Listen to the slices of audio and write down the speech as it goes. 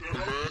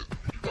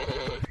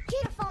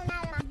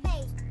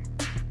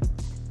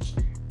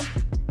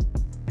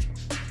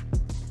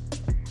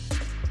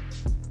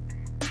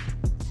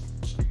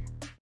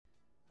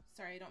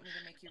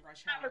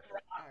chat I was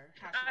robbed. or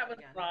hash it I out was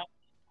again. robbed.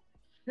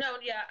 No,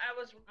 yeah,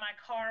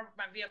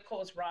 my vehicle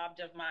was robbed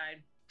of my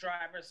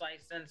driver's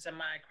license and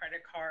my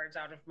credit cards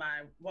out of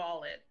my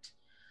wallet,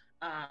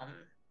 um,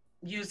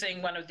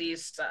 using one of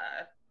these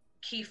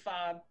key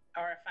fob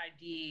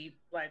RFID,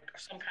 like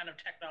some kind of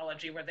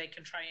technology where they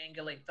can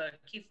triangulate the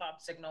key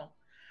fob signal.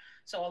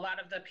 So a lot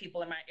of the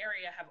people in my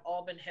area have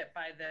all been hit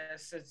by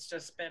this. It's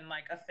just been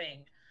like a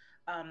thing.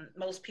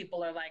 Most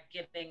people are like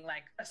getting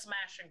like a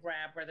smash and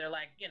grab where they're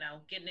like,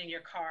 getting in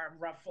your car,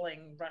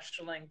 rustling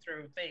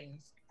through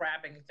things,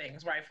 grabbing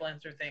things, rifling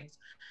through things.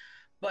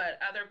 But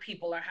other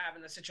people are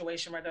having the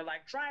situation where they're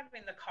like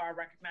driving the car,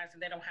 recognizing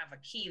they don't have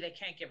a key, they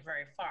can't get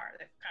very far.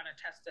 They've kind of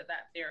tested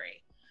that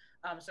theory.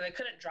 So they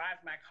couldn't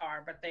drive my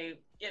car, but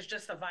it's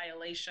just a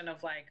violation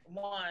of like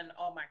one,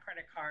 all my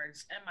credit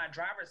cards and my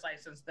driver's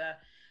license. The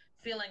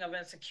feeling of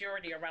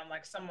insecurity around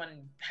like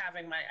someone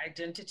having my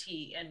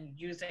identity and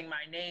using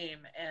my name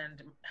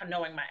and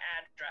knowing my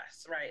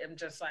address, right? I'm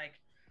just like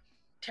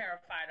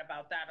terrified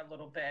about that a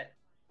little bit.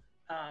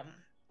 Um,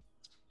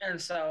 and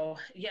so,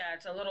 yeah,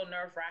 it's a little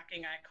nerve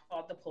wracking. I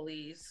called the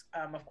police.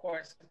 Of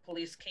course, the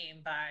police came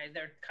by.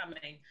 They're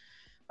coming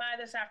by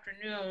this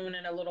afternoon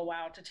in a little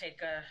while to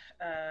take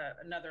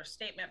another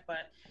statement.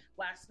 But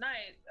last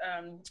night,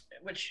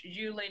 which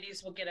you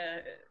ladies will get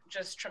a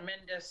just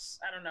tremendous,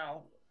 I don't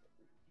know,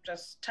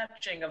 just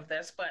touching of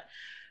this, but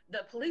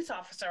the police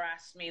officer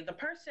asked me, the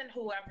person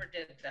whoever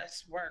did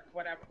this work,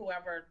 whatever,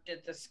 whoever did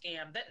the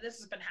scam, this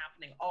has been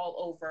happening all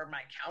over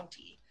my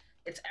county.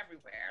 It's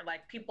everywhere.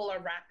 Like people are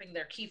wrapping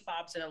their key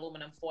fobs in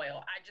aluminum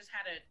foil. I just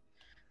hadn't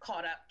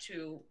caught up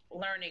to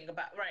learning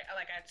about, right,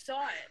 like I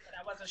saw it, but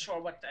I wasn't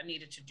sure what I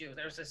needed to do.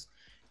 There's this,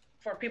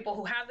 for people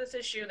who have this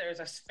issue, there's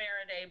a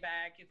Faraday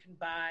bag you can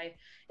buy.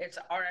 It's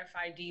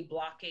RFID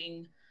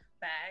blocking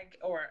bag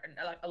or an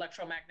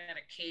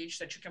electromagnetic cage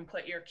that you can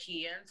put your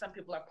key in. Some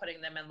people are putting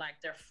them in like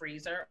their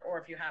freezer, or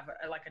if you have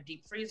like a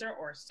deep freezer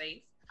or a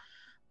safe.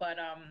 But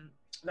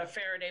the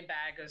Faraday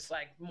bag is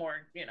like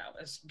more,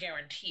 is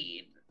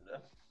guaranteed.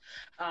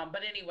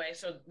 But anyway,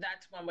 so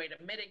that's one way to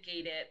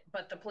mitigate it.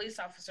 But the police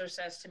officer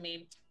says to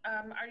me,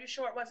 "Are you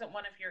sure it wasn't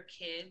one of your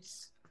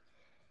kids?"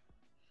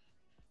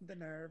 The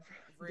nerve,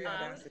 the Really?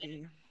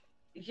 audacity.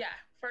 Yeah.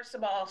 First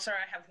of all, sir,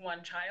 I have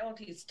one child.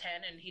 He's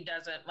 10, and he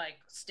doesn't like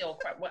steal.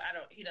 Well, I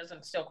don't. He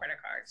doesn't steal credit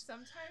cards.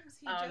 Sometimes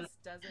he Um,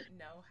 just doesn't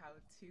know how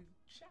to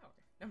shower.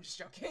 I'm just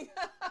joking.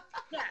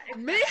 yeah,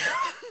 Me?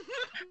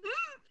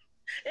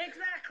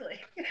 exactly.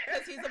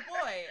 Because he's a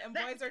boy, and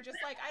That- boys are just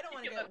like, I don't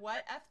want to get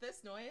what? F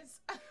this noise.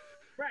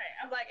 Right.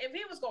 I'm like, if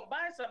he was gonna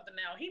buy something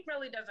now, he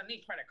really doesn't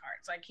need credit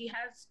cards. Like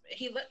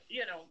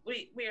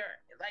we're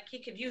like he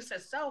could use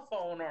his cell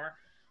phone or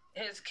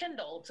his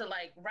Kindle to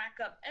like rack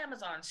up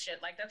Amazon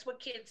shit. Like that's what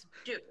kids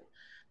do.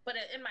 But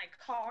in my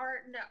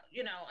car, no,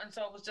 and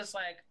so it was just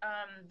like,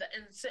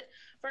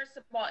 first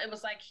of all, it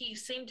was like he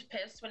seemed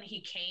pissed when he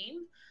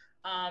came.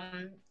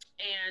 And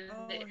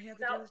Oh, it he had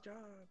to do his felt,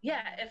 job.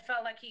 yeah, it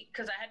felt like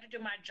because I had to do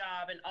my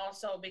job, and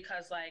also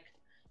because like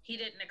he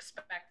didn't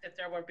expect that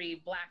there would be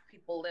black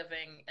people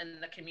living in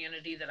the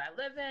community that I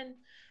live in,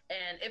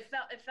 and it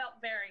felt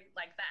very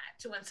like that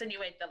to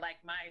insinuate that like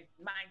my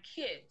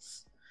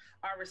kids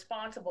are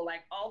responsible.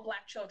 Like all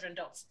black children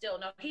don't steal.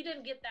 No, he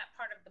didn't get that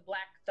part of the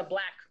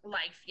black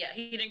life yet.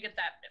 He didn't get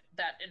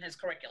that in his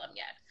curriculum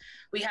yet.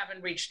 We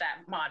haven't reached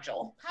that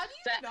module. How do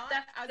you That not,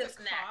 that's as a just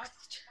cop,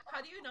 next.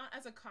 how do you not,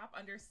 as a cop,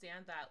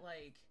 understand that,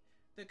 like,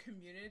 the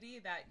community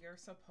that you're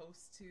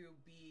supposed to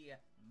be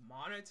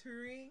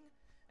monitoring,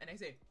 and I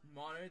say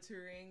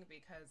monitoring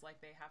because,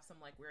 like, they have some,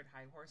 like, weird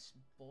high horse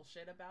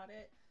bullshit about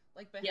it.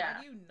 Like, but how Yeah.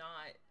 do you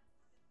not,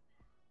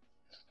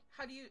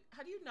 how do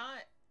you not,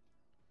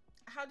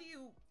 how do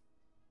you,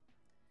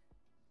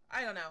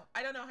 I don't know.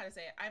 I don't know how to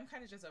say it. I'm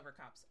kind of just over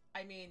cops.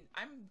 I mean,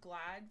 I'm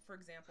glad, for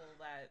example,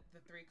 that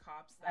the three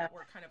cops that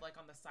were kind of like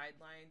on the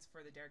sidelines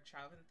for the Derek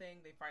Chauvin thing,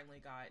 they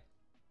finally got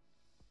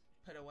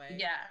put away.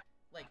 Yeah.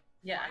 Like,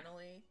 Yeah.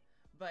 finally.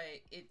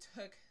 But it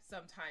took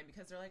some time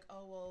because they're like,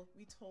 oh, well,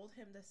 we told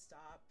him to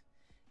stop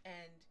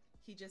and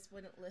he just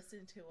wouldn't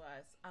listen to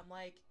us. I'm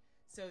like,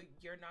 so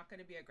you're not going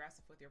to be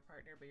aggressive with your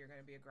partner, but you're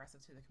going to be aggressive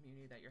to the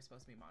community that you're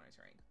supposed to be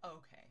monitoring.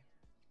 Okay.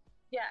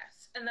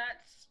 Yes, and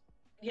that's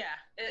yeah.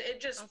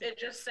 It just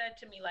said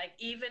to me like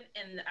even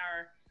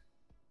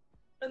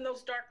in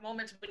those dark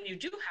moments when you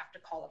do have to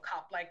call a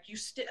cop, like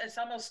it's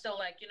almost still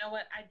like, you know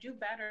what, I do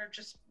better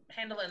just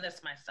handling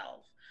this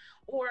myself,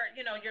 or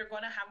you're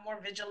going to have more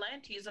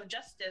vigilantes of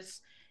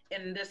justice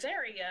in this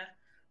area.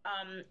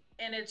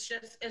 And it's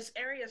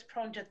areas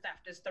prone to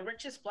theft. It's the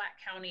richest black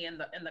county in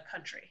the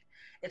country.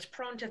 It's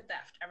prone to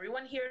theft.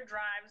 Everyone here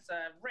drives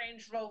a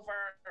Range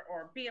Rover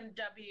or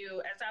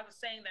BMW. As I was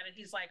saying that, and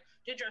he's like,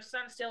 "Did your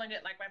son stealing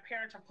it?" Like my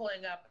parents are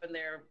pulling up in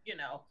their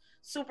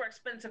super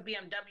expensive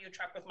BMW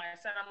truck with my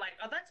son. I'm like,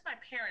 "Oh, that's my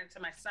parents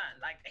and my son.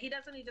 Like he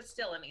doesn't need to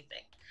steal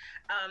anything."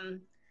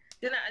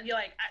 Then you're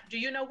like, do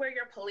you know where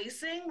you're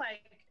policing?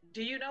 Like,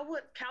 do you know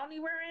what county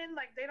we're in?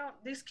 Like, they don't.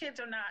 These kids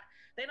are not.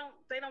 They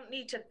don't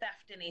need to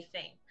theft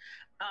anything.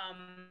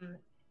 Um,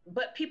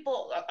 but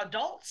people,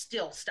 adults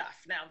steal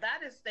stuff. Now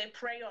that is, they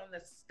prey on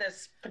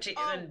this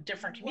particular, Oh, in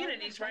different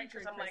communities, right?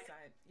 Because I'm like,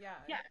 100%. Yeah.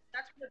 yeah,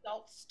 that's what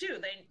adults do.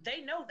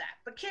 They know that,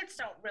 but kids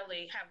don't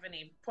really have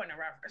any point of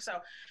reference. So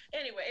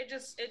anyway, it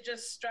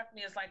just struck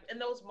me as like, in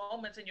those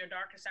moments in your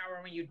darkest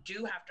hour when you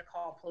do have to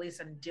call police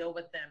and deal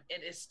with them,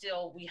 it is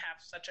still, we have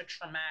such a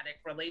traumatic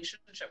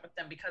relationship with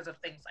them because of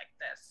things like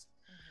this.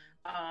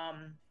 Hmm.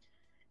 Um,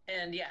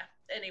 and yeah,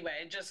 anyway,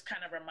 it just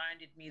kind of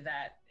reminded me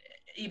that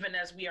even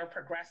as we are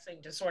progressing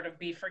to sort of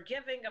be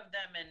forgiving of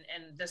them,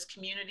 and this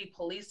community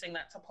policing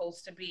that's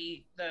supposed to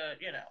be the,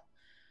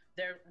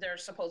 they're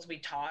supposed to be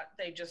taught,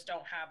 they just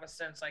don't have a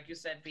sense, like you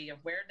said, V, of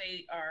where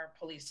they are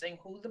policing,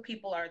 who the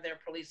people are they're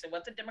policing,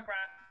 what the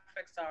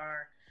demographics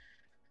are.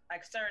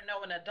 Like, sir,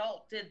 no, an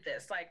adult did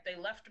this. Like, they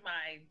left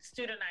my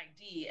student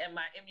ID and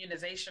my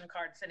immunization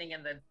card sitting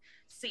in the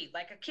seat.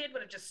 Like, a kid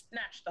would have just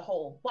snatched the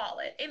whole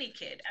wallet. Any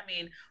kid, I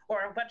mean,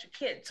 or a bunch of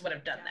kids would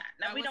have done Yeah. that.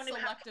 Now That we was don't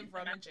even have selective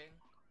rummaging.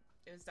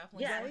 It was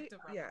definitely Yeah. Right? selective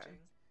Yeah. rummaging.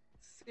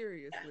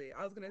 Seriously,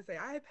 I was gonna say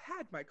I've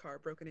had my car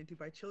broken into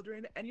by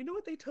children, and you know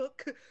what they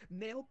took?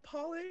 Nail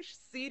polish,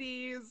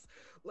 CDs,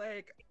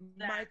 like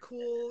my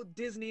cool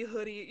Disney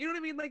hoodie. You know what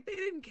I mean? Like they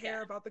didn't care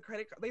Yeah. about the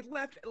credit card. They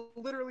left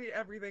literally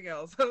everything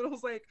else. So it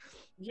was like,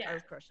 Yeah. I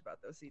was crushed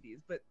about those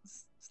CDs, but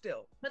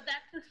still. But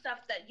that's the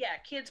stuff that, yeah,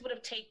 kids would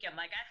have taken.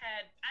 Like,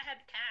 I had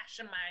cash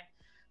in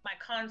my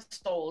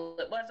console.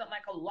 It wasn't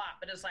like a lot,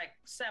 but it's like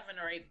 $7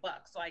 or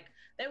 $8. Like,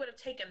 they would have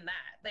taken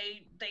that.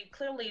 They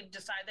clearly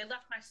decided, they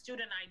left my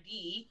student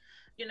ID.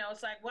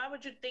 It's like, why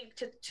would you think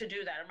to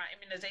do that? Or my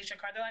immunization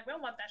card. They're like, we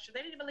don't want that shit.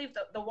 They didn't even leave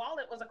the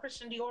wallet was a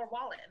Christian Dior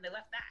wallet, and they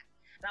left that.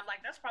 And I'm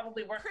like, that's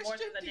probably worth more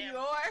Christian than the damn.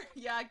 Dior.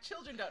 Yeah,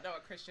 children don't know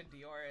what Christian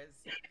Dior is,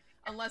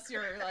 unless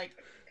you're like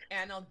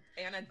Anna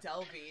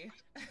Delvey.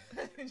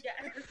 Yeah.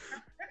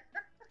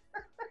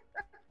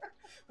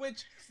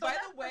 Which, So by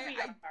that's the way, where we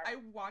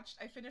are.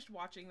 I finished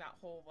watching that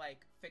whole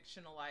like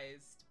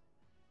fictionalized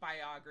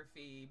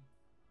biography,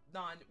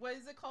 what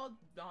is it called?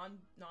 Non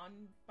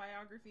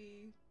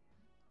biography.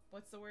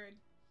 What's the word?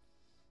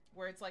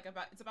 Where it's like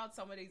it's about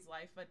somebody's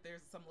life, but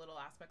there's some little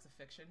aspects of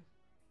fiction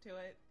to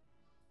it.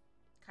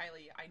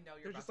 Kylie, I know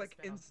you're They're just about like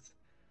to spit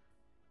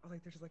on. they're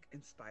just like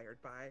inspired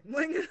by.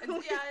 Like,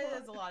 Yeah,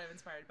 it is a lot of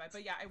inspired by.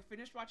 But yeah, I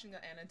finished watching the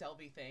Anna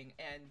Delvey thing,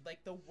 and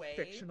like the way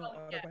fictional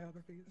yeah.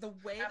 autobiographies. the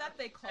way that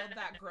they called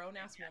that grown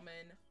ass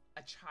woman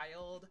a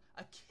child,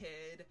 a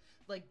kid,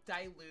 like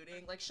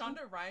diluting. Like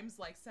Shonda Rhimes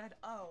like said,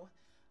 "Oh,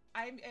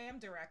 I am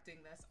directing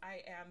this.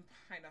 I am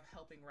kind of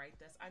helping write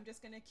this. I'm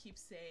just gonna keep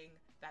saying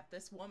that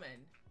this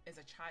woman is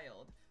a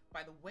child.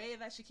 By the way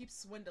that she keeps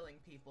swindling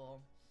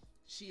people,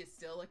 she is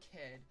still a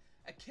kid.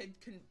 A kid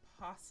couldn't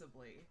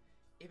possibly,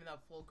 even though a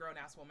full grown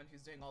ass woman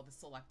who's doing all the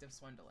selective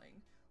swindling.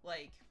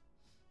 Like,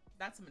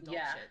 that's some adult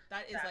Yeah, shit.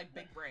 That is like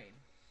big brain.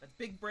 That's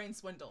big brain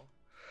swindle.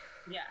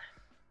 Yeah.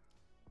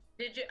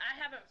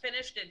 I haven't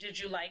finished it. Did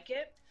you like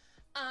it?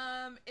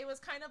 It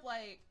was kind of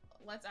like,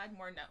 let's add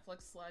more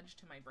Netflix sludge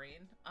to my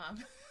brain.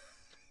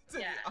 To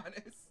be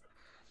honest.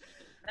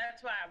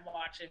 That's why I'm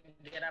watching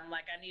it. I'm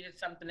like, I needed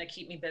something to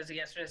keep me busy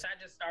yesterday, so I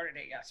just started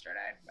it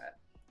yesterday. But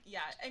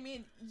yeah, I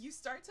mean, you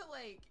start to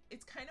like,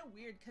 it's kind of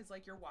weird because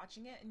like you're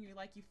watching it and you're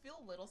like, you feel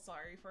a little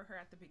sorry for her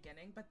at the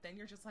beginning, but then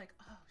you're just like,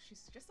 oh,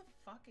 she's just a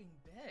fucking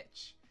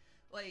bitch.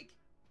 Like,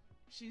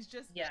 she's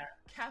just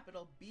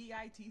capital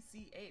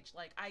BITCH.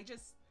 Like, I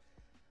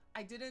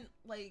didn't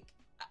like,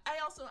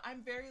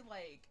 I'm very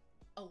like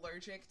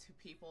allergic to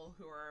people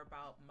who are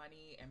about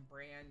money and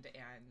brand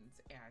and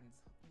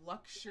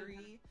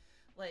luxury.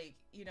 Like,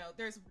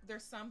 there's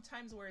some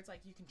times where it's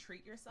like you can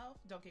treat yourself.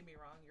 Don't get me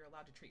wrong, you're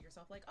allowed to treat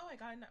yourself. Like, oh, I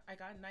got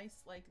a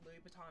nice like Louis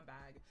Vuitton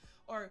bag,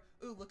 or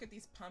ooh, look at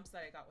these pumps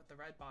that I got with the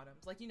red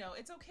bottoms. Like,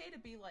 it's okay to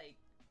be like,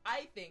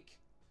 I think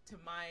to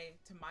my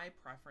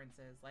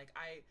preferences. Like,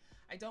 I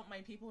don't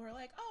mind people who are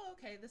like, oh,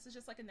 okay, this is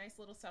just like a nice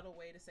little subtle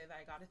way to say that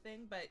I got a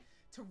thing, but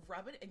to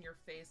rub it in your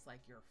face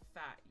like you're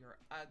fat, you're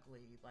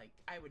ugly, like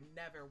I would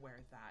never wear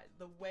that.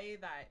 The way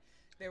that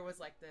there was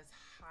like this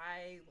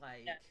high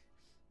like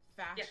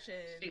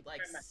fashion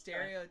like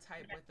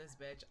stereotype with this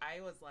bitch,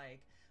 I was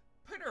like,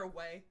 put her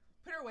away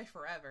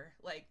forever.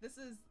 Like, this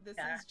is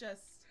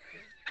just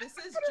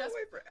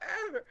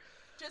forever.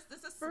 This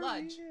is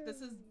sludge.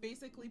 This is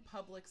basically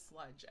public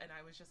sludge, and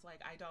I was just like,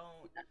 I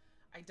don't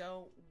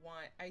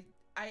want. I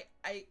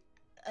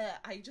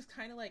just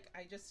kind of like,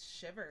 I just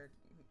shivered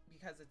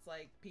because it's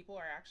like people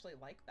are actually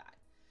like that,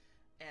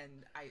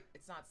 and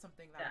it's not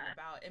something that I'm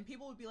about. And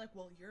people would be like,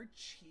 well, you're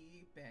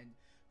cheap and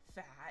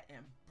fat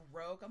and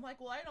broke. I'm like,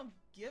 well, I don't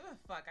give a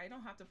fuck. I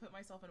don't have to put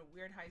myself in a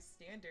weird high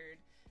standard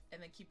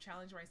and then keep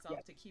challenging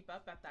myself to keep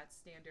up at that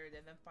standard,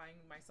 and then find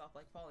myself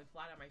like falling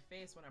flat on my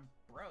face when I'm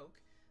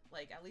broke.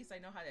 Like, at least I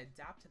know how to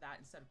adapt to that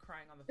instead of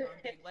crying on the phone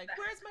being like,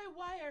 where's my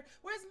wire?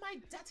 Where's my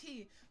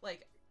Detty?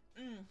 Like,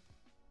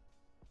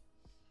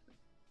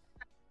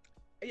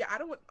 Yeah, I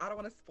don't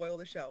want to spoil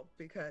the show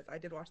because I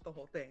did watch the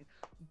whole thing.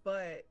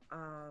 But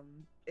for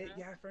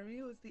me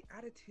it was the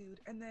attitude,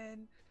 and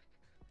then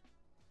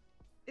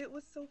it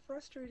was so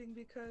frustrating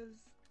because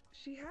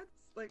she had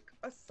like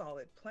a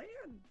solid plan,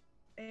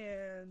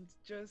 and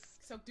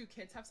just So do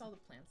kids have solid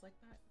plans like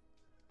that?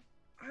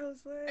 I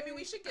was like, I mean,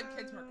 we should give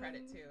kids more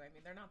credit too. I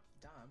mean, they're not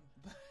dumb,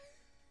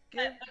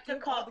 but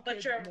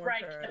give you're more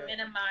right credit.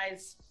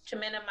 to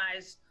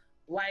minimize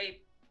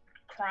white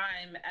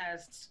crime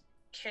as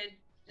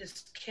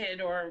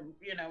kid or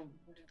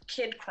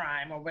kid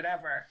crime or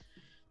whatever.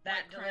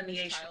 That crime is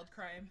delineation, child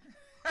crime.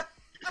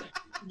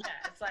 yeah,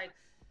 it's like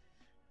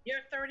you're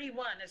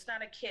 31. It's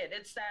not a kid.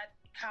 It's that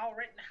Kyle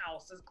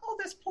Rittenhouse is. Oh,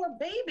 this poor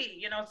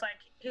baby. It's like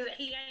he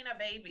ain't a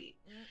baby.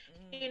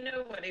 Mm-mm. He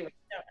knew what he was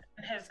doing.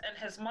 And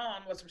his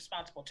mom was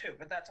responsible too.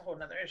 But that's a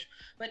whole other issue.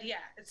 But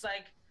yeah, it's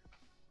like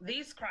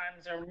these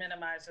crimes are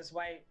minimized as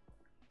white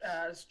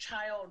as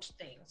child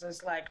things.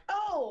 It's like,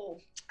 oh,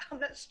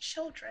 that's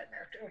children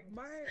are doing.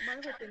 My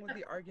whole thing was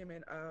the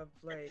argument of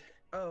like,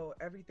 oh,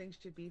 everything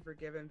should be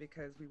forgiven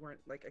because we weren't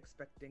like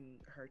expecting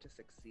her to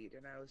succeed,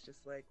 and I was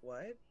just like,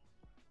 what?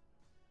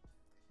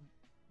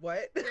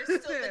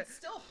 It's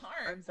still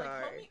harm. I'm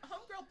sorry. Like,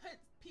 homegirl put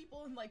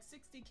people in like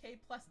 $60K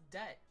plus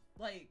debt.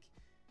 Like,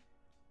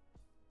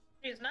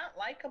 she's not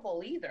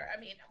likable either. I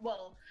mean,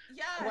 well,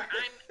 yeah. where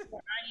I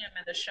am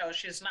in the show,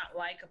 she's not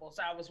likable.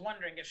 So I was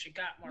wondering if she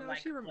got more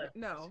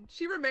likable.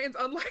 She remains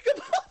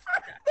unlikable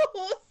for the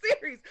whole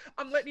series.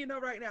 I'm letting you know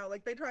right now.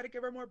 Like, they try to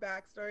give her more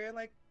backstory and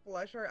like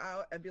flesh her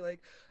out and be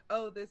like,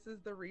 oh, this is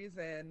the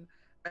reason.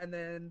 And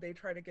then they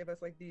try to give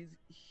us like these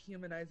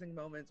humanizing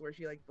moments where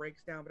she like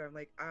breaks down, but I'm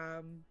like,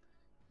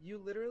 you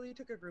literally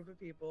took a group of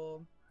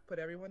people, put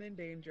everyone in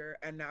danger,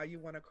 and now you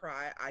want to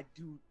cry.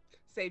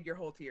 Save your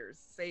whole tears.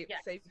 Save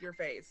your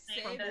face.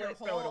 Save your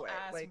whole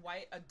ass like,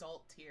 white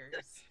adult tears.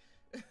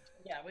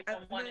 Yeah, we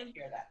don't want to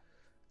hear that.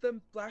 The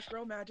black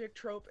girl magic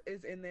trope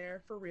is in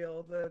there for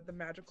real. The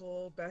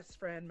magical best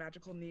friend,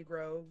 magical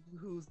Negro,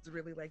 who's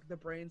really like the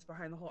brains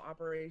behind the whole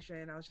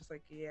operation. I was just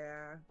like,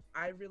 yeah,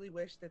 I really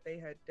wish that they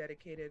had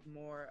dedicated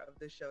more of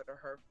the show to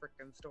her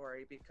freaking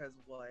story, because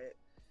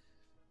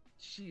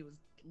she was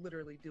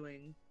literally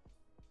doing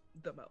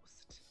the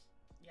most.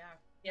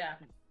 Yeah.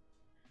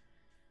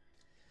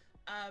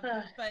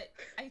 But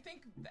I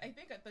think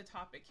the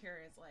topic here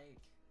is like,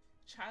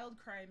 child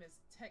crime is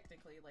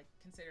technically like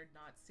considered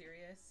not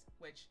serious,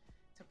 which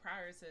to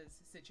Prioris's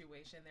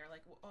situation, they're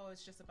like, oh,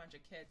 it's just a bunch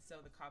of kids, so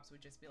the cops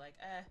would just be like,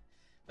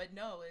 but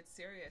no, it's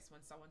serious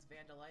when someone's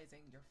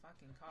vandalizing your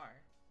fucking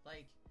car.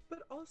 Like,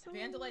 but also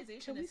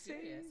vandalization is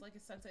serious. Like a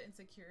sense of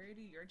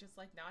insecurity. You're just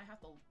like, now I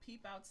have to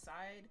peep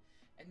outside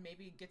and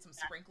maybe get some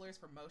sprinklers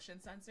for motion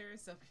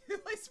sensors, so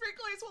like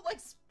sprinklers will like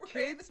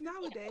spray. Kids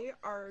nowadays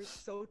are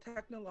so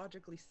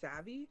technologically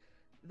savvy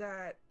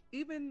that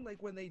even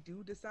like when they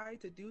do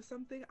decide to do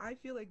something, I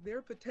feel like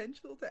their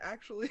potential to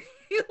actually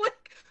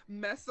like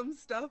mess some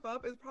stuff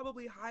up is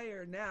probably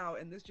higher now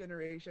in this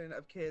generation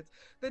of kids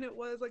than it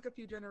was like a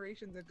few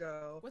generations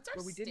ago,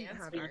 where we didn't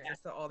have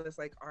access to all this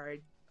like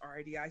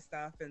RIDI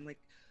stuff and like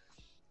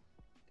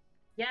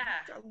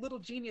little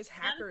genius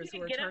hackers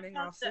who are turning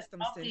off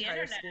systems to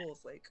entire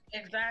schools. Like,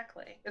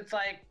 exactly, it's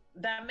like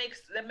that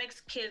makes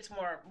kids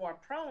more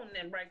prone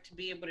and right to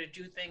be able to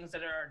do things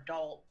that are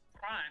adult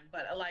crime.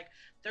 But like,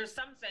 there's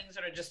some things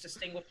that are just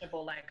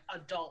distinguishable, like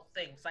adult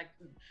things. Like,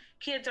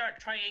 kids aren't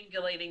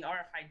triangulating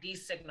RFID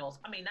signals.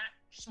 I mean, not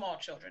small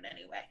children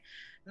anyway,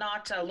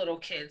 not little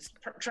kids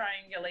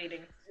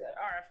triangulating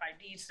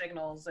RFID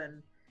signals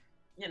and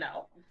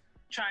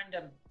trying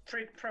to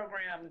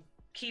pre-program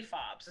key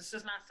fobs. This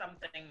is not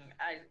something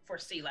I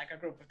foresee like a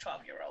group of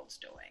 12-year-olds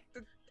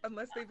doing.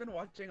 Unless they've been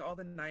watching all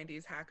the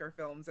 90s hacker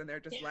films and they're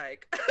just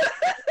like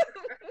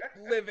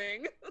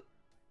living.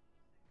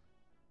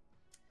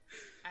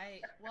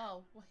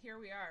 Well, here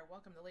we are.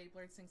 Welcome to Lady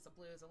Blurred Sings the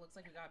Blues. It looks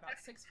like we got about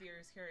 6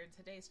 viewers here in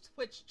today's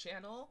Twitch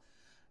channel.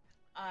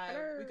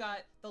 We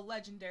got the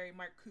legendary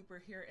Mark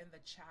Cooper here in the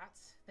chat.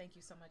 Thank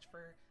you so much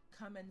for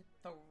coming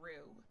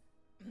through.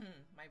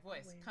 My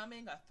voice. Always.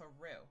 Coming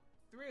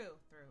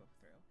through.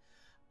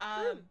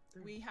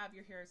 We have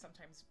you here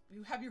sometimes.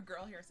 You have your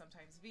girl here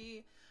sometimes,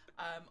 V.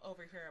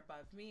 Over here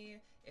above me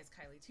is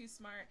Kylie Too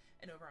Smart,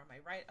 and over on my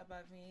right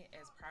above me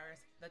is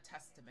Prowess the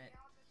Testament.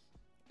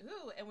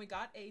 Ooh, and we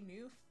got a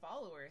new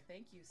follower.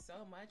 Thank you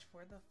so much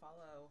for the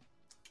follow.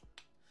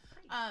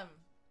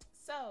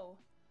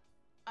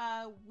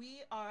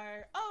 We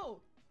are.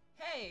 Oh,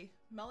 hey,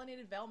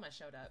 Melanated Velma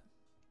showed up.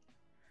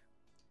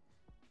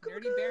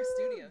 Nerdy Bear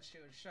Studio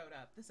showed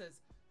up. This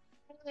is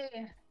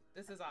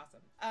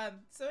awesome.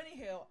 So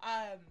anywho,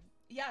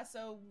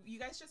 so you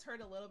guys just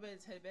heard a little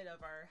tidbit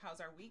of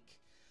how's our week.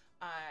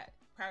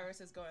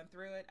 Prowess is going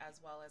through it, as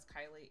well as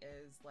Kylie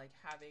is like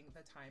having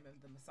the time of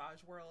the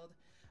massage world.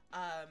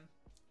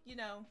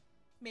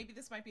 Maybe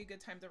this might be a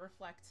good time to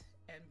reflect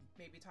and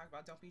maybe talk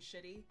about don't be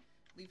shitty,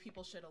 leave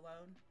people shit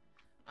alone.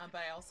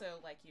 But I also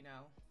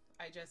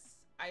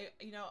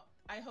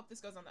I hope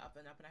this goes on the up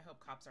and up, and I hope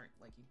cops aren't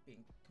like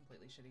being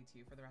completely shitty to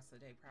you for the rest of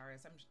the day,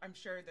 Prowess. I'm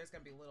sure there's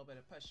gonna be a little bit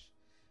of push,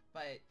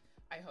 but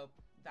I hope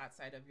that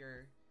side of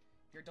your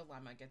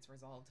dilemma gets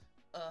resolved.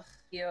 Ugh.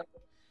 Yeah.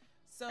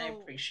 So I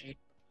appreciate.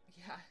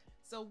 Yeah.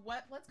 So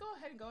let's go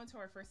ahead and go into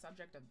our first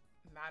subject of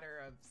matter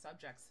of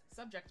subjects,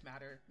 subject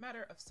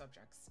matter of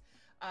subjects.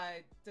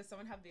 Does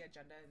someone have the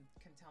agenda and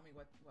can tell me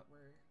what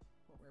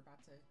we're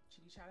about to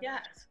chitty chat about?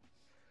 Yes.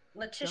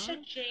 Letitia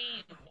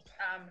James,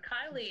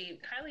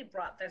 Kylie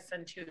brought this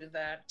into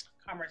the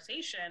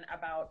conversation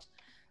about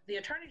the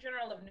Attorney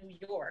General of New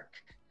York,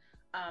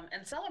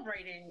 and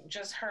celebrating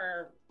just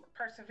her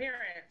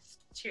perseverance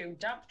to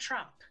dump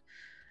Trump.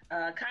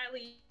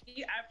 Kylie,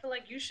 I feel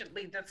like you should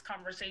lead this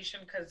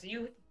conversation because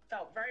you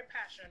felt very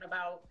passionate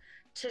about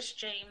Tish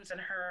James and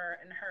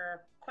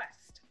her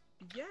quest.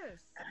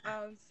 Yes.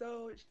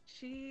 So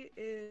she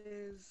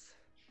is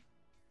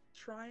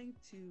trying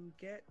to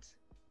get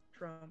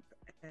Trump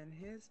and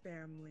his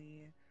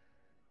family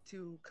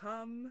to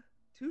come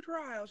to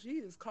trial. She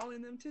is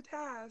calling them to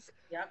task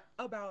Yep.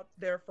 about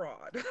their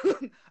fraud,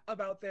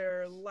 about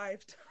their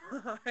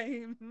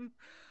lifetime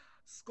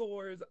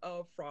scores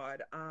of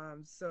fraud.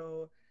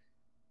 So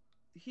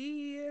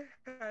he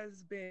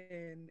has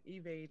been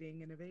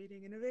evading and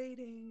evading and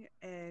evading,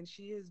 and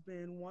she has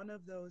been one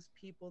of those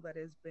people that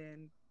has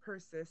been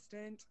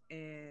persistent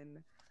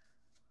in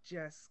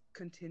just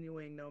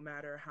continuing no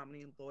matter how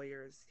many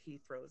lawyers he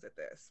throws at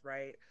this,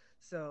 right?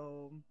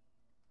 So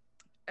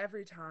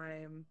every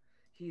time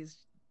he's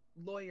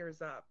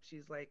lawyers up,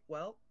 she's like,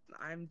 well,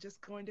 I'm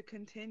just going to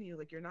continue.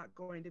 Like, you're not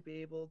going to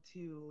be able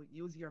to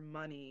use your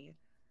money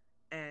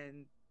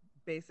and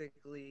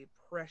basically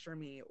pressure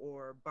me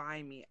or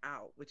buy me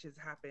out, which has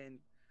happened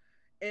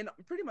in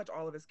pretty much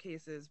all of his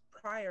cases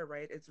prior,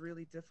 right? It's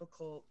really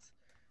difficult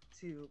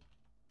to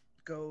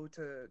go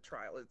to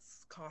trial.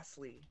 It's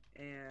costly,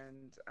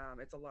 and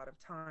it's a lot of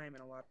time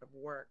and a lot of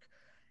work.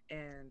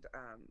 And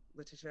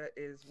Letitia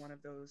is one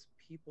of those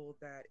people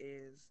that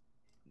is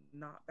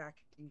not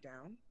backing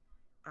down.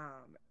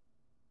 Um,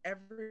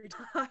 every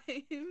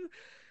time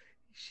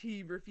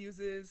she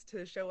refuses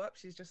to show up,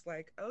 she's just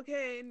like,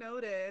 okay,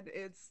 noted,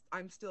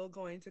 I'm still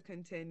going to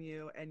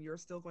continue, and you're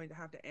still going to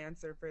have to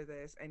answer for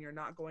this, and you're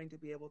not going to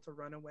be able to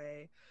run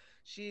away.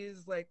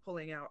 She's like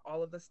pulling out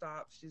all of the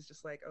stops. She's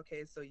just like,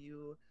 okay, so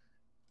you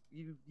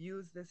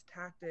use this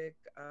tactic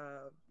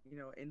of,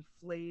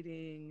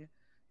 inflating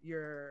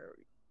your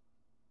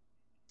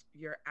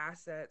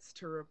assets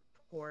to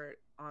report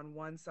on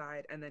one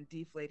side and then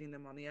deflating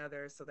them on the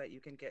other so that you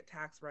can get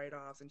tax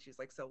write-offs. And she's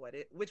like, so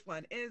which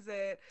one is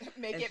it?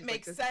 Make and it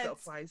make like,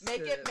 sense.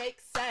 Make it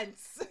make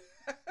sense.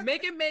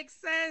 Make it make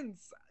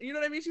sense. You know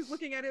what I mean? She's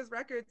looking at his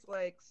records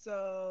like,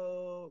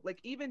 so like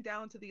even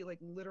down to the like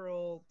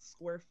literal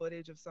square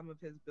footage of some of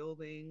his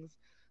buildings,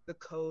 the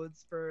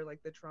codes for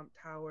like the Trump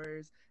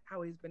Towers,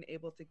 how he's been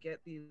able to get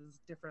these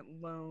different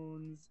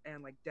loans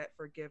and like debt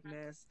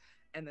forgiveness.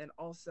 And then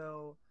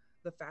also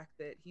the fact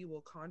that he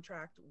will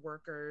contract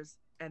workers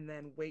and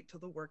then wait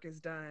till the work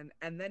is done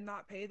and then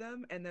not pay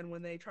them. And then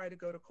when they try to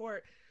go to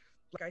court,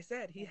 like I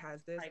said, he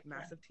has this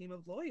massive team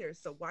of lawyers.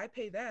 So why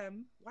pay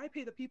them? Why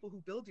pay the people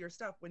who build your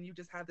stuff when you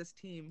just have this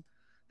team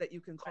that you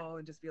can call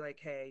and just be like,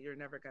 hey, you're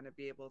never going to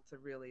be able to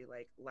really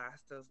like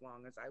last as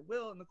long as I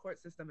will in the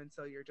court system. And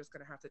so you're just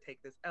going to have to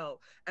take this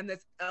L. And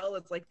this L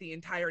is like the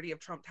entirety of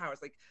Trump Towers.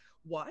 Like,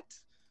 what?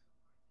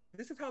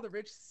 This is how the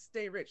rich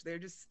stay rich. They're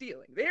just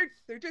stealing.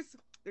 They're just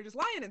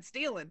lying and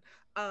stealing.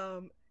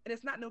 And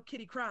it's not no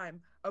kitty crime.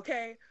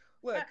 Okay.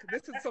 Look,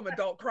 this is some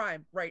adult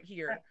crime right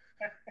here.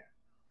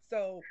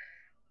 So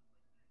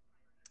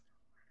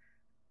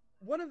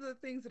one of the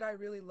things that I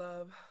really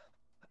love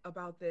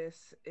about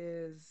this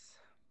is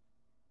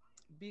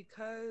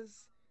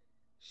because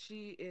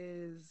she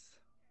is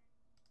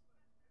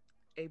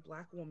a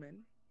Black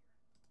woman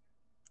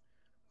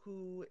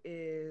who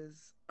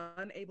is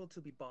unable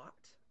to be bought,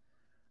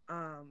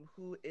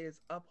 who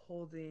is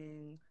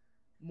upholding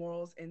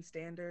morals and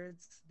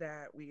standards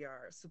that we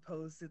are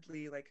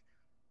supposedly like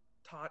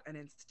taught and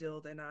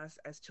instilled in us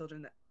as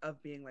children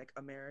of being like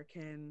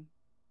American,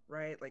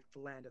 right? Like the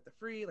land of the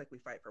free, like we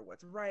fight for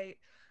what's right.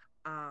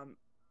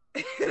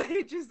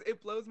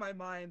 It blows my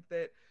mind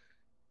that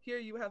here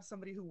you have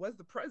somebody who was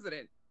the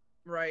president,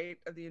 right,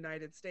 of the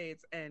United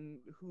States and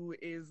who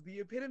is the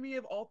epitome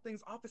of all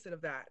things opposite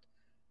of that.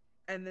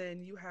 And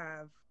then you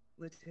have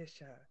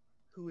Letitia,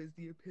 who is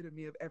the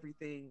epitome of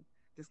everything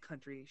this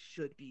country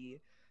should be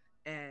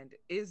and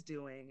is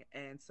doing.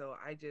 And so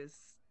I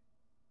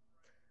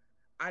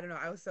don't know,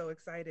 I was so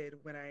excited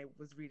when I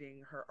was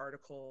reading her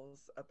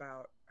articles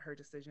about her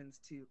decisions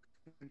to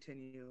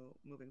continue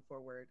moving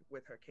forward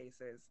with her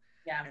cases.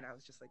 Yeah. And I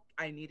was just like,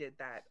 I needed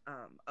that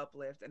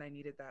uplift and I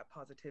needed that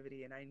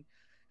positivity. And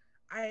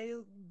I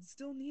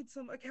still need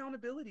some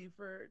accountability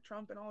for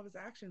Trump and all of his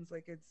actions.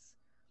 Like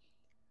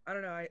I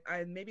don't know,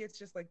 I maybe it's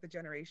just like the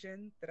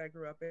generation that I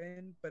grew up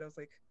in, but I was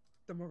like,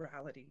 the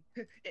morality,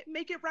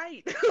 make it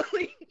right.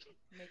 Make it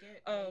make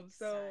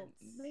sense.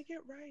 Make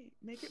it right,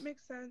 make it make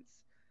sense.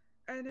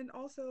 And then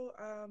also,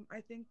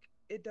 I think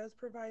it does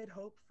provide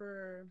hope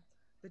for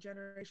the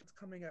generations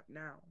coming up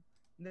now.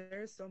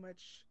 There's so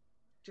much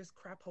just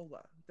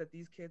crapola that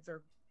these kids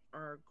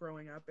are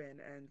growing up in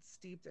and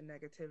steeped in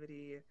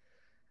negativity.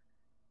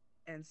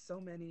 And so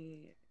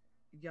many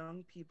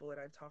young people that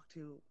I've talked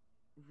to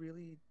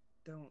really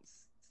don't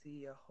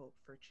see a hope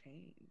for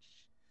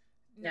change.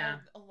 No, Yeah.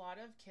 a lot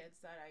of kids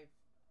that I've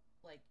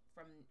like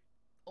from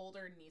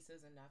older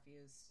nieces and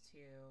nephews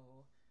to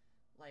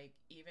like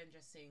even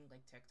just seeing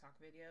like TikTok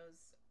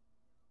videos,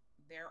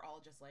 they're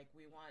all just like,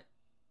 we want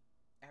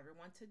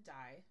everyone to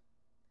die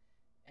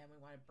and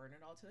we want to burn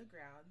it all to the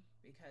ground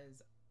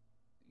because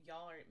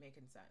y'all aren't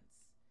making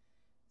sense.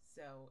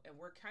 So, and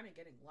we're kind of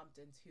getting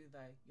lumped into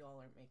the y'all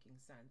aren't making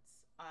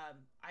sense.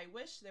 I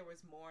wish there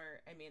was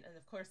more. I mean, and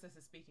of course, this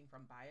is speaking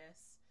from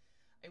bias.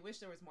 I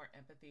wish there was more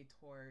empathy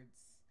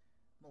towards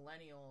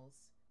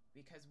millennials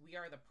because we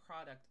are the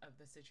product of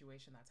the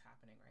situation that's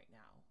happening right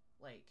now.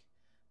 Like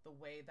the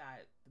way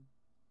that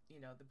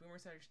the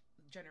boomer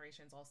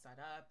generation's all set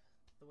up,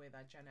 the way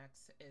that Gen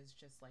X is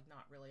just like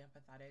not really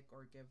empathetic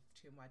or give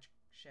too much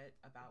shit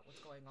about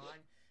what's going on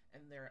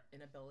and their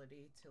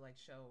inability to like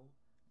show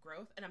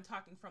growth. And I'm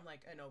talking from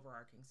like an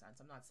overarching sense.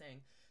 I'm not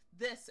saying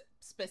this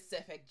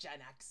specific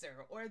Gen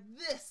Xer or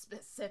this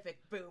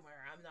specific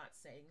boomer. I'm not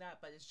saying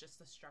that, but it's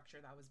just the structure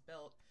that was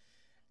built.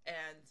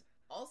 And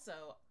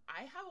also,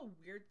 I have a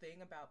weird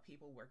thing about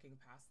people working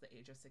past the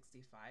age of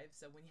 65.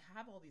 So when you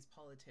have all these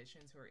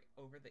politicians who are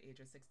over the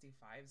age of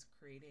 65s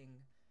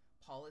creating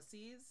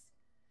policies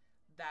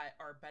that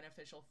are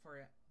beneficial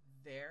for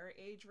their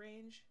age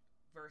range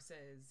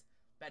versus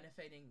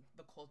benefiting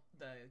the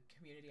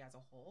community as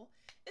a whole,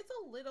 it's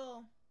a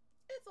little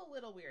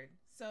weird.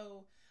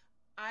 So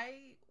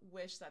I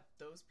wish that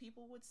those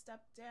people would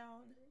step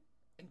down,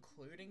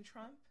 including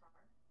Trump,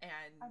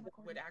 and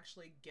would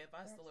actually give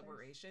us the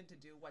liberation to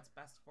do what's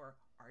best for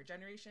our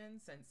generation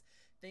since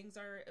things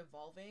are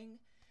evolving.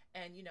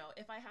 And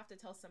if I have to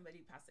tell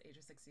somebody past the age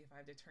of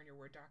 65 to turn your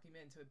Word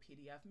document into a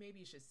PDF, maybe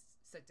you should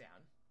sit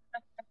down.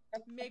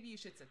 Maybe you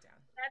should sit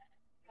down.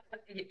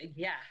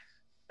 Yeah,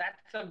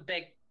 that's a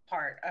big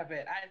part of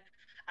it.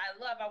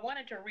 I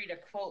wanted to read a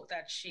quote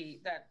that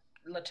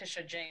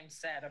Letitia James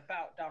said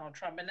about Donald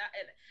Trump, and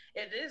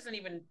it isn't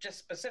even just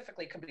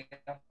specifically could be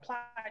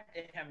applied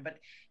to him, but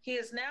he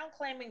is now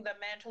claiming the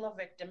mantle of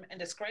victim and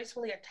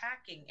disgracefully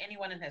attacking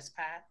anyone in his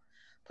path,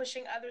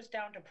 pushing others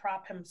down to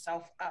prop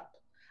himself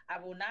up. I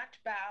will not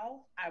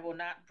bow. I will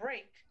not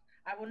break.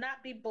 I will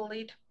not be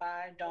bullied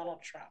by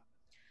Donald Trump.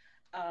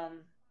 I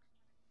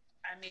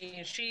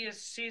mean,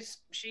 she's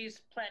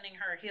planting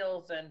her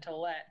heels in to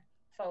let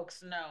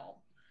folks know.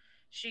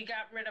 She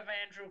got rid of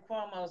Andrew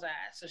Cuomo's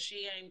ass, so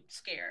she ain't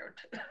scared.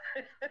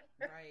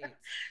 Right.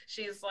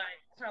 She's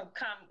like, oh,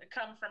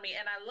 come for me.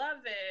 And I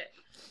love it.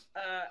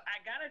 I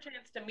got a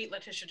chance to meet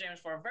Letitia James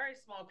for a very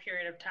small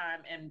period of time,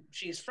 and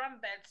she's from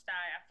Bed-Stuy.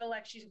 I feel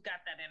like she's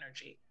got that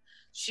energy.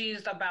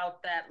 She's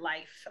about that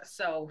life,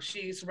 so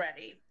she's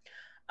ready.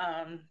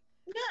 Yeah.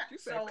 You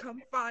said,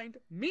 come find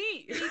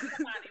me. You need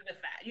somebody with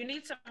that. You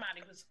need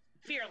somebody who's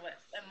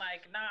fearless and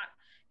like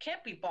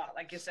can't be bought,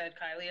 like you said,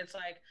 Kylie. It's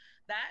like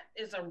that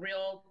is a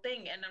real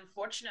thing. And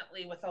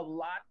unfortunately, with a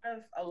lot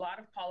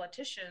of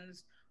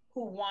politicians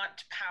who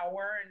want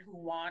power and who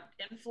want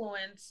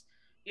influence,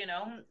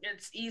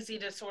 it's easy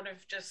to sort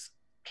of just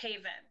cave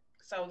in.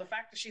 So the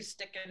fact that she's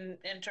sticking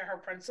into her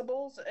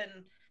principles,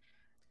 and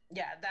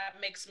yeah, that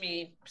makes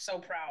me so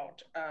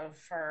proud of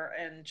her.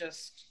 And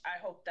just I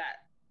hope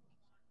that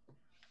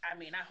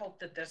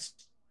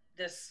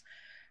this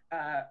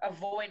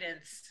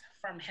avoidance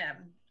from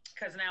him,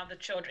 because now the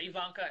children,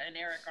 Ivanka and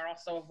Eric, are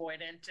also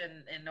avoidant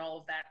and all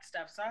of that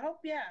stuff. So I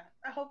hope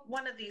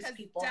one of these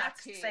people has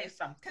to say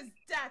something. Because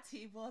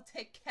Daddy will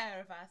take care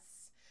of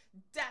us.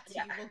 Daddy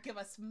will give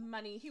us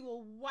money. He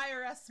will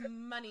wire us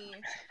money.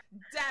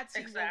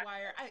 Daddy will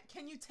wire.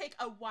 Can you take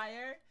a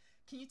wire?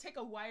 Can you take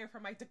a wire for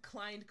my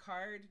declined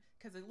card?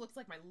 Because it looks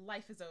like my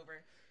life is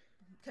over.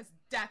 Because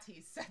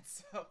Daddy said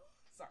so.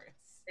 Sorry.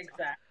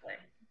 Exactly.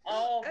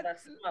 All the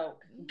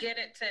smoke. Get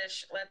it,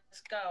 Tish.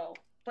 Let's go.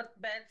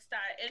 Put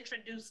Bed-Stuy.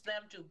 Introduce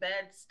them to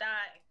Bed-Stuy.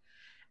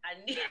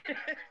 I need it.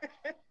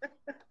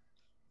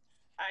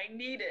 I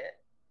need it.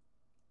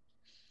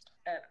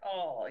 At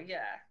all.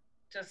 Yeah.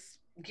 Just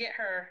get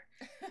her,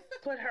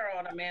 put her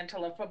on a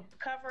mantle of,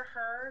 cover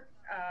her.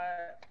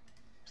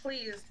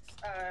 Please,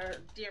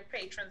 dear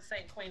patron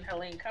Saint Queen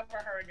Helene, cover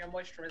her in your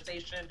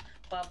moisturization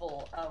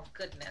bubble of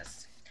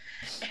goodness.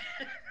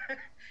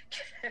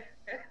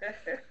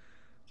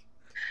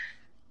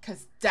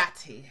 Cause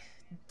Daddy,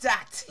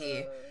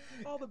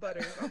 all the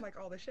butters, like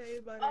all the shea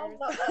butters.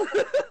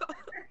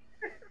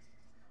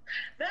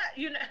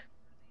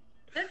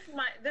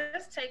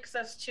 This takes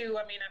us to.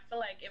 I mean, I feel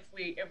like if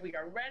we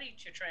are ready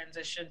to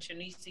transition to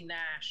Niecy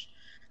Nash,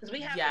 because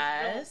we have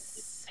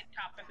this real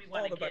topic we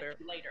want to get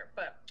to later.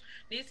 But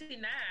Niecy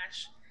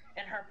Nash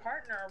and her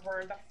partner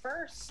were the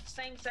first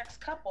same-sex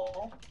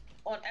couple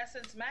on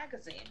Essence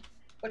magazine,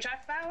 which I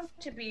found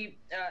to be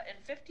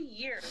in 50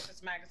 years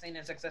this magazine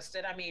has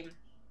existed. I mean,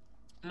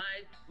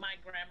 my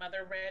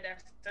grandmother read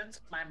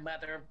Essence, my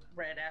mother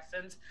read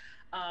Essence.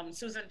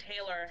 Susan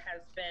Taylor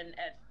has been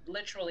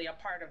literally a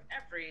part of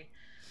every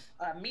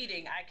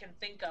meeting I can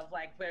think of,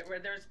 like where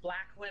there's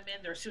Black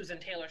women, there's Susan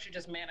Taylor. She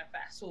just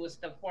manifests, who was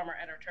the former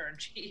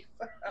editor-in-chief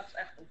of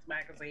Essence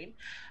magazine.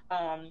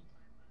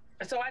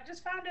 So I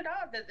just found it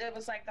out that it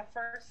was like the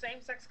first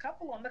same-sex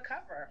couple on the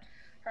cover,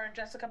 her and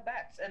Jessica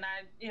Betts. And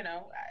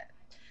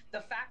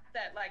the fact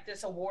that like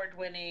this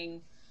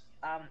award-winning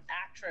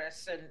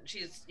actress, and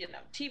she's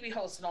TV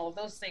host and all of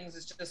those things,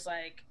 is just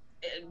like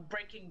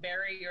breaking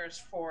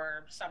barriers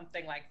for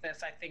something like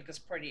this. I think is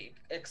pretty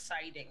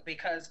exciting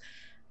because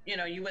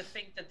you would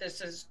think that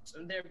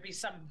there'd be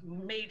some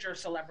major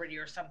celebrity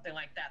or something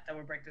like that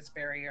would break this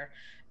barrier.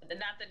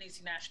 Not that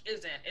Niecy Nash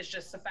isn't. It's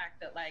just the fact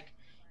that like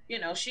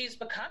she's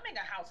becoming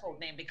a household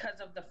name because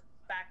of the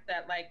fact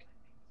that like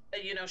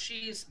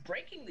she's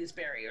breaking these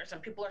barriers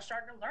and people are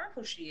starting to learn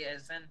who she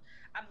is, and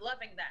I'm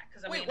loving that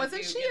because wait,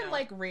 wasn't she in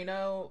like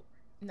Reno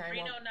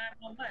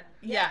 911?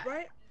 Yeah,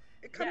 right.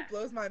 It kind of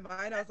blows my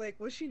mind. I was like,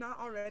 was she not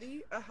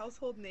already a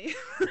household name?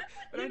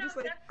 But I'm just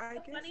like, I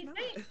guess not.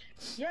 Thing.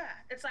 Yeah,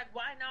 it's like,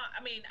 why not?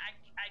 I mean,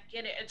 I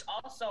get it. It's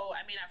also,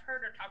 I mean, I've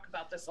heard her talk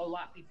about this a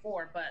lot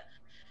before, but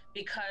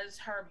because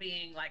her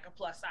being like a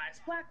plus size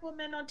Black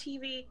woman on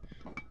TV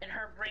and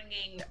her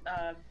bringing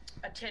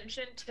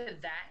attention to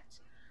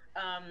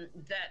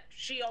that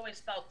she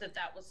always felt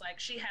that was like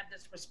she had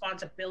this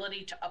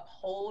responsibility to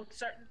uphold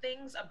certain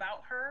things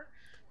about her,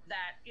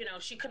 that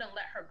she couldn't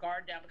let her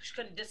guard down because she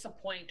couldn't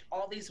disappoint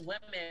all these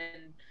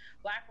women,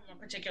 Black women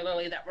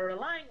particularly, that were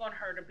relying on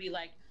her to be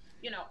like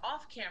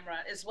off camera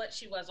is what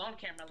she was on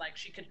camera. Like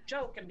she could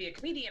joke and be a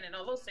comedian and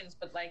all those things,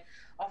 but like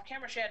off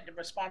camera she had the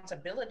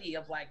responsibility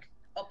of like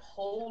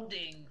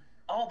upholding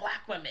all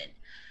Black women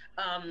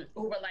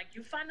who were like,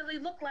 you finally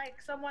look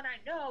like someone I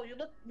know, you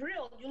look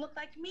real, you look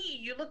like me,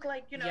 you look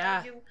like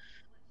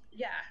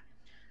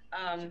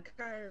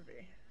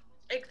Garvey.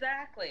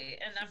 Exactly.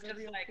 And I'm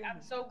just like,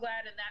 I'm so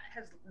glad, and that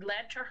has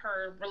led to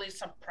her really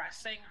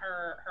suppressing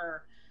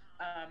her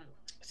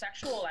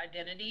sexual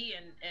identity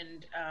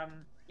and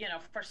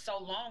for so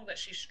long that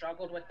she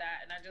struggled with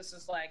that. And I just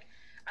was like,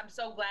 I'm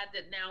so glad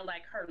that now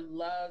like her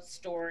love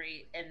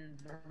story and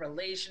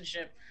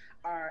relationship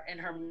and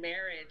her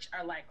marriage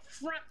are like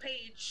front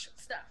page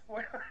stuff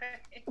for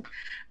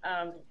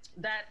her.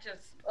 That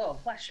just,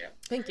 bless you.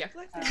 Thank you.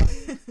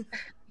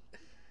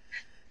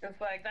 It's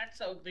like, that's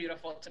so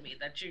beautiful to me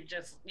that you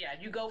just,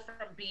 you go from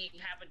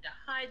having to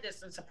hide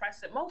this and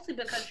suppress it, mostly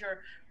because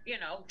you're,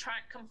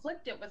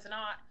 conflicted with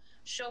not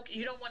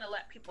you don't want to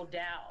let people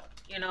down,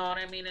 you know what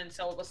I mean? And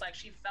so it was like,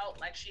 she felt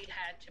like she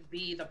had to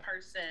be the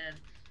person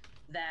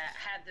that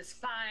had this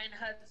fine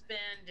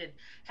husband and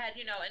had,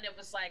 and it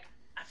was like,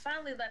 I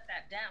finally let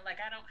that down. Like,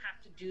 I don't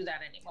have to do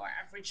that anymore.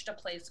 I've reached a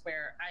place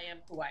where I am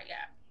who I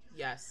am.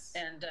 Yes.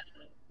 And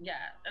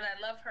and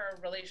I love her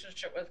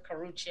relationship with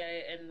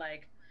Karrueche and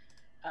like,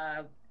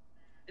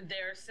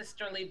 their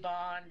sisterly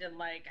bond and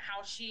like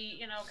how she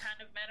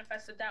kind of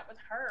manifested that with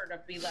her to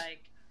be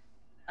like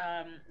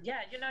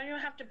you don't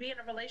have to be in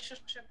a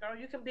relationship, girl.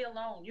 You can be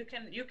alone, you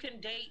can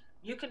date,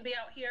 you can be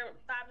out here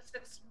 5 or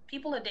 6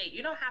 people a date.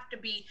 You don't have to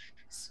be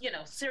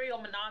serial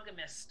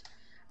monogamist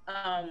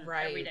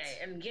right. every day.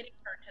 And getting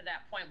her to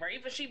that point where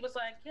even she was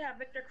like,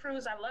 Victor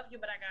Cruz, I love you,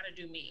 but I gotta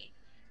do me.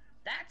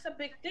 That's a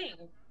big thing.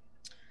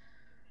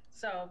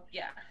 So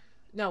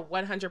no,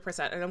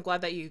 100%. And I'm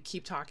glad that you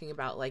keep talking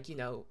about like,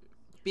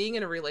 being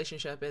in a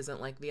relationship isn't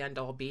like the end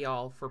all be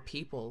all for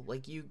people.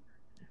 Like, you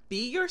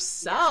be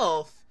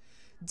yourself,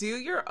 do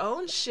your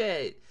own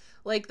shit.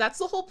 Like, that's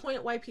the whole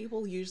point why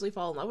people usually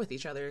fall in love with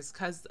each other, is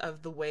because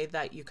of the way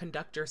that you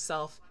conduct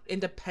yourself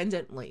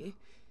independently.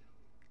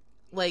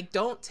 Like,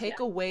 don't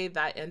take away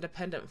that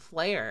independent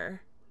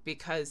flair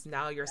because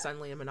now you're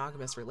suddenly in a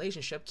monogamous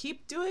relationship.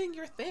 Keep doing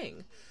your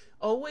thing.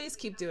 Always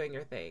keep doing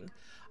your thing.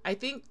 I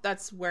think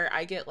that's where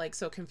I get like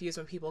so confused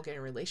when people get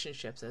in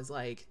relationships, is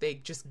like they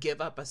just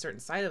give up a certain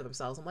side of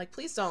themselves. I'm like,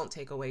 please don't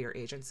take away your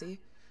agency.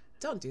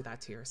 Don't do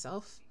that to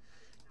yourself.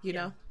 You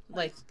know,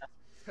 like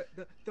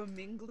the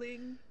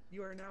mingling.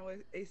 You are now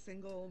a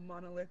single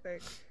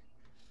monolithic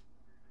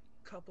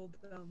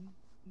coupledom.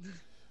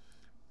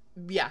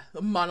 Yeah,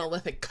 a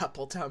monolithic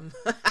coupledom.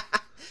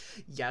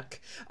 Yuck.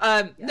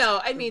 No,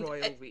 I mean,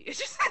 It's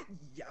just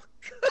yuck.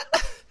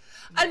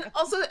 And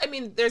also, I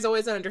mean, there's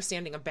always an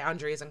understanding of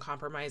boundaries and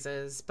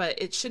compromises, but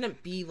it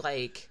shouldn't be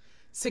like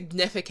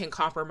significant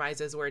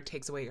compromises where it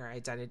takes away your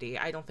identity.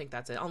 I don't think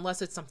that's it,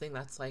 unless it's something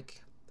that's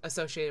like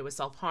associated with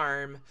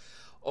self-harm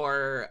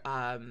or,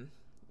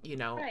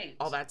 right.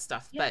 All that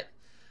stuff. Yeah. But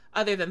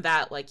other than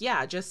that, like,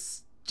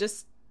 just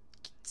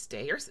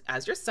stay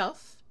as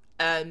yourself.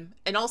 And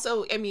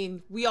also, I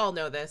mean, we all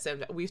know this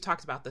and we've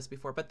talked about this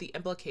before, but the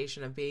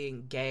implication of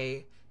being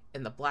gay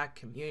in the Black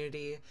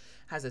community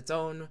has its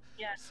own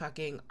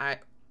fucking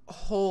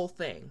whole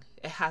thing.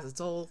 It has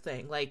its whole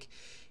thing. Like,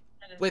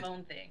 with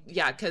own thing.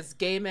 Yeah, because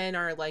gay men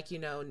are like,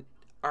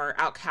 are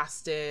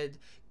outcasted.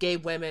 Gay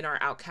women are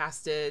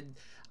outcasted.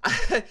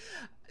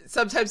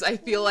 Sometimes I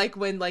feel like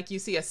when like you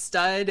see a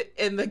stud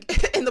in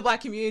the Black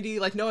community,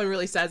 like no one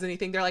really says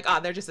anything. They're like,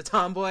 they're just a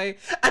tomboy,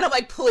 and I'm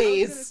like,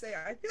 please. I was gonna say,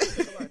 I feel like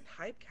there's a lot of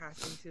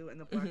typecasting too in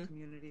the Black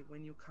community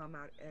when you come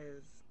out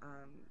as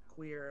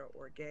queer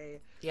or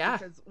gay. Yeah.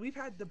 Because we've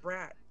had The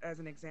Brat as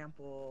an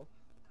example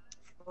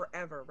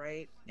forever,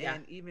 right? Yeah.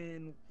 And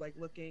even like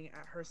looking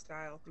at her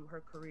style through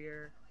her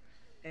career,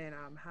 and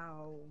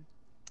how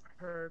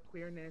her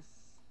queerness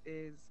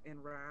is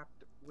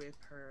enwrapped with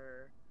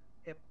her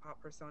hip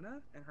hop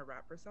persona and her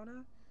rap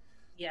persona,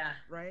 Yeah.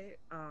 right?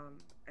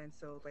 And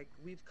so like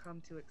we've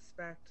come to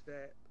expect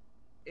that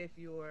if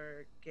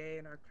you're gay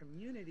in our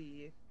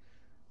community,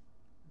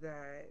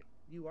 that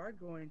you are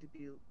going to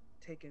be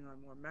taking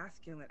on more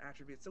masculine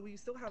attributes. So we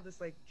still have this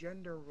like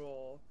gender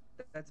role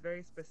that's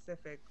very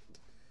specific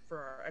for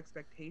our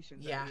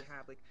expectations that Yeah. we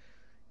have. Like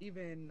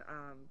even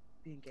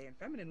being gay and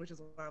feminine, which is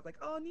a lot of like,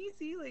 oh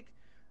Nisi, like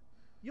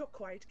you're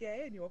quite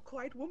gay and you're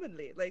quite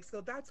womanly. Like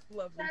so that's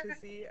lovely to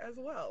see as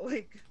well.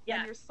 Like Yeah.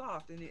 and you're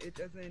soft and it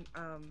doesn't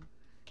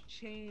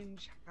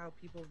change how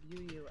people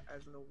view you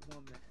as a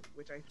woman,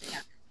 which I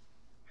think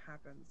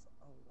happens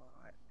a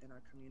lot in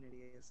our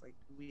community. Is like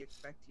we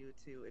expect you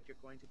to, if you're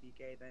going to be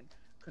gay, then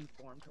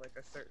conform to like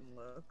a certain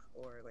look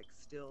or like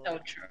still So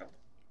true.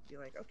 be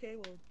like, okay,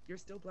 well you're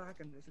still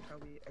black and this is how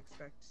we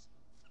expect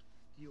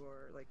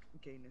your like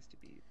gayness to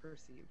be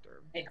perceived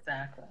or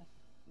Exactly.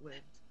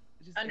 lived.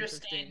 Just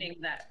Understanding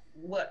that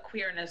what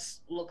queerness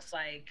looks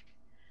like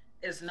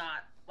is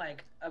not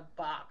like a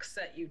box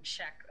that you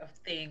check of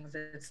things.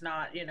 It's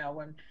not, you know,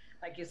 when,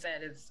 like you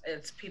said,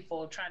 it's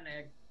people trying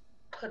to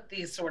put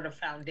these sort of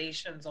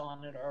foundations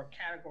on it or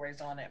categories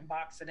on it and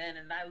box it in.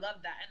 And I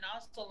love that. And I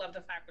also love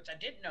the fact, which I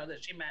didn't know,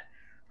 that she met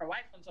her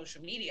wife on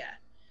social media,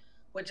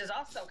 which is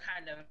also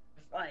kind of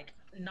like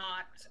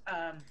not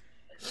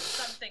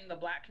something the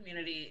Black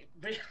community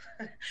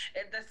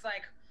it's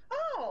like,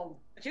 oh,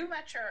 you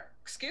met your,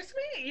 excuse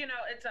me, you know,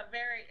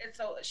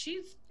 so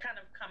she's kind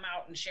of come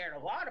out and shared a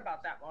lot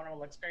about that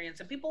vulnerable experience,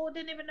 and people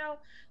didn't even know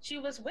she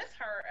was with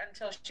her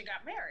until she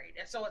got married.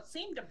 And so it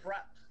seemed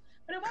abrupt,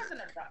 but it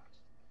wasn't abrupt.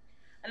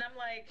 And I'm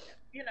like,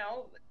 you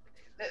know,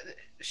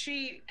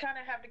 she kind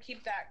of had to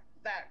keep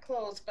that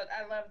close. But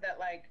I love that,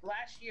 like,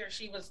 last year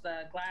she was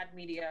the GLAAD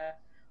Media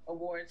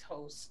Awards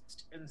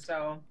host, and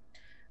so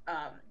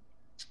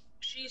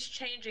she's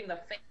changing the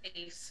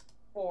face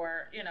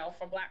for, you know,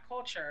 for Black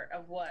culture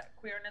of what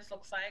queerness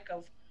looks like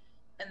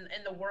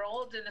in the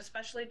world, and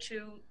especially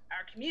to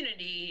our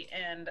community.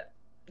 And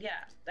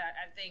yeah, that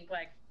I think,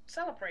 like,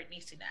 celebrate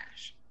Niecy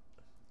Nash.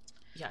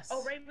 Yes.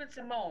 Oh, Raven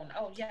Simone.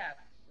 Oh yeah,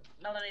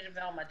 Melanated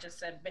Velma just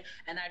said,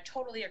 and I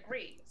totally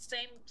agree.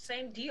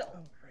 Same deal.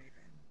 Oh,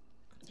 Raven.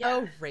 Yeah.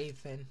 Oh,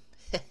 Raven.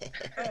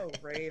 Oh,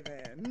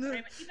 Raven.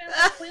 Raven. Even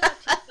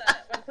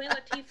when Queen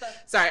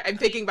Latifah. Sorry, I'm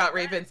thinking about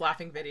Raven's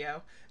laughing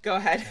video. Go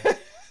ahead.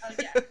 Oh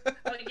yeah.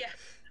 Oh yeah.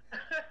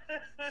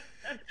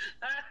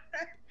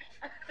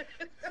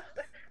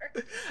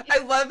 I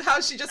love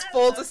how she just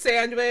folds a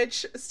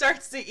sandwich,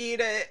 starts to eat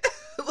it,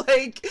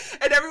 like,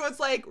 and everyone's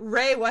like,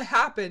 Ray, what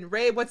happened?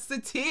 Ray, what's the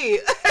tea?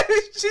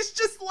 She's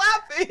just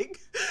laughing.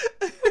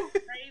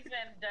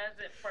 Raven does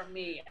it for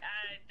me.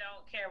 I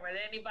don't care what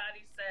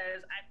anybody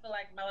says. I feel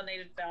like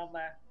Melanated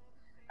Velma.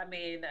 I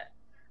mean,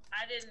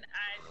 I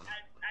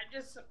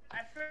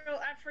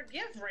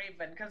forgive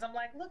Raven, because I'm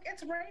like, look,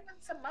 it's Raven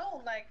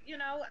Simone. Like, you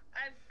know,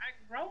 I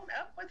grown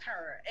up with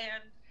her,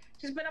 and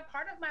she's been a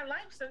part of my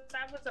life since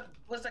I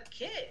was a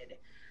kid.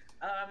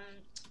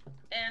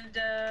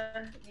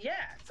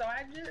 Yeah, so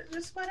I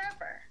just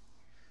whatever.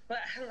 But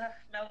I love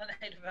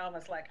Melanated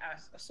Velma's like, I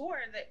swore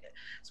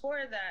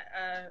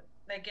that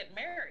they get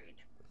married.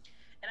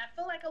 And I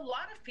feel like a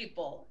lot of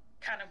people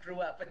kind of grew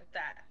up with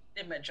that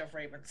image of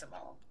Raven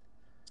Simone.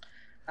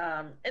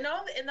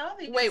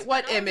 Wait,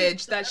 what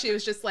image? That she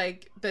was just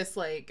like this,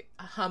 like,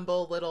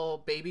 humble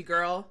little baby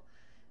girl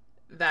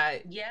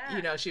that,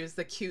 you know, she was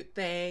the cute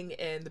thing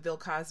in the Bill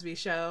Cosby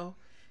show,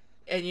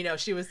 and, you know,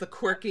 she was the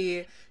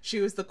quirky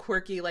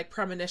like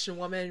premonition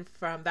woman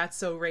from That's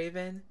So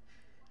Raven.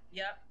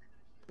 Yep.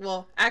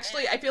 Well,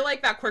 actually, I feel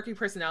like that quirky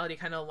personality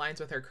kind of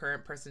aligns with her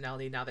current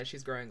personality now that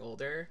she's growing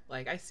older.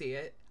 Like, I see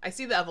it. I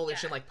see the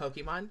evolution, like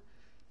Pokemon.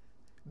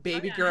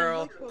 Baby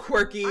girl,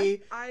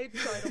 quirky. I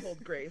try to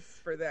hold grace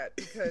for that,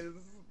 because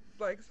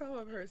like some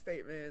of her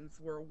statements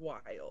were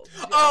wild.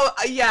 Oh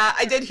yeah,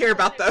 I did hear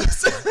about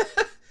those.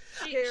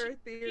 Hair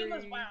theory. She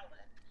was wild.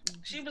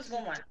 She was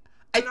one.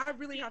 And I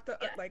really have to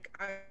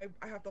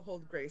I have to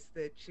hold grace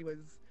that she was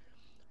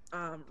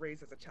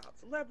raised as a child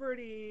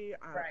celebrity.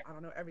 I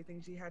don't know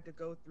everything she had to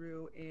go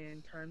through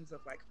in terms of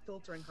like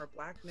filtering her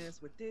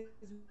Blackness with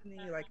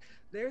Disney. Like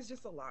there's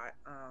just a lot.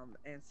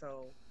 And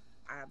so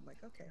I'm like,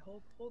 okay,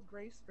 hold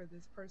grace for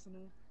this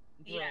personal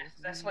growth. Yes,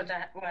 that's what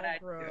I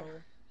grow.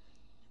 Do.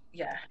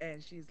 Yeah.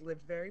 And she's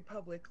lived very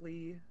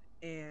publicly,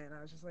 and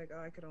I was just like, oh,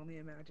 I could only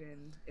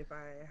imagine if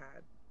I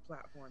had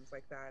platforms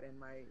like that in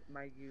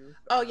my youth.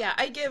 Oh yeah,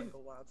 I give the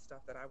wild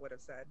stuff that I would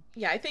have said.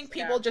 Yeah, I think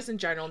people just in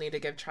general need to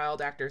give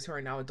child actors who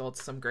are now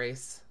adults some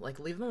grace. Like,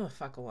 leave them the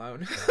fuck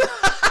alone.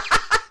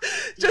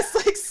 Just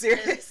like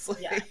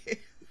seriously. Yeah.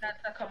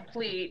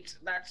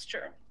 That's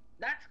true.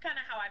 That's kind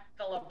of how I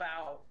feel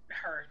about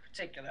her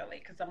particularly,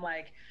 because I'm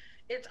like,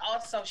 it's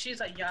also, she's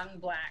a young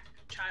Black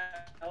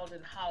child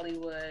in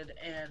Hollywood,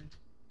 and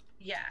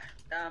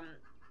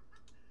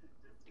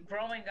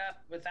growing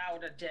up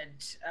without a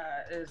dent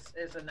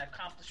is an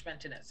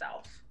accomplishment in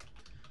itself.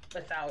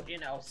 Without, you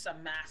know,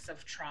 some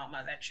massive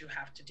trauma that you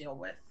have to deal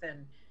with,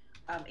 and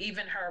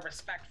even her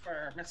respect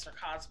for Mr.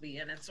 Cosby,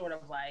 and it's sort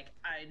of like,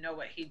 I know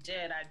what he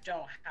did. I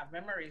don't have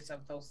memories of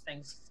those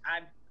things.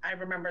 I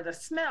remember the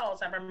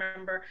smells. I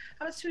remember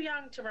I was too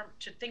young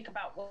to think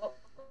about what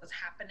was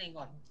happening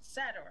on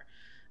set or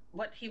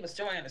what he was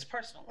doing in his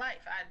personal life.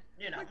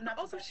 Like,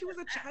 also, she was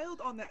a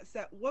child on that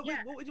set. What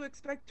would you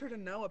expect her to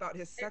know about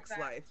his sex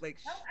life? Like,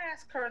 don't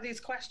ask her these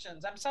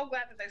questions. I'm so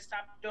glad that they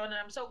stopped doing it.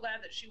 I'm so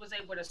glad that she was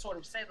able to sort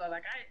of say that,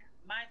 like,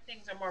 my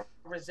things are more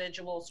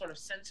residual, sort of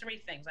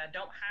sensory things. I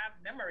don't have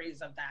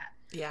memories of that.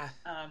 Yeah.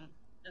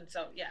 And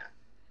so, yeah.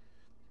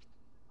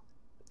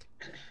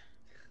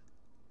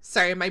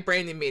 Sorry, my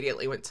brain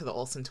immediately went to the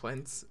Olsen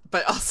twins,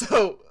 but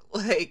also,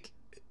 like,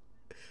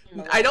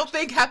 I don't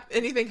think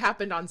anything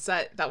happened on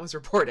set that was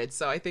reported,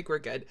 so I think we're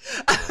good.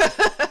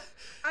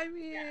 I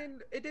mean,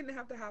 it didn't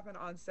have to happen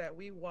on set.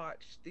 We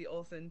watched the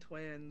Olsen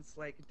twins,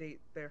 like, date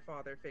their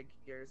father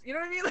figures. You know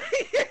what I mean?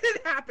 Like,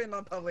 it happened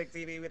on public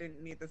TV. We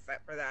didn't need the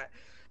set for that.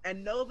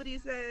 And nobody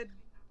said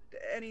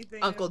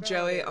anything. Uncle about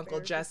Joey, it. Uncle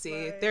They're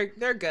Jesse, like...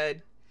 they're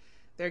good.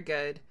 They're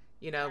good.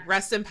 You know,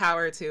 rest in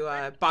power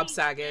to Bob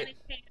Saget.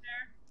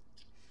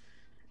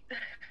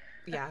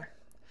 Yeah.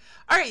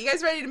 All right, you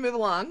guys ready to move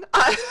along?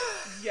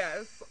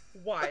 Yes,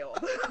 wild.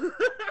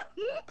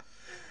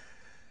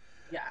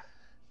 Yeah.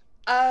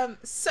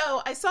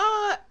 So I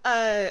saw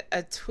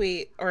a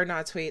tweet, or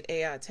not a tweet,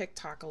 a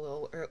TikTok a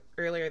little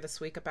earlier this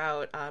week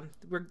about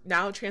we're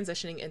now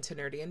transitioning into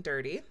Nerdy and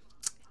Dirty.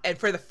 And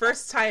for the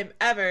first time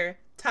ever,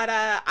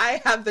 ta-da,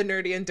 I have the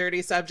Nerdy and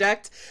Dirty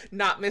subject,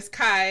 not Miss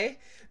Kai,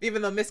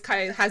 even though Miss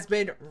Kai has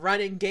been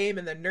running game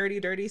in the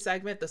Nerdy Dirty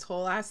segment this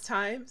whole last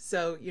time.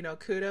 So, you know,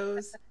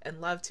 kudos and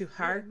love to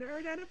her.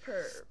 Nerd and a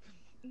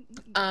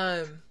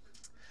perv.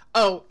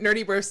 Oh,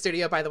 Nerdy Bro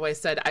Studio, by the way,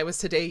 said I was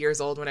today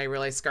years old when I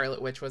realized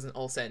Scarlet Witch was an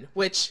Olsen,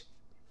 which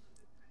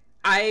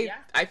I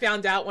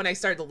found out when I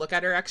started to look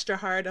at her extra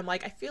hard. I'm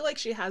like, I feel like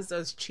she has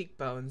those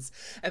cheekbones.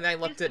 And then I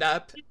looked it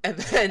up, and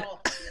then...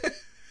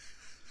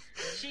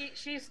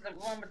 She's the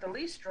one with the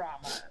least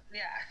drama.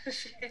 Yeah.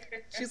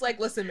 She's like,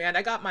 listen, man,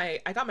 I got my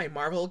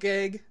Marvel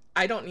gig.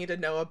 I don't need to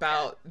know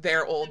about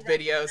their old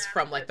videos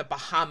from like the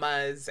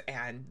Bahamas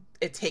and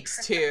It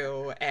Takes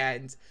Two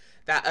and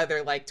that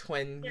other like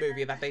twin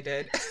movie that they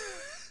did.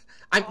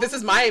 This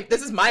is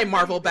my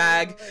Marvel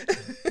bag.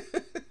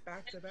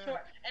 Back to back.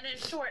 And in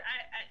short,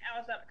 I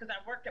was up because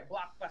I worked at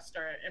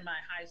Blockbuster in my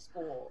high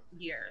school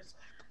years.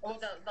 Well,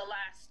 the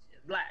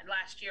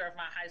last year of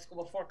my high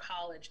school before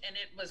college, and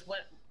it was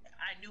what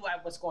I knew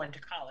I was going to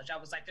college. I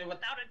was like,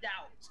 without a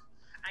doubt,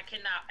 I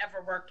cannot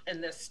ever work in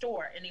this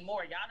store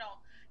anymore. Y'all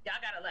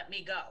gotta let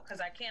me go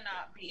because I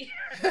cannot be.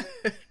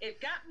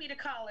 It got me to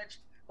college.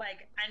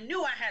 Like, I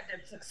knew I had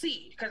to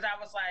succeed because I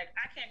was like,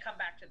 I can't come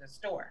back to the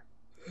store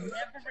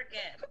never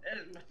again.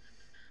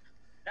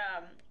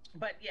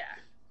 But yeah,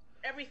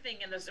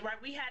 everything in this,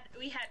 right? We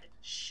had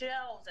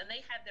shelves, and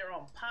they had their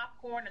own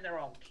popcorn and their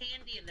own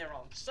candy and their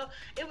own. So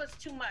it was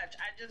too much.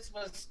 I just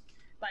was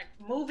like,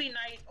 movie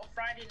night or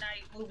Friday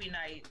night movie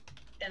night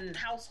in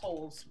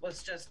households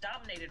was just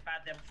dominated by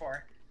them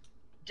for.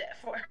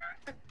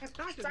 It's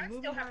not just I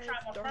still have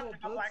trauma from it.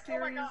 I'm like, oh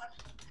my gosh,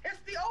 it's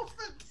the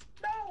Olsens.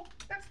 No,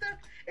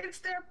 it's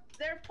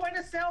their point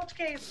of sale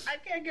case. I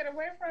can't get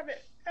away from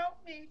it. Help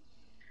me.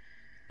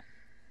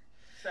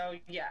 So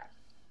yeah.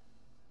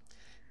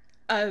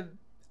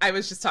 I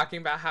was just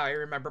talking about how I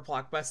remember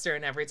Blockbuster,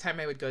 and every time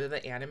I would go to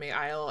the anime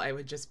aisle, I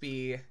would just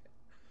be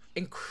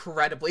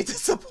incredibly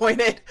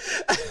disappointed.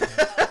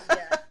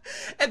 Yeah.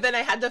 And then I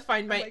had to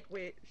find my... Like,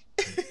 wait.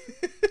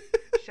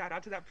 Shout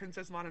out to that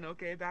Princess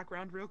Mononoke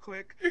background real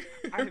quick.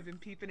 I have been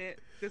peeping it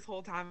this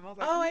whole time. I was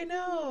like, oh, I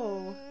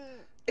know.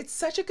 It's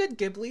such a good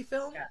Ghibli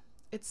film. Yeah.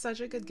 It's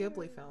such a good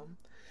Ghibli film.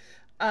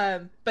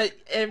 But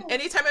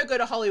anytime I go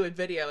to Hollywood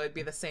Video, it'd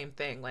be the same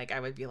thing. Like, I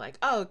would be like,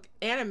 oh,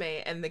 anime.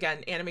 And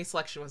again, anime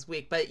selection was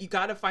weak, but you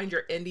got to find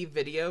your indie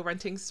video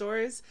renting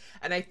stores.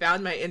 And I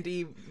found my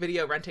indie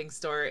video renting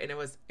store, and it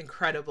was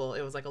incredible.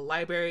 It was like a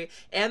library,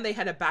 and they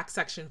had a back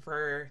section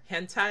for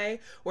hentai,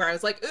 where I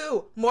was like,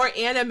 ooh, more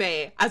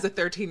anime as a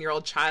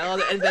 13-year-old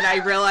child. And then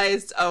I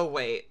realized, oh,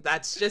 wait,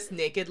 that's just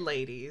naked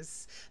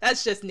ladies.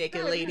 That's just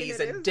naked ladies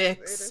and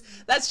dicks.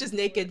 That's just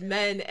naked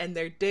men and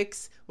their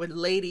dicks with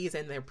ladies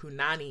and their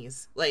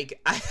punanis.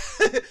 Like,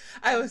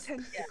 I was...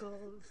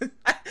 Tentacles.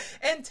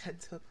 And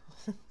tentacles.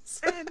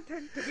 And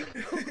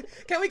tentacles.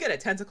 Can we get a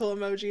tentacle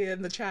emoji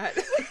in the chat?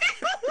 I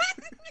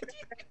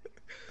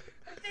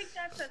think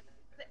that's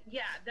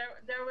yeah,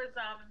 there was,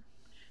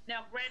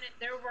 now granted,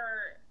 there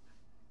were,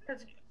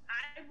 because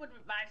I would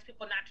advise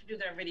people not to do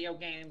their video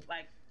game,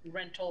 like,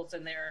 rentals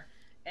and their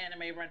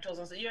anime rentals,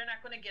 and so you're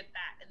not going to get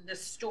that in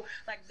this store.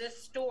 Like,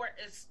 this store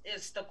is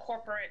the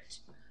corporate,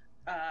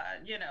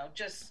 you know,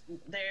 just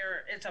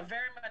there. It's a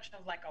very much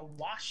of like a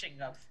washing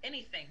of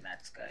anything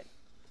that's good.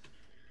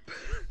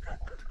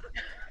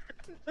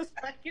 It's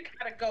like, you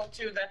gotta go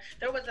to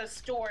there was a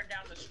store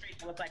down the street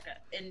that was like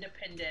an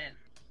independent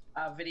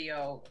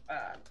video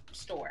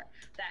store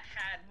that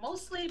had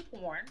mostly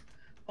porn,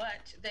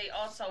 but they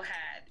also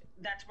had,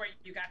 that's where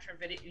you got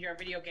your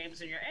video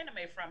games and your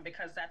anime from,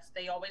 because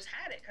they always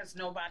had it, because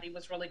nobody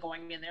was really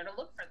going in there to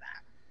look for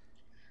that.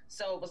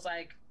 So it was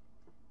like,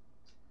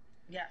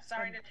 yeah,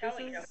 sorry to tell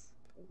you. This is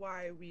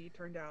why we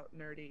turned out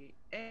nerdy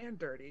and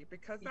dirty,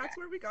 because that's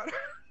where we got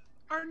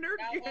our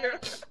nerd gear.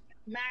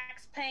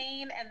 Max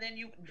Payne, and then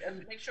you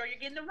make sure you're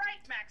getting the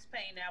right Max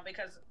Payne now,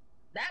 because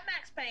that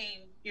Max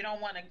Payne, you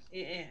don't want to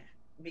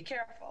be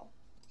careful.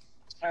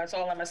 That's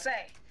all I'm gonna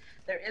say.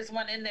 There is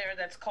one in there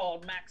that's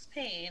called Max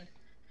Payne,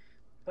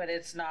 but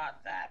it's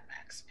not that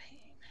Max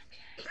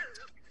Payne.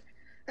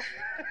 Okay.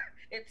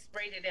 It's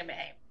rated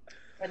MA,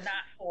 but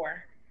not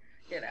for,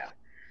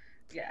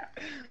 yeah.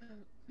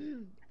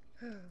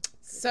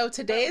 So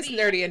today's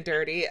nerdy and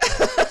dirty.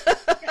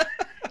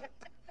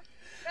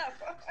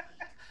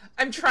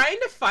 I'm trying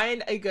to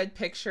find a good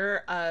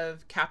picture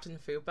of Captain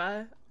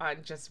Fupa on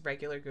just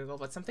regular Google,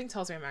 but something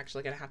tells me I'm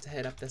actually going to have to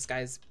hit up this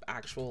guy's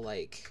actual,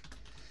 like...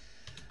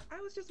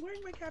 I was just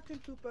wearing my Captain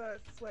Fupa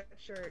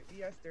sweatshirt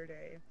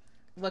yesterday.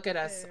 Look at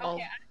us. Okay, I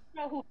don't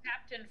know who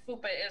Captain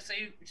Fupa is,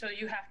 so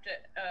you have to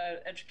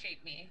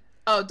educate me.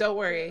 Oh, don't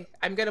worry.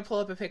 I'm going to pull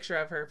up a picture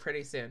of her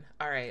pretty soon.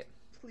 All right.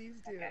 Please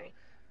do.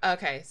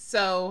 Okay,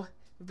 so...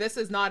 This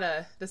is not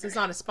a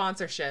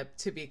sponsorship,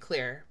 to be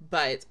clear,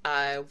 but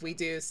we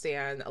do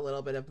stand a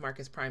little bit of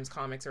Marcus Prime's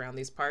comics around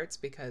these parts,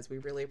 because we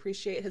really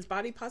appreciate his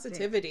body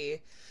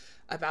positivity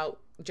about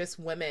just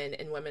women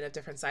and women of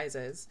different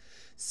sizes.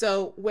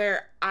 So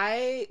where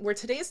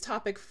today's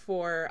topic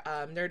for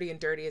Nerdy and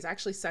Dirty is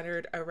actually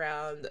centered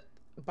around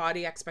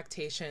body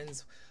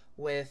expectations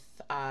with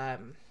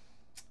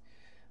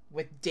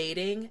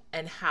dating,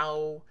 and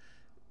how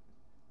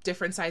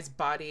different sized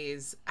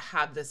bodies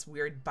have this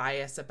weird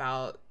bias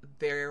about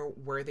their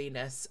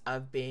worthiness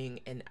of being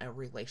in a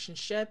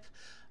relationship,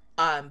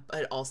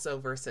 but also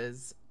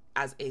versus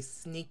as a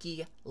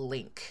sneaky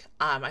link.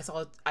 I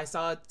saw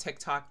a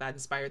TikTok that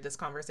inspired this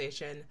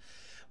conversation,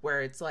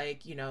 where it's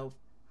like,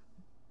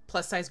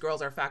 plus size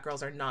girls or fat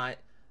girls are not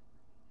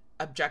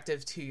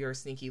objective to your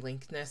sneaky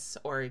linkness,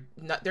 or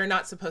they're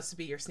not supposed to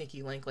be your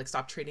sneaky link. Like,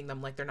 stop treating them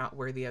like they're not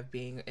worthy of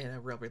being in a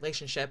real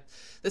relationship.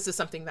 This is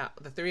something that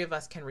the three of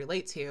us can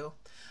relate to,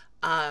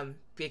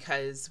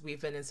 because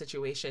we've been in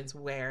situations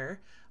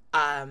where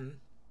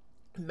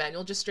men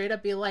will just straight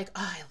up be like,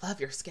 oh, I love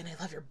your skin, I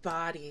love your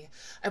body,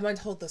 I want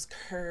to hold those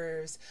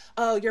curves,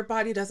 oh, your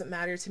body doesn't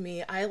matter to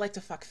me, I like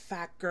to fuck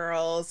fat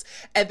girls.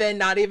 And then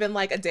not even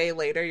like a day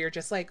later, you're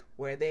just like,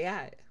 where'd they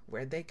at?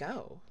 Where'd they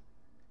go?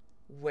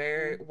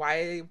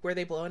 Why were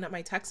they blowing up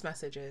my text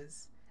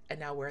messages? And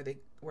now what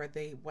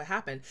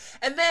happened?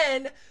 And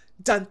then,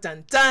 dun,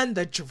 dun, dun,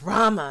 the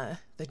drama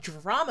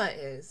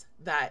is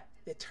that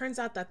it turns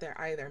out that they're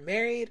either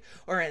married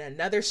or in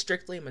another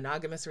strictly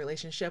monogamous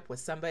relationship with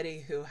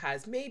somebody who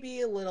has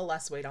maybe a little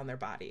less weight on their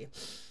body.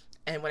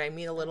 And when I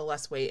mean a little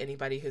less weight,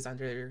 anybody who's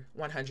under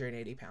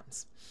 180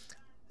 pounds.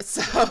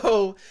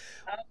 So,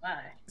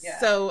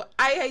 So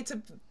I hate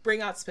to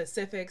bring out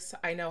specifics.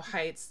 I know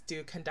heights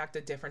do conduct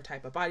a different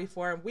type of body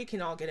form. We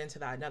can all get into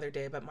that another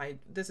day, but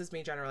this is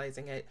me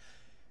generalizing it.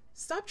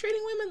 Stop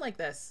treating women like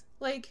this.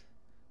 Like,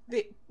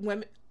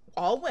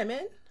 all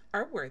women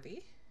are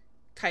worthy.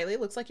 Kylie,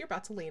 looks like you're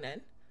about to lean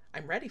in.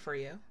 I'm ready for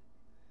you.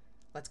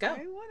 Let's go.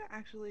 I want to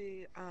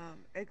actually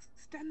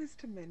extend this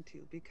to men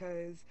too,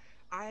 because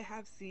I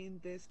have seen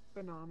this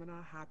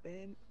phenomena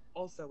happen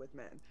also with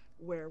men,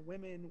 where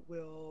women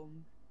will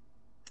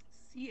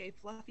see a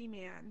fluffy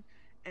man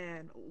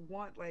and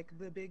want like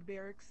the big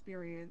bear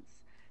experience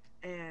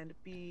and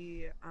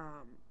be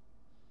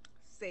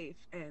safe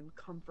and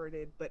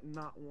comforted, but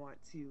not want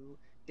to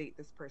date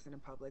this person in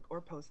public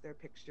or post their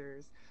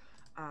pictures.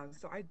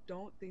 So I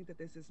don't think that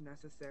this is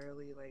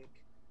necessarily like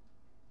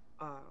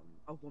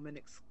a woman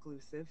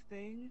exclusive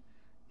thing.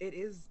 It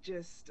is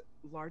just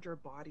larger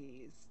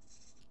bodies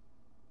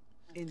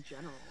in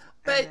general.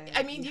 But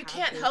I mean, you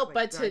can't help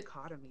but to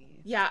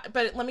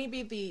but let me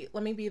be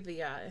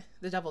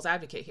the devil's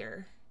advocate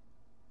here.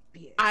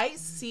 I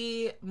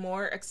see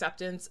more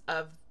acceptance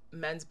of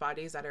men's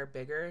bodies that are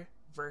bigger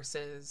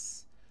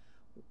versus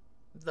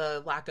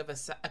the lack of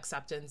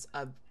acceptance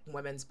of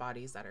women's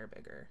bodies that are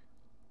bigger.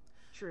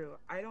 True.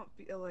 I don't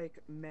feel like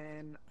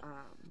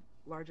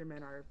larger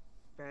men are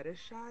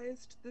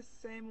fetishized the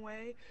same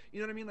way. You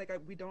know what I mean? Like,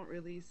 we don't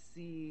really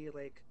see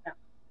like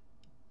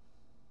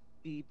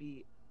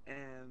BBM,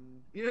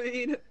 you know what I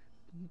mean?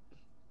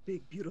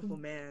 Big beautiful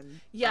man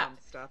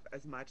stuff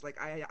as much.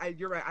 Like, I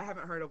you're right, I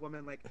haven't heard a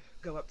woman like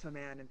go up to a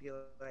man and be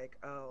like,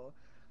 oh,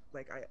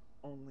 like I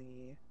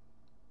only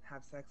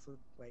have sex with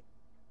like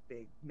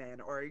big men,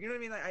 or you know what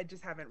I mean? Like, I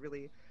just haven't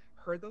really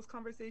heard those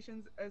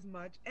conversations as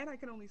much, and I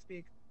can only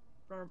speak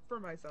for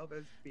myself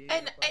as being,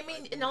 and I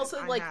mean, and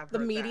also like the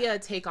media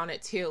take on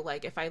it too.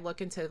 Like, if I look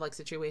into like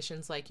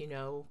situations like,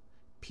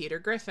 Peter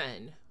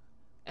Griffin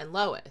and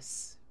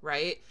Lois,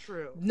 right?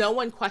 True. No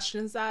one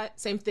questions that.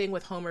 Same thing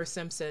with Homer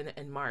Simpson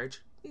and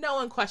Marge. No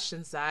one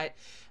questions that.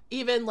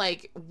 Even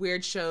like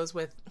weird shows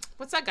with,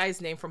 what's that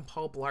guy's name from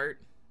Paul Blart?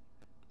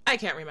 I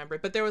can't remember,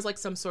 but there was like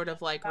some sort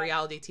of like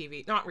reality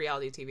TV, not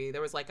reality TV.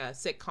 There was like a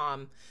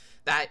sitcom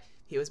that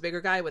he was a bigger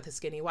guy with a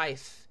skinny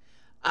wife.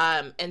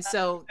 And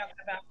so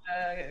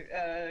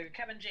about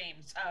Kevin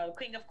James,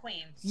 King of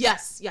Queens.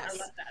 Yes. I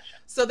love that show.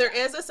 So there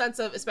is a sense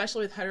of,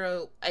 especially with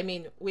hetero, I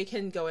mean, we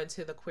can go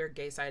into the queer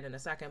gay side in a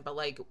second, but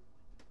like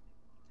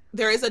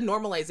there is a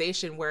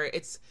normalization where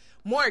it's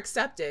more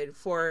accepted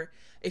for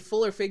a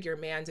fuller figure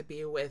man to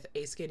be with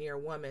a skinnier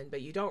woman,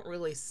 but you don't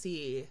really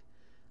see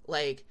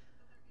like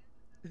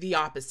the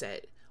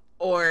opposite.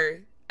 Or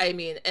I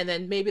mean, and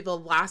then maybe the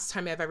last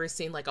time I've ever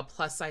seen like a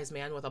plus size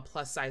man with a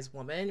plus size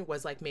woman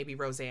was like maybe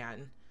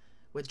Roseanne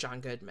with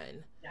John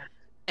Goodman. Yeah.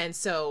 And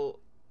so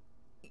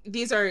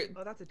these are,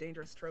 oh, that's a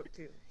dangerous trope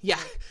too. Yeah,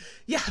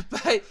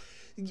 but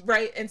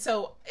right. And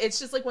so it's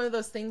just like one of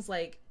those things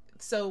like,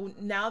 so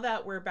now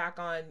that we're back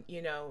on,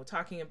 you know,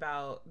 talking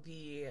about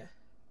the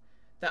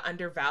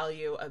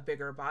undervalue of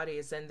bigger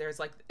bodies, and there's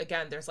like,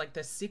 again, there's like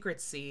this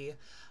secrecy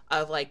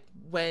of like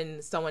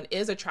when someone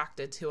is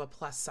attracted to a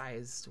plus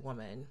sized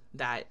woman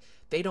that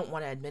they don't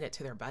want to admit it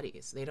to their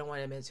buddies. They don't want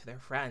to admit it to their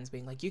friends,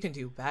 being like, you can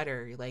do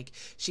better. Like,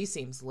 she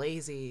seems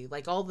lazy,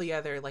 like all the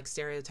other like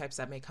stereotypes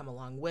that may come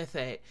along with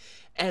it.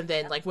 And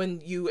then like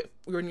when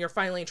you're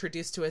finally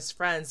introduced to his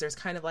friends, there's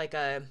kind of like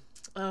a,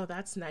 oh,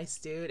 that's nice,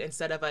 dude,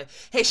 instead of a,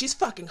 hey, she's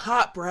fucking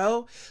hot,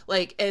 bro.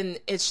 Like, and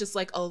it's just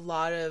like a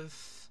lot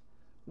of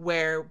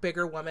where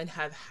bigger women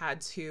have had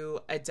to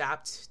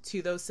adapt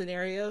to those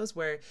scenarios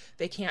where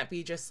they can't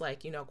be just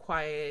like, you know,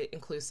 quiet,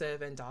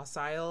 inclusive, and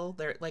docile.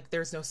 They're like,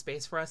 there's no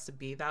space for us to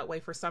be that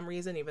way for some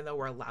reason, even though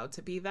we're allowed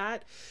to be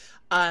that.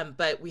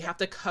 But we have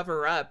to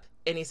cover up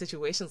any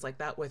situations like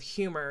that with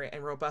humor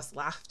and robust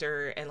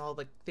laughter and all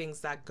the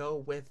things that go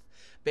with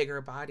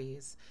bigger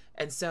bodies.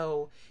 And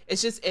so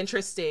it's just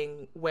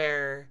interesting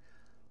where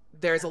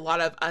there's a lot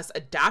of us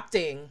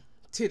adapting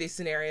to these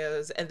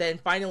scenarios, and then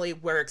finally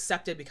we're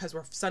accepted because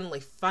we're suddenly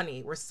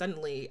funny, we're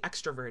suddenly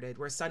extroverted,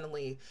 we're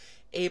suddenly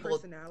able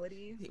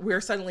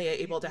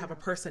to have a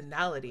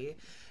personality.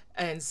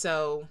 And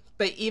so,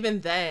 but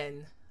even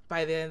then,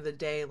 by the end of the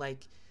day,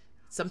 like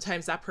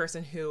sometimes that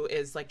person who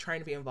is like trying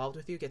to be involved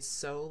with you gets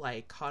so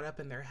like caught up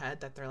in their head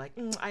that they're like,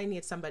 I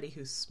need somebody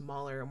who's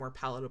smaller and more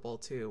palatable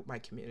to my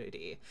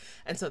community.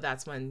 And so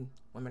that's when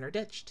women are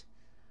ditched,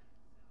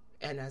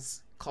 and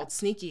as called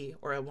sneaky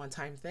or a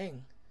one-time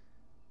thing.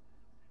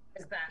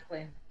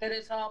 Exactly. That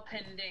it's all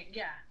pending.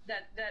 Yeah.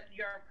 That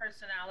your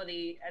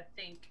personality, I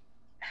think,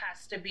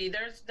 has to be.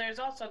 There's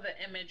also the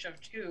image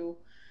of two,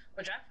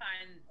 which I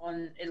find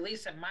on, at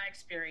least in my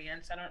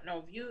experience, I don't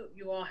know if you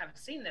all have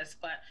seen this,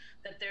 but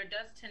that there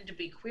does tend to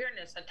be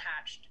queerness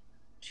attached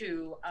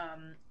to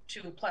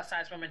plus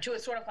size women too.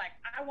 It's sort of like,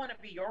 I want to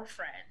be your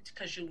friend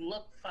because you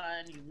look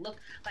fun, you look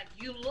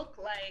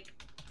like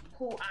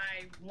who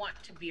I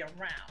want to be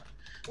around.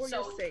 Or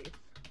so, you're safe.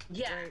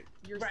 Yeah, right?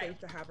 You're safe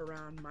to have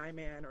around my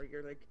man, or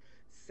you're like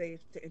safe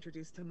to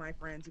introduce to my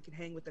friends. You can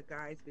hang with the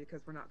guys because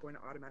we're not going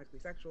to automatically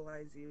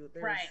sexualize you.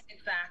 There's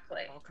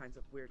exactly. All kinds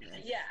of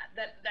weirdness. Yeah,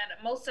 that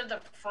most of the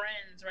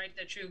friends, right,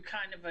 that you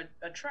kind of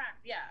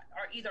attract,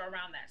 are either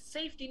around that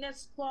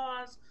safetyness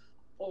clause,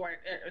 or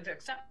the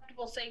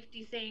acceptable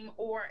safety thing,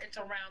 or it's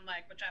around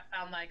like, which I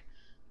found like,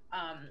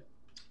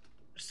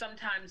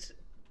 sometimes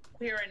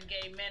queer and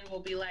gay men will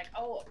be like,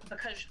 oh,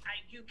 because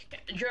you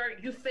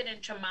fit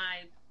into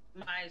my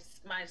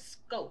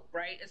scope,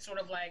 right? It's sort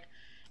of like,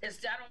 I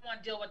don't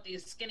want to deal with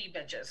these skinny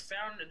bitches. They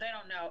don't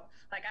know.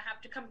 Like, I have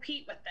to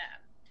compete with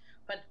them,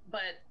 but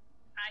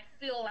I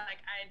feel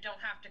like I don't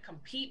have to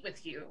compete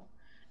with you,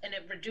 and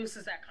it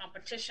reduces that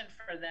competition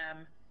for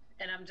them.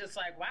 And I'm just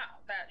like, wow,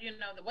 that, you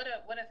know, what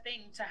a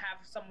thing to have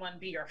someone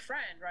be your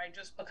friend, right?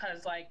 Just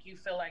because like you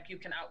feel like you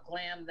can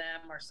outglam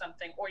them or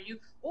something, or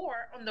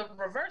on the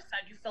reverse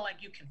side, you feel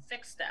like you can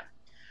fix them.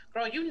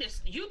 Girl, you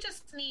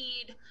just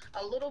need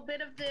a little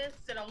bit of this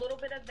and a little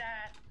bit of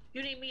that.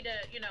 You need me to,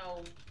 you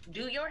know,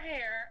 do your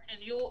hair,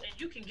 and you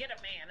can get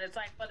a man. It's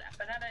like, but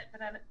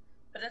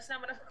that's not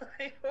what I'm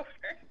looking for.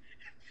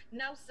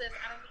 No, sis,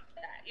 I don't need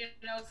that. You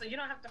know, so you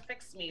don't have to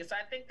fix me. So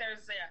I think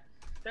there's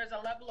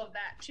a level of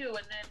that too,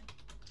 and then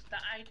the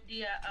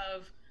idea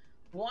of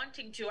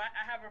wanting to.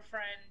 I have a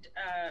friend.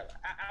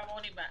 I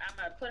won't even. I'm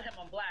gonna put him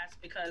on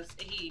blast because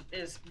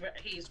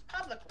he's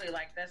publicly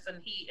like this,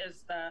 and he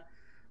is the.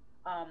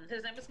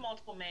 His name is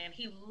Multiple Man.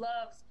 He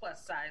loves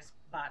plus size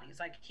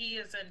bodies. Like, he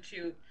is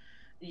into,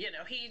 you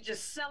know, he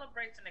just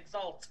celebrates and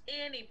exalts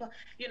any,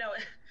 you know,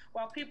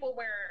 while people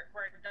were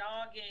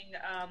dogging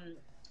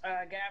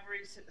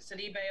Gabri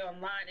Sidibe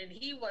online, and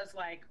he was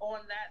like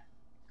on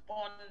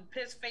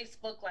his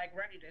Facebook, like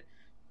ready to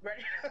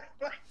like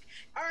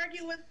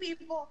argue with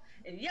people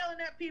and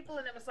yelling at people,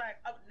 and it was like,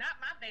 oh, not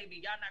my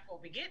baby, y'all not gonna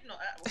be getting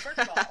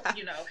first of all,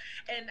 you know.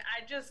 And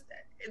I just,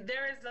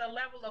 there is a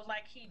level of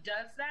like, he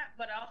does that,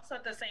 but also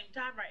at the same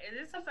time, right, it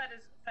is a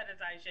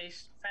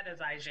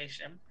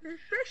fetishization.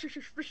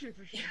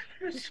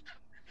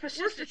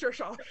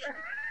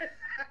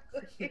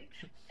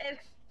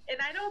 And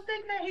I don't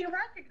think that he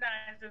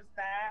recognizes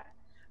that.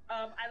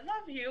 I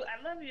love you. I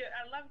love your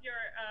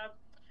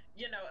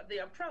the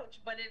approach,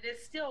 but it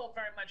is still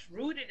very much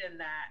rooted in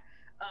that,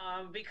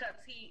 because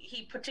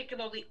he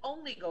particularly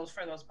only goes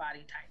for those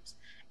body types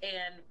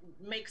and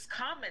makes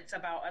comments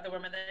about other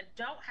women that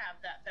don't have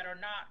that are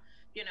not,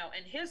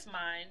 in his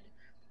mind,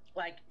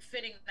 like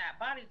fitting that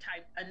body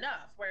type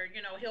enough, where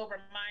he'll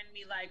remind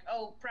me like,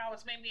 oh,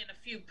 prowess made me in a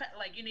few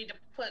like you need to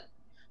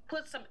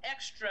put some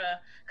extra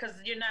because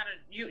you're not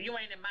you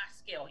ain't in my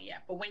scale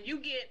yet. But when you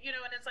get,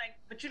 and it's like,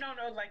 but you don't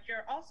know, like,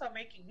 you're also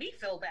making me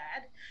feel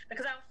bad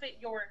because I don't fit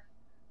your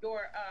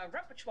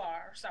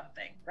repertoire or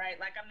something, right?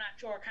 Like I'm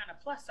not your kind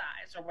of plus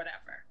size or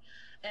whatever.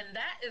 And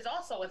that is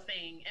also a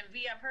thing. And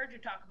V, I've heard you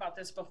talk about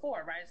this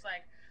before, right? It's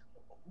like,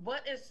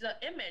 what is the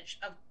image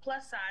of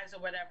plus size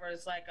or whatever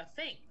is like a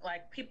thing.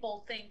 Like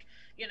people think,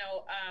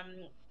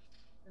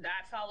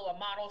 I follow a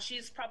model.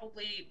 She's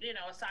probably,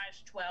 a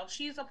size 12.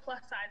 She's a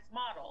plus size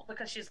model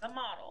because she's a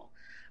model.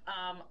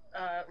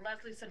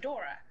 Leslie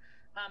Sadora,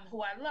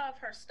 who I love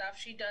her stuff.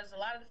 She does a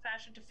lot of the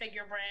fashion to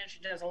figure brand.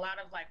 She does a lot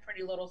of like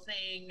Pretty Little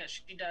Thing.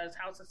 She does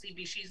House of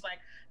CB. She's like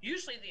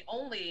usually the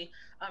only,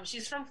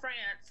 she's from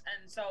France.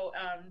 And so,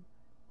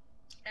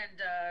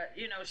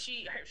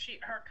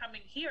 her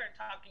coming here and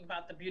talking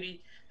about the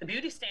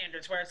beauty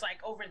standards, where it's like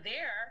over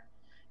there,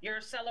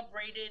 you're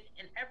celebrated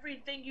and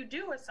everything you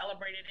do is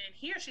celebrated. And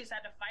here she's had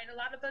to fight a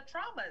lot of the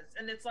traumas.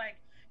 And it's like,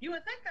 you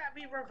would think that'd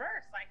be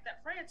reversed, like that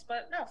France,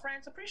 but no,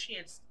 France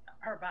appreciates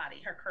her body,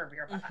 her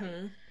curvier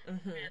body,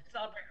 and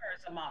celebrate her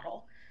as a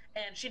model.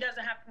 And she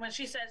doesn't have, when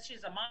she says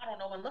she's a model,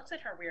 no one looks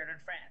at her weird in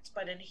France.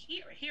 But in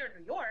here in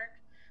New York,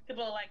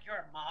 people are like,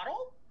 you're a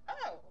model?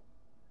 Oh,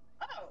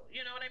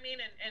 you know what I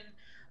mean? And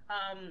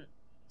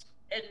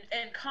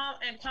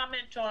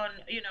comment on,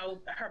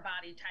 her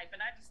body type.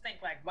 And I just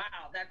think like,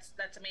 wow, that's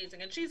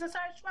amazing. And she's a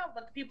size 12,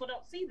 but people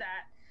don't see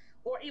that.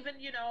 Or even,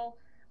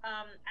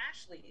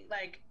 Ashley,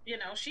 like,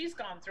 she's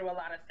gone through a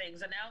lot of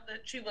things. And now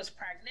that she was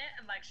pregnant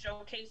and like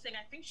showcasing,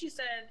 I think she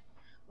said,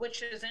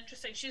 which is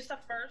interesting, she's the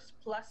first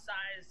plus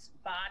size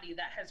body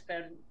that has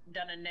been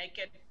done a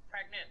naked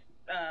pregnant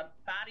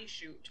body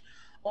shoot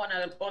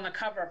on a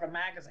cover of a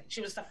magazine.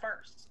 She was the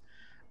first.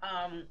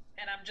 And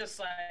I'm just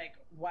like,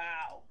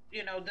 wow,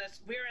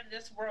 we're in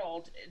this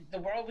world, the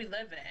world we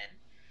live in.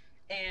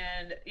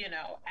 And,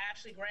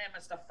 Ashley Graham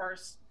is the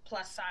first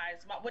plus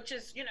size, which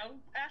is,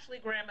 Ashley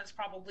Graham is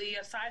probably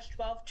a size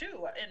 12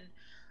 too.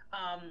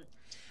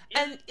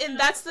 And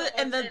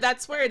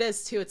that's where it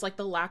is too. It's like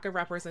the lack of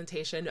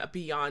representation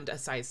beyond a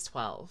size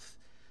 12.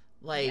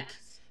 Like,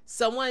 yes.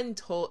 Someone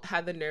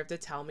had the nerve to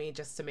tell me,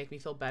 just to make me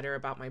feel better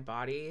about my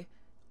body.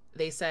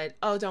 They said,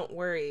 oh, don't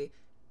worry,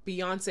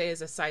 Beyonce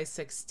is a size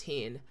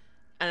 16.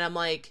 And I'm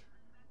like,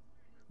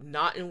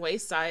 not in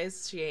waist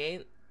size, she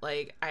ain't.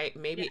 Like,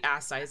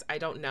 ass size, I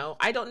don't know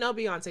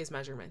Beyonce's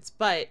measurements,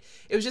 but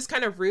it was just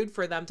kind of rude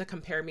for them to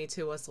compare me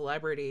to a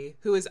celebrity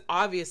who is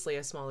obviously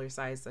a smaller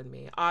size than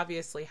me,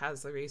 obviously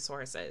has the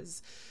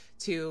resources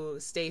to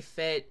stay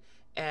fit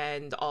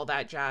and all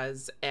that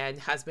jazz, and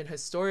has been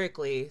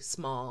historically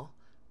small.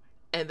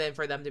 And then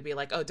for them to be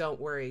like, oh, don't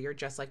worry, you're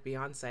just like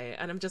Beyonce.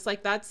 And I'm just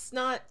like, that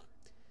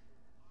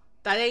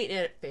ain't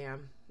it,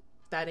 fam.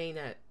 That ain't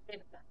it.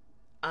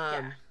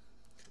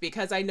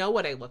 Because I know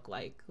what I look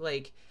like.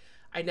 Like,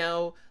 I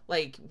know,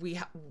 like,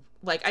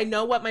 I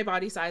know what my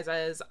body size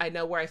is. I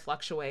know where I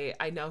fluctuate.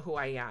 I know who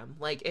I am.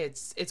 Like,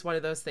 it's one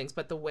of those things.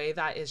 But the way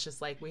that is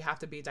just like, we have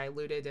to be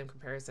diluted in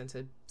comparison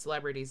to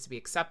celebrities to be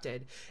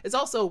accepted is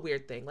also a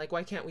weird thing. Like,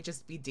 why can't we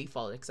just be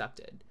default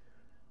accepted?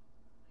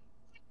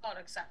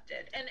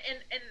 Accepted. And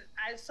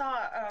I saw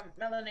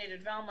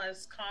Melanated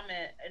Velma's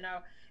comment, and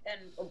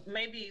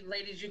maybe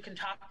ladies, you can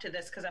talk to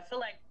this, because I feel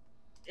like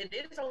it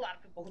is a lot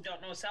of people who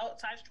don't know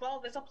size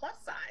 12 is a plus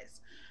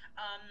size.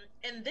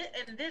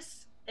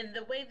 In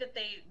the way that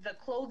the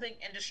clothing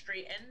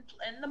industry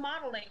and the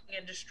modeling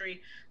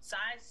industry,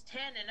 size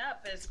 10 and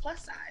up is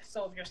plus size.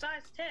 So if you're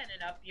size 10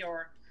 and up,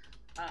 you're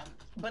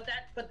but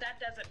that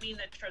doesn't mean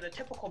that you're the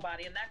typical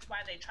body. And that's why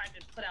they tried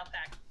to put out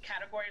that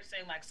category of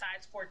saying like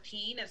size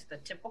 14 is the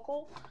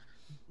typical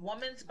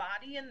woman's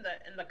body in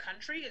the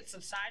country. It's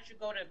the size you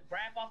go to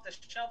grab off the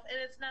shelf, and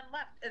it's none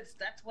left.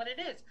 That's what it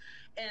is.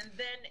 And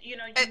then you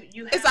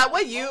have, is that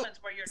what you?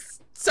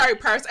 Sorry,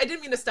 Paris, I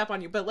didn't mean to step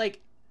on you, but like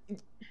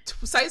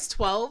size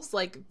 12s,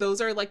 like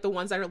those are like the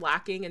ones that are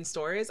lacking in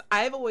stores.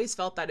 I've always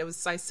felt that it was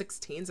size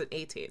 16s and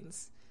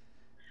 18s.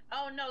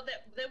 Oh no,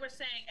 they were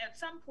saying at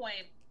some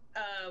point.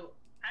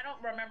 I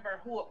don't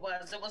remember who it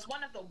was. It was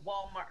one of the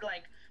Walmart,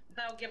 like,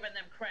 without giving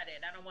them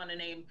credit, I don't want to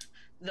name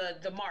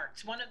the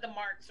marks. One of the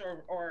marks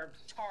or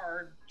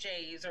Tar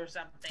J's or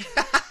something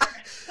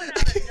put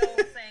out a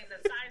note saying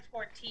the size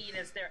 14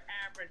 is their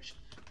average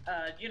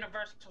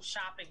universal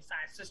shopping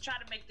size. So it's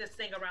trying to make this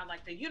thing around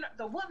like the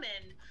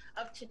woman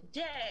of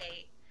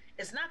today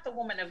is not the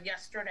woman of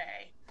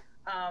yesterday.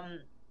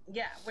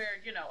 Where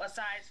a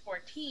size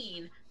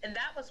 14, and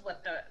that was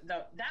what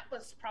that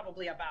was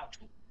probably about.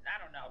 I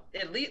don't know,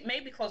 at least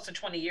maybe close to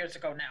 20 years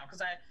ago now,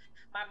 because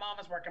my mom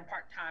was working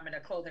part-time in a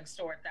clothing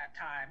store at that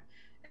time,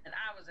 and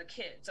I was a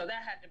kid, so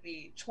that had to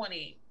be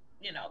 20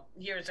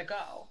 years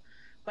ago.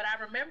 But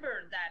I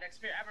remember that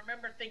experience. I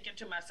remember thinking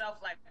to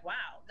myself, like,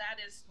 wow, that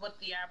is what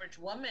the average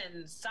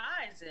woman's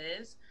size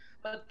is.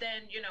 But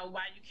then, you know,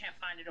 why you can't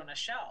find it on a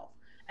shelf.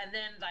 And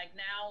then, like,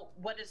 now,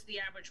 what is the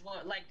average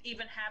woman? Like,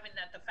 even having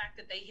that, the fact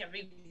that they have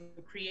even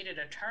created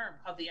a term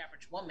of the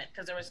average woman,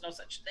 because there is no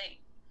such thing.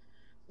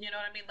 You know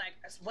what I mean? Like,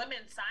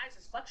 women's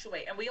sizes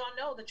fluctuate. And we all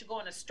know that you go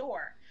in a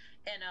store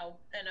and a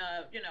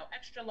you know,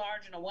 extra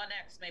large and a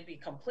 1X may be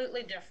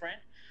completely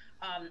different.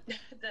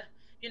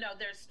 You know,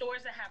 there's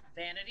stores that have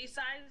vanity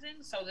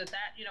sizing, so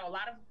that you know, a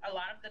lot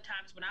of the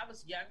times when I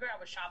was younger, I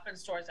would shop in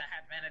stores that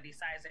had vanity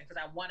sizing because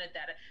I wanted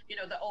that, you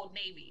know, the Old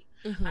Navy.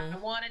 I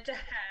wanted to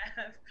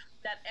have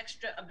that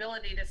extra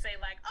ability to say,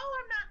 like, oh,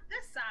 I'm not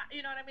this size,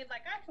 you know what I mean?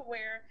 Like, I could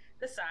wear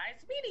the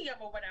size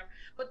medium or whatever.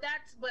 But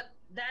that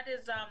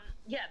is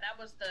yeah, that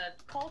was the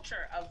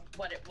culture of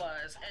what it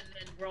was,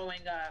 and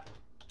growing up,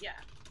 yeah.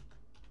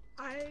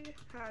 I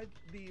had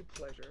the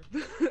pleasure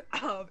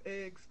of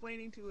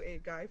explaining to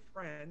a guy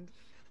friend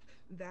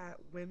that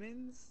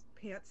women's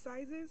pant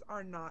sizes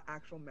are not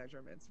actual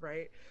measurements,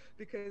 right?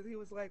 Because he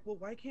was like, well,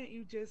 why can't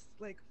you just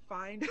like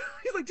find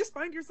he's like, just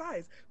find your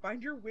size,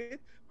 find your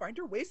width, find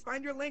your waist,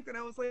 find your length. And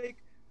I was like,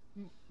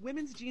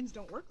 women's jeans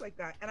don't work like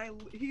that.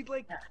 And he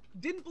like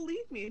didn't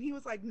believe me, and he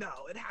was like, no,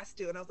 it has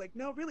to. And I was like,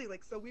 no, really?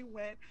 Like, so we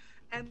went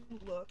and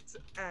looked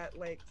at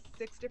like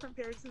 6 different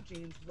pairs of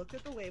jeans, looked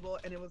at the label,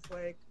 and it was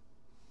like,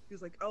 he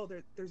was like, oh,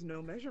 there's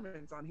no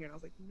measurements on here. And I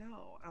was like,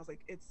 no. I was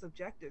like, it's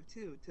subjective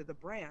too, to the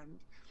brand.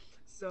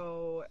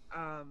 So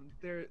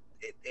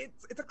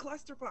it's a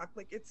clusterfuck.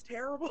 Like, it's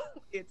terrible.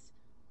 It's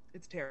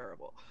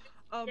terrible.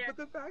 But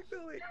the fact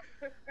that like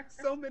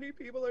so many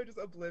people are just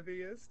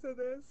oblivious to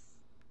this,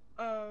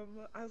 I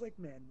was like,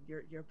 man,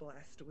 you're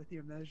blessed with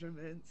your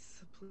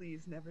measurements.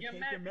 Please never take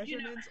your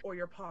measurements or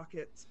your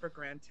pockets for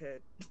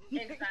granted.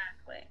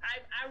 Exactly.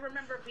 I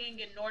remember being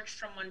in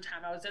Nordstrom one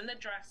time. I was in the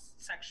dress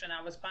section.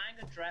 I was buying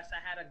a dress. I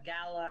had a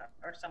gala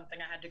or something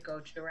I had to go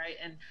to, right?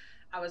 And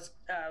I was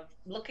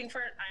looking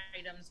for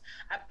items.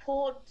 I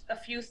pulled a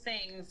few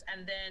things,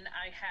 and then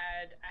I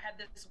had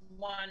this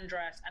one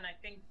dress, and I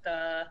think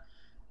the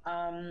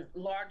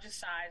largest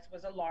size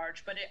was a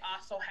large, but it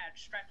also had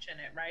stretch in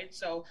it, right?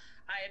 So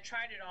I had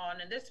tried it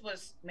on, and this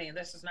was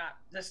this is not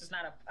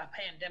a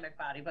pandemic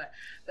body, but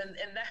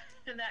in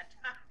that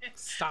time,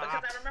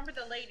 stop. Because I remember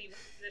the lady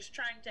was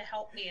trying to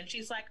help me, and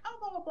she's like, oh,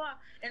 blah blah blah,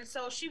 and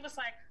so she was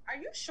like, are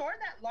you sure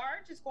that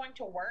large is going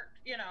to work?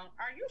 You know,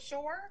 are you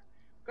sure,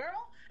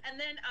 girl? And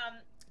then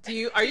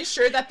are you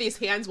sure that these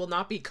hands will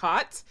not be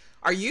caught?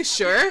 Are you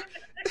sure?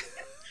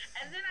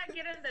 And then I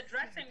get in the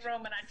dressing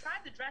room and I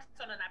tried the dress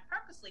on, and I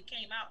purposely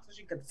came out so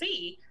she could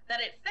see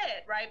that it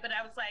fit, right? But I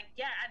was like,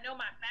 yeah, I know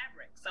my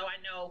fabric. So I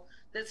know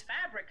this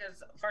fabric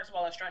is, first of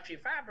all, a stretchy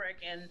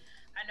fabric, and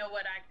I know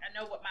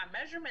what my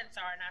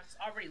measurements are, and I've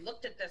already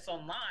looked at this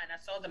online.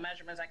 I saw the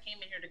measurements. I came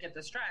in here to get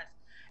this dress.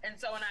 And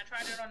so when I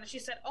tried it on, and she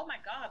said, oh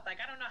my God, like,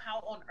 I don't know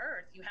how on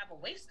earth you have a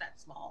waist that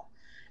small.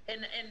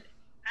 And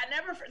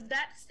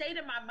that stayed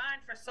in my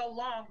mind for so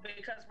long,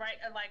 because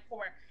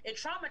it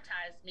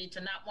traumatized me to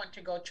not want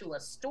to go to a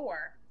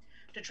store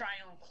to try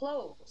on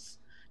clothes.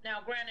 Now,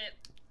 granted,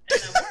 in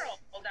the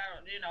world,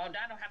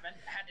 I haven't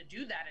had to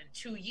do that in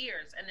 2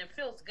 years, and it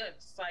feels good.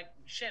 It's like,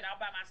 shit, I'll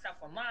buy my stuff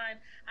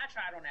online. I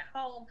try it on at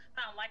home. If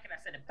I don't like it,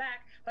 I send it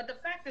back. But the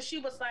fact that she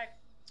was like,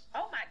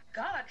 oh my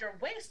God, your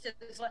waist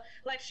is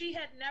like she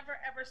had never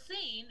ever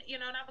seen,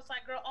 and I was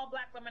like, girl, all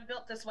Black women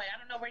built this way. I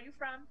don't know where you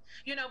from,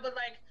 but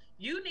like,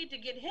 you need to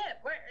get hip.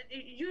 Where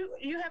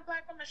you have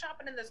Black women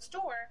shopping in the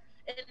store,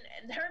 and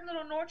her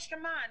little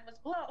Nordstrom mind was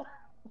blown.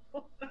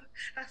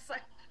 I was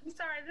like, I'm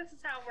sorry, this is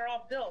how we're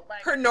all built.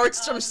 Like, her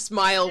Nordstrom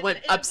smile went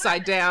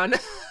upside down.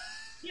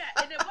 Yeah,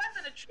 and it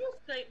wasn't a true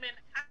statement.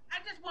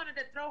 I just wanted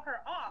to throw her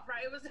off,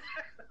 right? It was,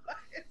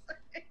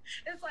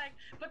 it's like,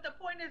 but the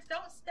point is,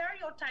 don't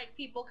stereotype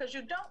people, because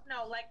you don't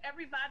know. Like,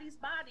 everybody's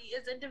body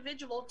is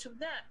individual to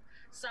them.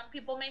 Some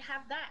people may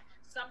have that.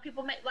 Some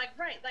people may, like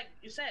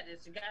you said,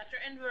 is you got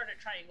your inverted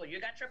triangle, you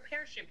got your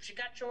pear shapes, you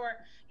got your,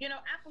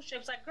 apple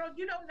shapes. Like, girl,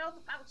 you don't know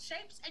about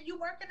shapes, and you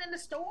working in the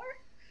store?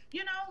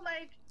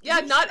 Like,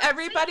 yeah, not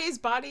everybody's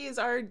bodies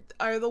are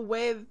the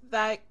way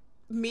that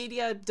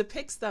media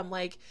depicts them.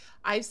 Like,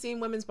 I've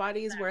seen women's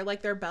bodies where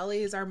like their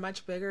bellies are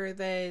much bigger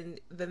than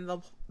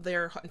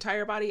their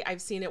entire body.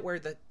 I've seen it where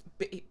the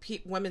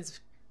women's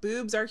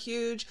boobs are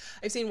huge.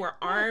 I've seen where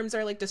arms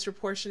are like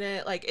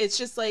disproportionate. Like, it's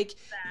just like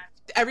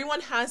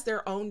everyone has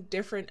their own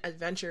different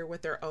adventure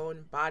with their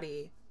own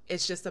body.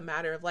 It's just a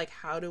matter of like,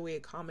 how do we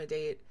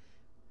accommodate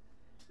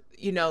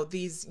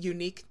these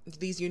unique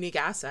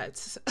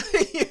assets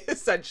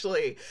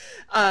essentially.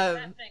 That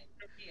thing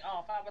threw me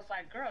off. I was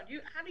like, girl,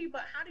 how do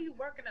you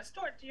work in a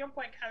store? To your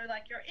point, kind of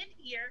like, you're in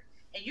here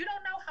and you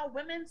don't know how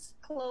women's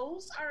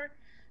clothes are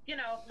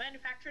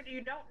manufactured. You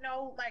don't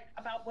know like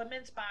about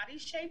women's body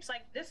shapes.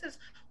 Like, this is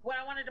what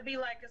I wanted to be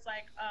like. It's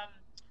like,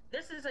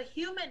 this is a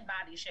human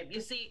body shape.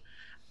 You see,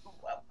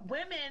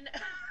 women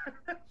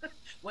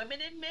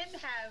and men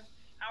have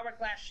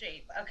hourglass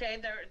shape. Okay,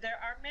 there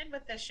are men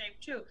with this shape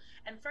too,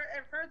 and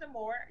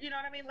furthermore, you know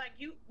what I mean. Like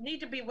you need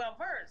to be well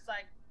versed.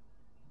 Like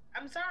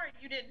I'm sorry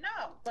you didn't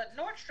know, but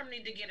Nordstrom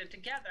need to get it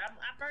together.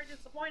 I'm very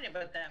disappointed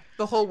with them.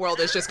 The whole world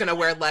is just gonna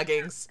wear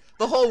leggings.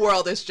 The whole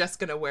world is just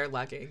gonna wear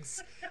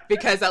leggings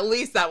because at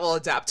least that will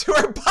adapt to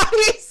our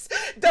bodies.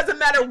 Doesn't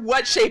matter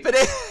what shape it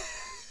is.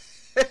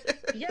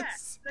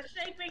 Yes, the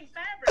shaping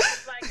fabric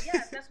is like,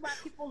 yes, that's why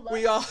people love.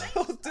 We all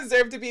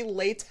deserve to be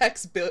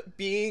latex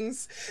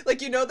beings.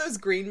 Like, you know those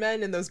green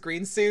men in those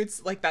green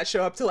suits, like that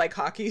show up to like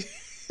hockey.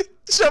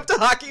 Show up to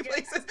hockey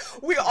places.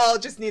 We all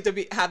just need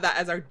to have that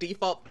as our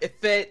default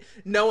fit.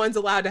 No one's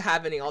allowed to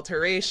have any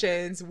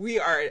alterations. We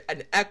are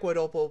an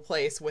equitable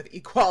place with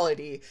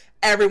equality.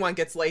 Everyone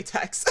gets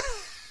latex.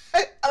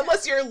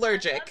 Unless you're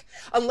allergic.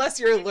 Unless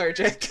you're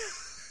allergic.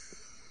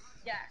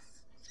 Yes.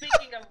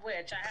 Speaking of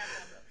which, I have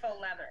on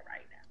faux leather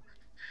right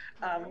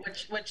now.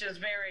 Which is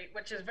very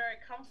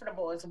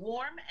comfortable. It's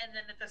warm, and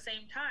then at the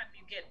same time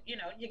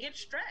you get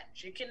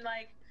stretch. You can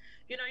like,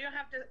 you don't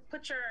have to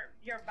put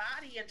your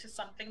body into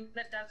something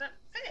that doesn't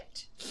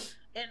fit.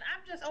 And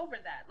I'm just over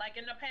that. Like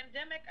in the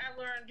pandemic, I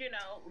learned,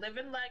 live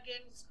in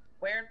leggings,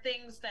 wear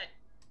things that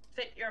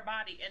fit your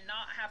body, and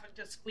not having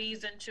to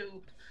squeeze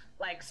into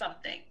like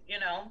something,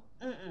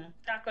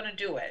 not gonna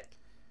do it.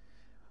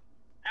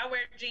 I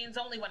wear jeans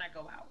only when I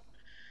go out.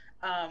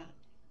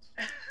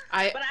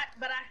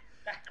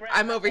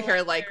 I'm over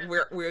here like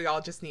we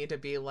all just need to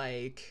be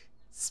like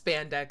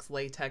spandex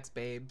latex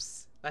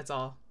babes. That's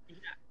all. Yeah.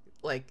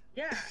 Like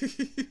yeah. And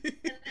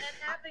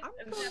having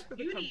I'm going for the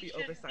beauty comfy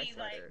should oversized be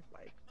sweater.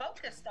 like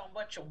focused on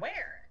what you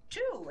wear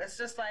too. It's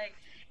just like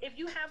if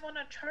you have on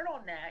a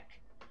turtleneck,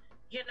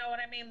 you know what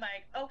I mean?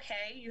 Like,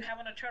 okay, you have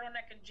on a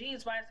turtleneck and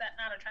jeans. Why is that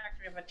not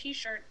attractive? You have a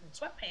t-shirt and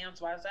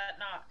sweatpants. Why is that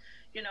not?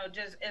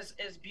 Just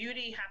is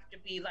beauty have to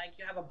be like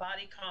you have a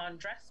bodycon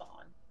dress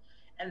on,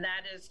 and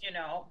that is,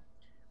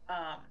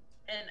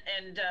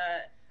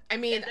 I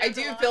mean, I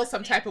do feel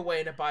some type of way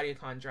in a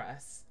bodycon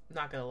dress.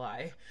 Not gonna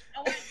lie.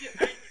 Oh, I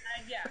do.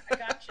 Yeah, I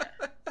gotcha.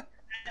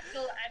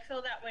 I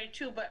feel that way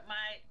too. But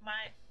I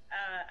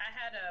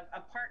had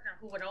a partner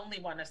who would only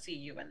want to see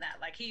you in that.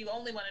 Like he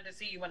only wanted to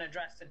see you in a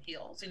dress and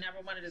heels. He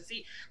never wanted to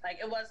see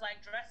it was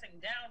like dressing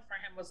down for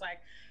him was like,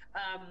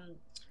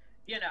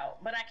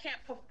 But I can't.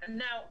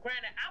 Now,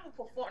 granted, I will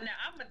perform. Now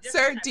I'm a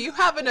different. Sir, do you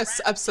have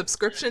a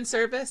subscription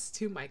service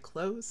to my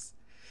clothes?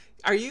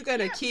 Are you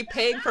gonna keep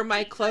paying for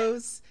my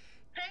clothes?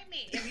 Pay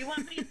me if you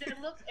want me to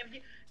look.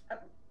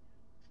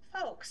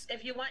 Folks,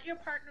 if you want your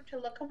partner to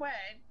look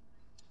away,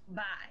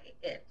 buy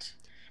it.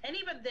 And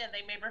even then,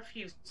 they may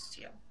refuse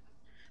you.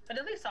 But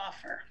at least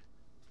offer.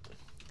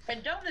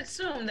 And don't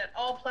assume that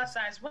all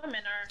plus-size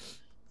women are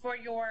for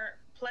your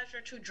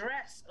pleasure to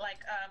dress. Like,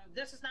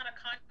 this is not a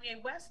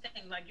Kanye West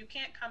thing. Like, you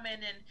can't come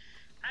in and,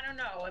 I don't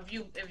know if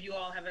you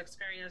all have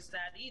experienced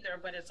that either,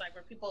 but it's like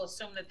where people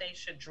assume that they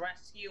should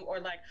dress you or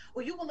like,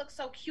 well, you will look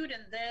so cute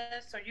in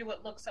this or you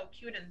would look so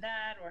cute in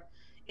that or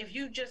if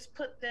you just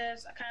put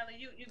this, Kylie,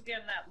 you give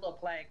them that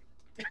look like.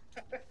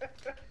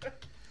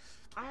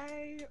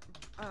 I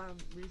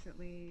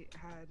recently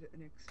had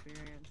an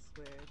experience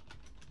with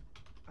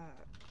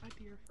a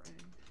dear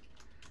friend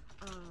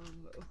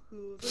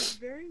who was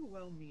very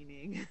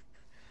well-meaning,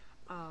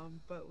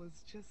 but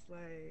was just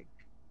like,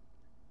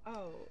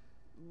 oh,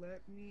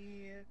 let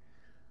me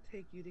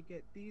take you to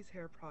get these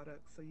hair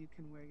products so you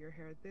can wear your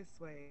hair this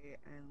way,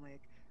 and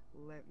like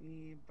let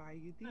me buy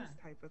you these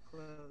type of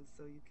clothes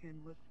so you can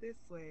look this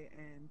way,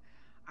 and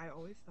I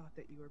always thought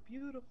that you were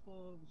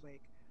beautiful,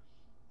 like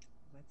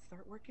let's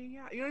start working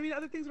out. You know what I mean?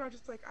 Other things were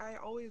just like I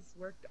always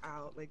worked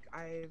out, like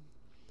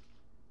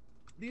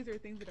these are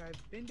things that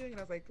I've been doing, and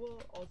I was like,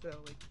 well, also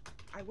like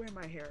I wear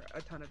my hair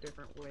a ton of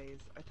different ways,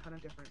 a ton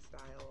of different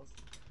styles,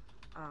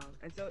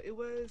 and so it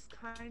was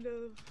kind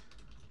of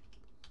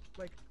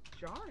like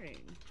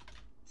jarring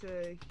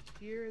to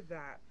hear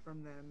that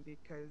from them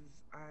because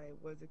I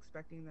was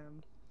expecting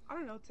them, I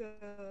don't know,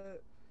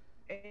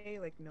 to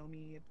like know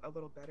me a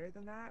little better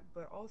than that,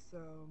 but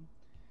also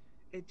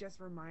it just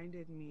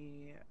reminded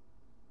me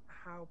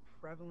how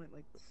prevalent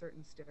like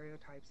certain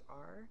stereotypes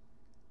are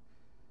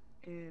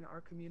in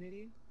our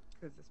community,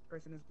 because this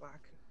person is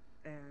Black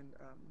and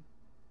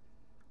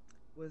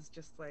was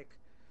just like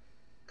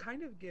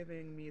kind of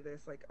giving me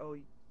this like, oh,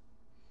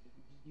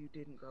 you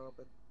didn't grow up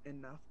with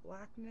enough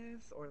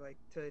Blackness or like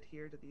to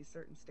adhere to these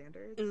certain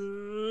standards,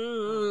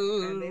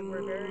 and they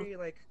were very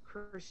like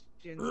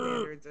Christian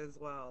standards as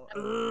well,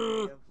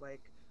 of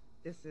like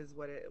this is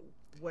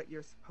what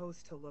you're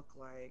supposed to look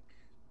like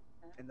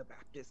in the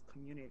Baptist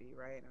community,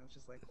 right? And I was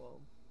just like, well,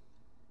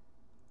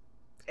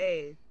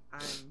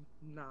 I'm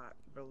not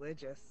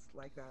religious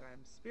like that,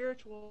 I'm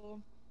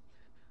spiritual,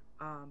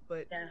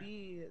 but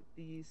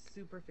the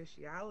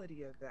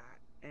superficiality of that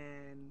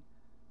and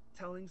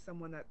telling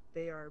someone that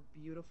they are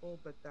beautiful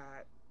but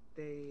that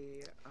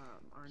they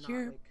are not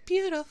You're like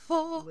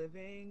beautiful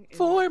living in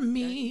for the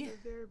me extent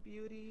of their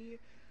beauty,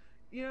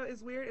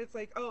 is weird. It's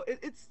like, oh,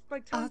 it's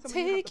like telling I'll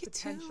someone you have take the you to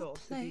potential a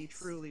to be place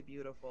truly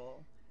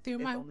beautiful through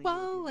if my only you would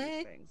do these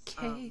wallet things.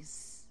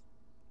 case.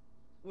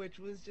 which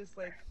was just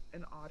like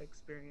an odd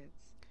experience.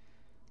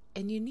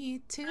 And you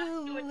need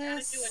to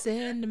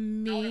listen to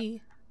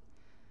me.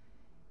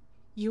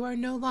 You are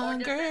no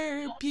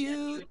longer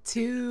beautiful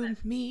to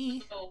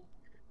me.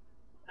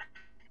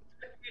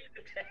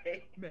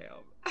 Ma'am.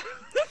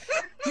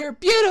 You're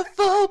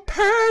beautiful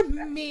per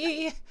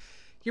me.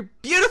 You're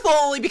beautiful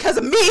only because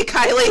of me,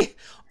 Kylie.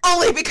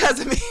 Only because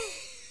of me.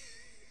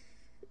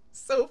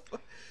 So fun.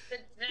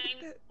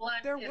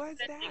 There was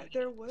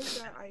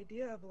that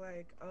idea of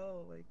like,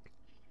 oh, like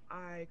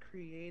I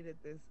created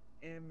this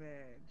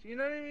image. You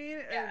know what I mean?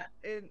 Yeah.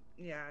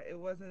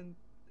 And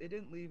it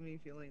didn't leave me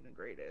feeling the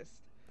greatest.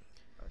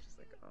 I was just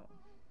like, oh.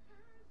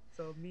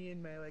 So me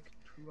and my like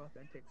true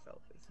authentic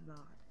self is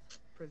not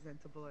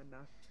presentable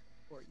enough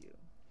for you.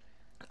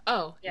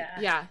 Oh,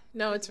 yeah.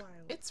 No, it's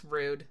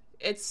rude.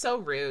 It's so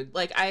rude.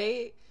 Like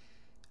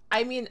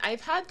I mean,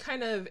 I've had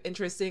kind of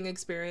interesting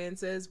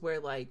experiences where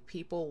like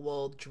people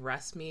will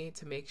dress me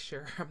to make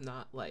sure I'm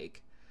not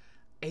like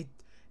a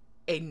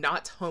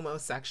not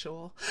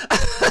homosexual.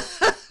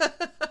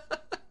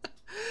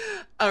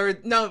 Or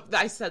no,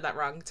 I said that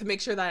wrong. To make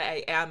sure that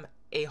I am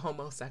a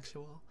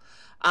homosexual.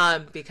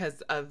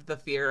 Because of the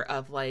fear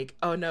of like,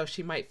 oh no,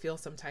 she might feel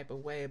some type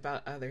of way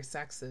about other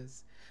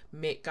sexes.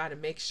 Gotta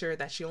make sure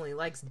that she only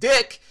likes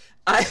dick.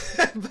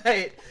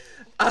 But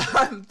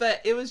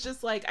it was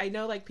just like, I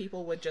know like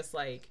people would just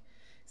like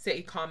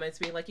say comments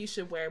being like, you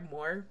should wear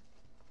more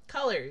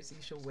colors,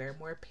 you should wear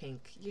more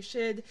pink, you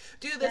should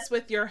do this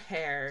with your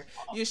hair,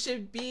 you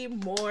should be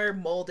more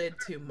molded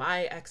to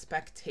my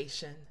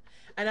expectation.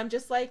 And I'm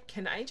just like,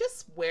 can I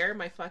just wear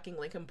my fucking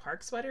Linkin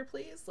Park sweater,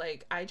 please?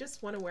 Like, I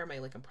just want to wear my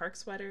Linkin Park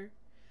sweater.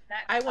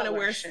 I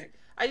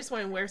just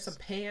want to wear some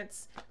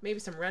pants, maybe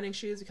some running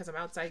shoes because I'm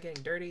outside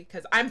getting dirty.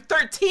 Because I'm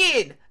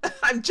 13.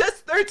 I'm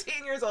just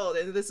 13 years old,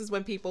 and this is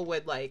when people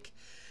would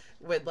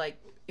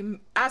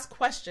ask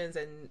questions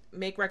and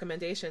make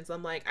recommendations.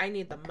 I'm like, I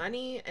need the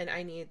money, and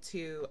I need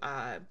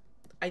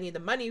the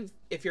money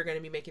if you're going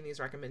to be making these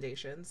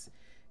recommendations,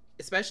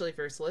 especially if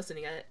you're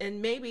soliciting it.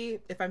 And maybe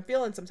if I'm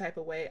feeling some type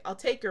of way, I'll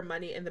take your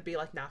money and then be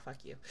like, nah, fuck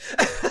you.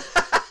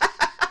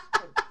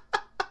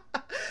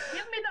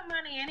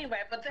 Anyway,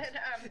 but then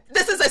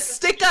this is a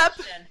stick up.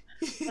 But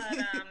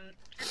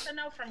it's a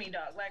no for me,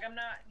 dog. Like I'm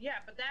not. Yeah,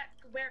 but that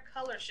wear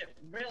color shit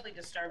really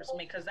disturbs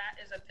me because that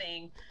is a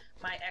thing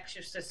my ex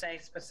used to say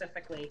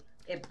specifically.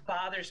 It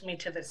bothers me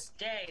to this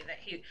day that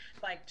he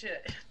like to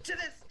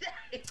this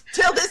day.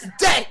 Till this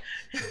day.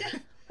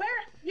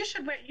 You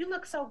should wear. You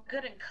look so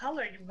good in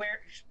color. You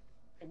wear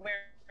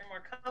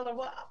more color.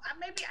 Well,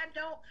 maybe I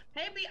don't.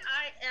 Maybe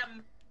I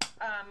am.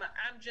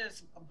 I'm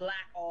just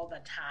black all the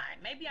time.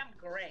 Maybe I'm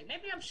gray.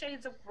 Maybe I'm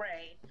shades of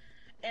gray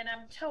and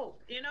I'm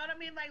taupe. You know what I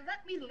mean? Like,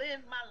 let me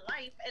live my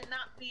life and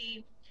not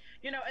be,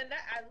 and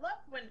that I love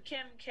when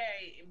Kim K,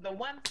 the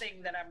one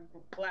thing that I'm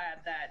glad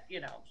that,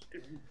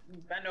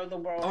 I know the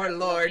world. Oh,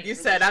 Lord, you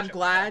said I'm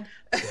glad.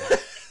 I'm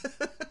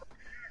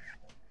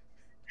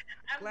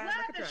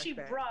glad that she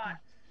brought,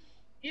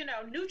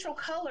 neutral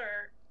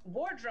color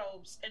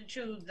wardrobes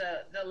into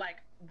the like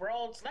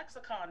world's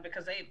lexicon,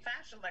 because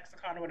fashion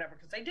lexicon or whatever,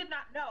 because they did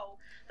not know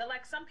that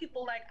like some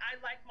people like, I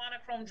like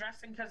monochrome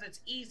dressing because it's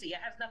easy. It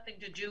has nothing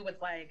to do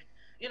with like,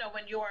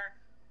 when you're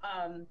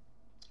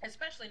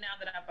especially now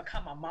that I've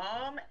become a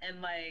mom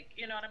and like,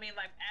 you know what I mean,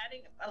 like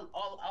adding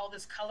all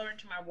this color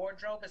into my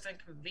wardrobe is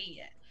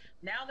inconvenient.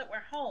 Now that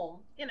we're home,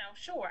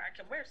 sure, I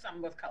can wear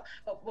something with color,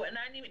 but when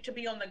I need it to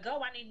be on the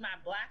go, I need my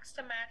blacks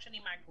to match. I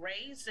need my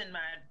grays and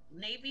my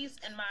navies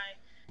and my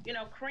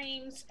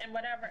creams and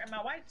whatever, and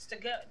my whites to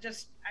go.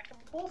 Just I can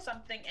pull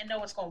something and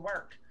know it's gonna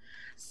work.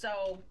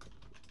 So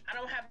I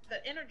don't have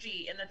the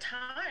energy and the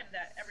time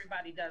that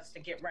everybody does to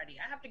get ready.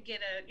 I have to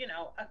get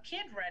a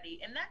kid ready,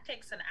 and that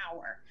takes an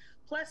hour.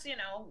 Plus,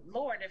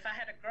 Lord, if I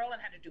had a girl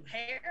and had to do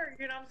hair,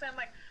 you know what I'm saying?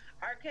 Like,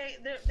 okay,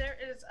 there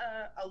is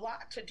a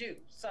lot to do.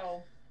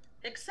 So,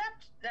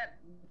 except that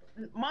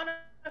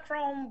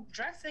monochrome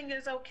dressing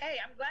is okay.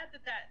 I'm glad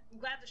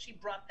that she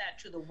brought that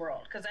to the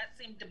world, because that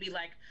seemed to be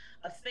like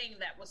a thing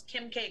that was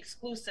Kim K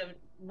exclusive.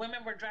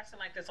 Women were dressing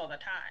like this all the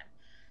time,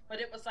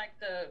 but it was like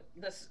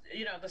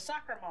the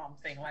soccer mom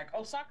thing. Like,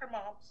 oh, soccer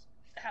moms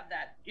have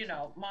that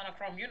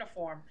monochrome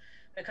uniform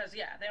because they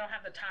don't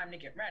have the time to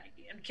get ready.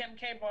 And Kim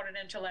K brought it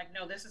into like,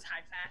 no, this is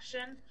high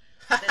fashion.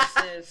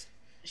 This is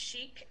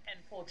chic and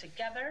pulled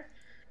together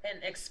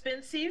and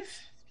expensive.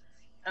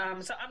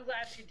 So I'm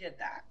glad she did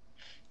that.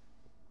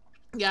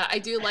 Yeah, I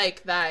do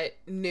like that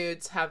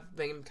nudes have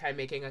been kind of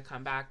making a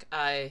comeback.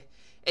 And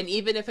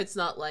even if it's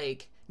not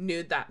like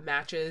nude that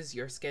matches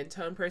your skin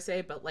tone per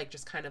se, but like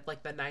just kind of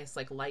like the nice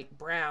like light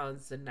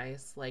browns, the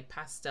nice like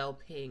pastel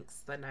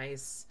pinks, the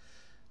nice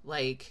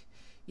like,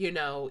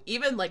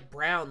 even like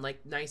brown,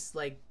 like nice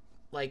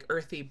like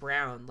earthy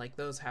brown, like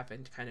those have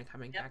been kind of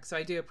coming back. So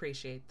I do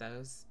appreciate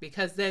those,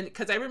 because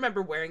I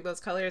remember wearing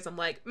those colors. I'm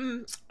like,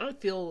 I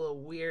feel a little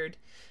weird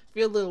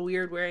feel a little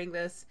weird wearing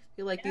this. I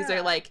feel like these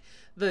are like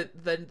the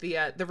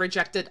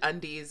rejected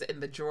undies in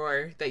the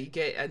drawer that you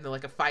get in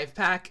like a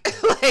 5-pack.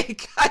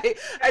 Like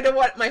I don't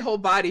want my whole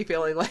body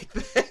feeling like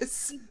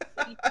this.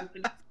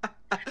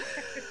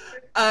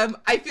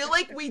 I feel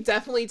like we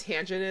definitely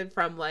tangented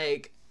from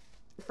like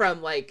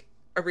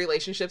a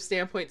relationship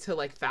standpoint to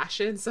like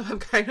fashion, so I'm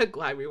kind of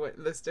glad we went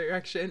in this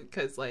direction,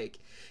 because like,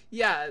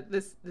 yeah,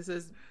 this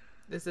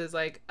is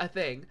like a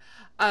thing.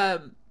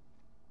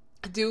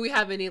 Do we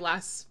have any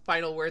last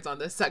final words on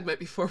this segment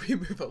before we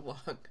move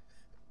along?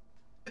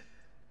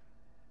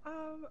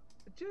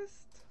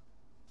 Just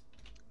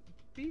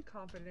be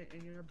confident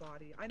in your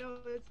body. I know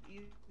it's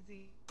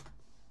easy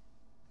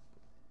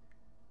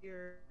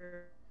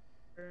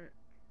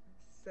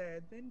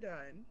said than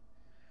done.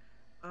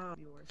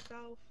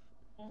 Yourself,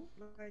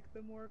 like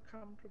the more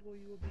comfortable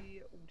you will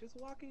be just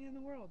walking in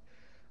the world,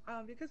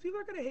 because people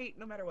are gonna hate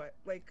no matter what.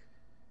 Like,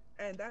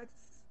 and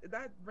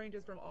that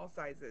ranges from all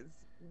sizes.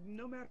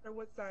 No matter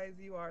what size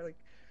you are, like,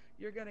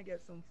 you're gonna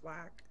get some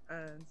flack,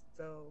 and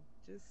so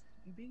just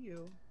be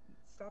you.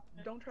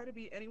 Don't try to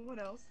be anyone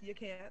else. You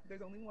can't.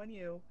 There's only one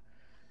you.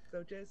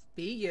 So just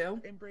be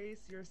you. Embrace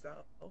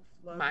yourself.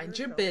 Mind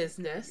your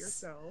business.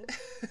 Yourself.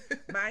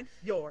 Mind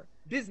your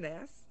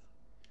business.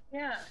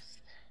 Yes.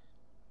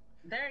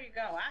 There you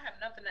go. I have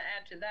nothing to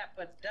add to that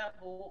but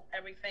double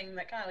everything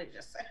that Kylie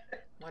just said.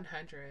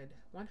 100%.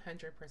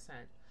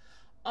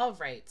 All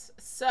right.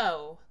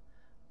 So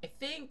I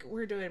think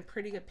we're doing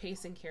pretty good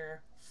pacing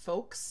here,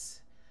 folks,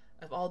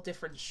 of all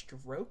different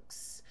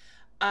strokes.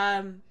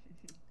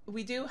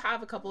 We do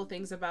have a couple of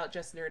things about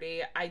Just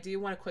Nerdy. I do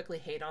want to quickly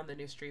hate on the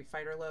new Street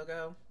Fighter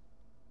logo.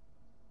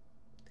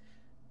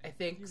 I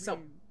think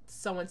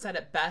someone said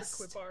it best.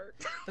 The clip art.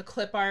 The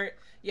clip art.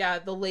 Yeah,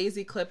 the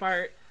lazy clip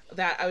art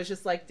that I was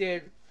just like,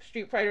 dude,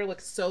 Street Fighter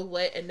looks so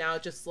lit and now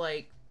just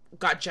like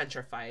got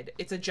gentrified.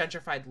 It's a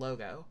gentrified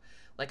logo.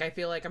 Like, I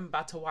feel like I'm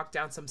about to walk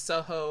down some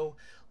Soho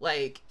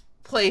like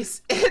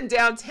place in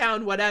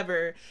downtown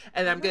whatever,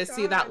 and I'm gonna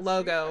see that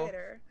logo.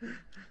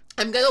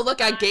 I'm gonna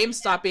look at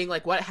GameStop being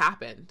like, what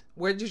happened?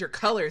 Where did your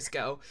colors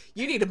go?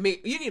 You need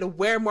to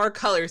wear more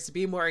colors to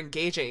be more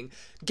engaging.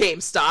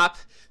 GameStop,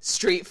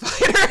 Street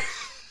Fighter.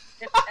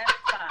 It's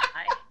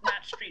S-Fi,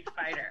 not Street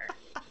Fighter.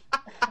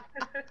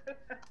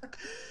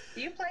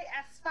 Do you play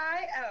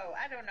S-Fi? Oh,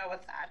 I don't know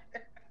what's that.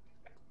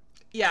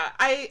 Yeah,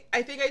 I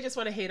think I just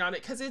want to hate on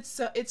it because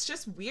it's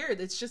just weird.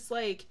 It's just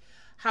like,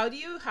 how do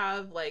you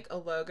have like a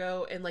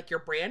logo and like your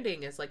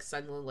branding is like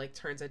suddenly like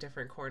turns a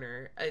different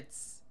corner?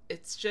 It's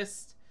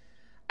just,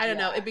 I don't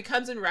know. It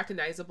becomes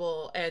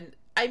unrecognizable. And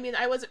I mean,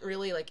 I wasn't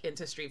really like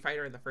into Street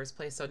Fighter in the first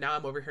place, so now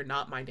I'm over here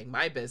not minding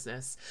my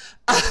business.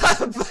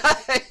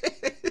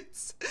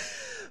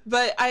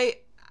 But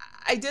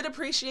I did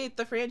appreciate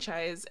the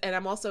franchise, and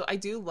I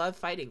do love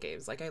fighting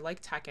games. Like, I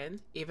like Tekken,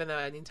 even though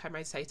anytime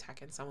I say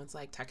Tekken, someone's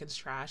like, Tekken's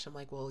trash. I'm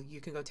like, well,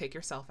 you can go take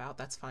yourself out.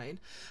 That's fine.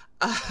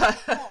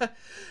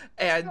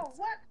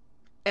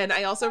 And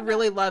I also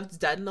really loved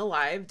Dead and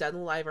Alive. Dead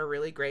and Alive are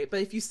really great. But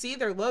if you see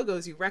their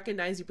logos, you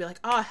recognize, you'd be like,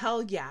 oh,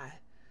 hell yeah.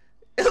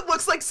 It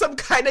looks like some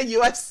kind of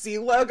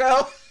UFC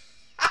logo.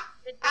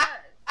 It does.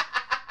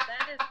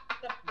 That is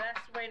the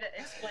best way to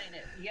explain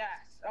it.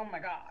 Yes. Oh, my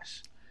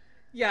gosh.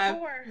 Yeah,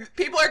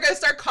 people are going to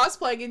start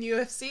cosplaying in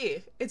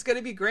UFC. It's going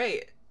to be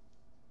great.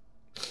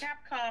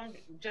 Capcom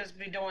just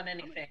be doing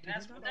anything.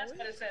 That's what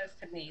it says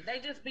to me. They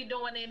just be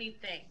doing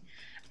anything.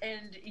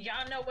 And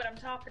y'all know what I'm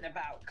talking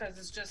about, because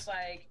it's just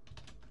like,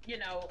 you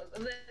know,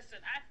 listen,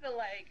 I feel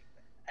like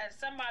as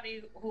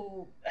somebody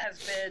who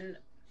has been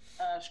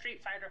a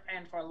Street Fighter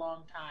fan for a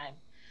long time,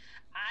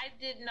 I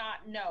did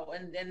not know,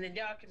 and then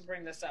y'all can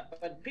bring this up,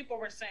 but people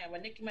were saying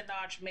when Nicki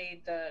Minaj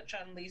made the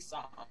Chun-Li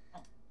song,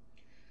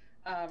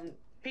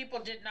 people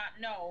did not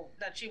know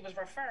that she was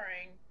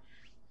referring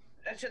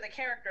to the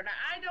character. Now,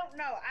 I don't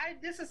know.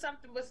 This is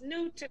something was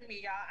new to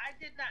me, y'all. I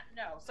did not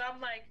know. So I'm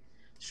like,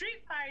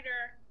 Street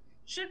Fighter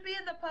should be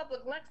in the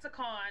public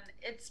lexicon.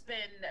 It's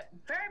been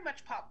very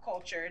much pop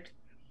cultured.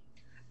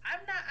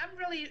 I'm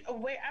really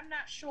aware. I'm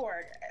not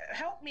sure.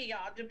 Help me,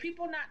 y'all. Do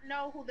people not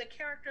know who the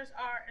characters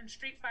are in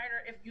Street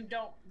Fighter if you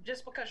don't,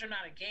 just because you're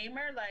not a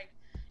gamer? Like,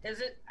 is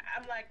it?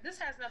 I'm like, this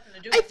has nothing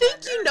to do with I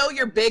think you know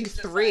your big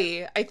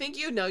three. I think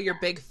you know your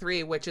big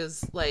three, which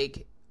is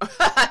like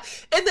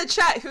in the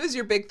chat, who's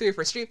your big three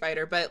for Street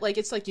Fighter? But like,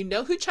 it's like, you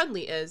know who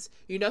Chun-Li is,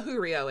 you know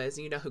who Ryo is,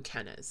 and you know who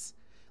Ken is.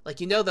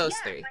 Like, you know those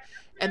three.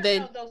 And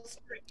then those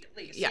three at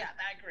least. Yeah,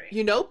 I agree.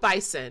 You know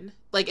Bison.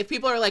 Like, if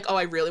people are like, oh,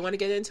 I really want to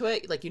get into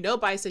it, like, you know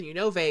Bison, you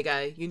know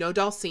Vega, you know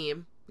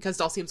Dhalsim, because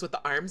Dhalsim's with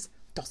the arms.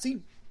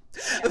 Dhalsim.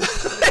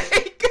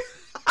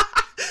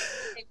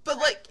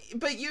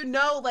 But you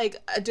know, like,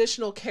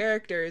 additional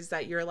characters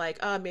that you're like,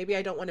 oh, maybe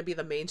I don't want to be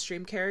the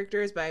mainstream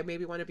characters, but I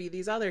maybe want to be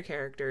these other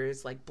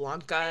characters, like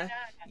Blanca.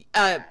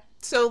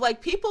 So,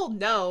 like, people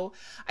know.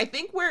 I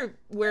think where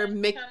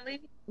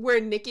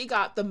Nikki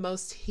got the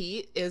most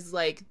heat is,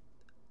 like,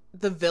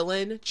 the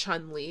villain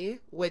Chun-Li,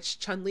 which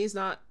Chun-Li's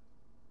not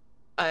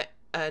an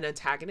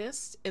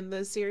antagonist in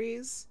the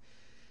series.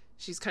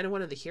 She's kind of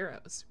one of the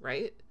heroes,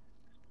 right?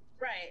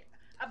 Right.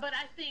 But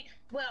I think,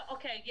 well,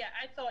 okay, yeah,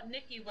 I thought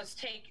Nikki was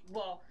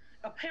well,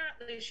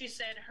 apparently she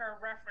said her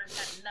reference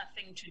had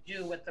nothing to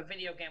do with the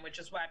video game, which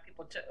is why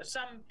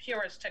some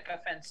purists took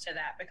offense to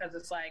that, because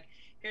it's like,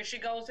 here she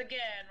goes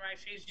again, right?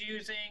 She's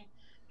using,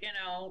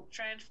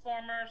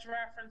 Transformers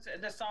reference.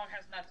 The song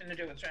has nothing to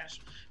do with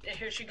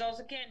Here she goes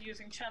again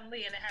using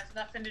Chun-Li, and it has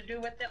nothing to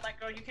do with it. Like,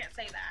 girl, you can't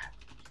say that.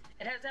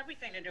 It has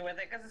everything to do with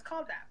it because it's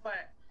called that.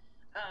 But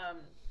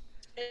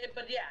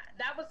yeah,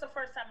 that was the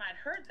first time I'd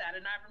heard that,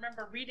 and I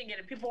remember reading it,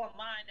 and people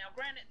online. Now,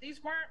 granted,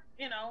 these weren't,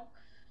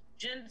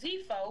 Gen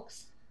Z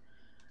folks.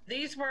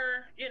 These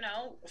were,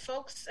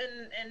 folks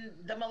in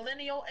the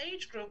millennial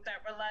age group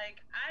that were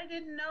like, I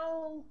didn't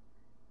know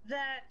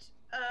that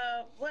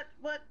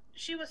what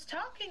she was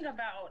talking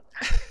about.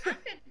 I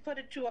didn't put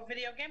it to a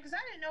video game because I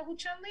didn't know who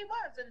Chun-Li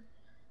was, and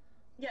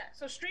yeah.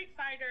 So Street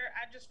Fighter,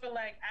 I just feel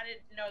like I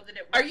didn't know that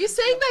it. Are you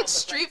saying that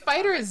Street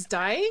Fighter is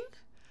dying?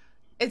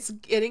 It's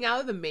getting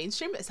out of the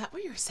mainstream? Is that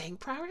what you're saying,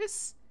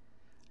 Prowess?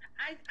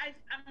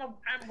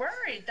 I'm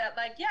worried that,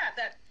 like, yeah,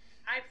 that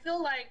I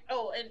feel like,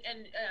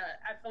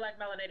 I feel like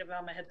Melanated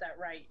Velma hit that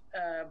right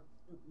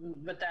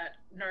with that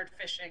nerd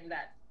fishing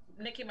that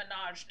Nicki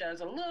Minaj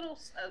does a little,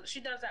 she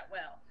does that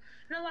well.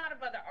 And a lot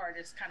of other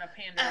artists kind of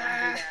pander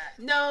and do that.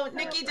 No,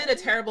 Nicki did a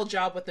terrible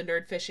job with the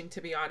nerd fishing, to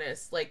be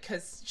honest. Like,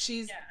 because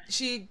she's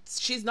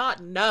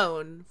not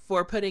known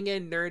for putting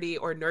in nerdy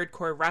or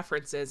nerdcore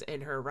references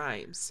in her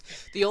rhymes.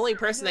 The only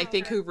person I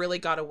think who really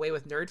got away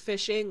with nerd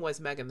fishing was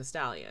Megan Thee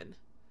Stallion.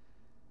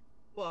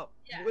 Well,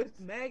 with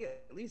Meg,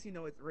 at least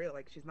it's real.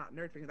 Like, she's not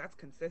nerd fishing. That's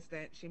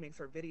consistent. She makes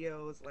her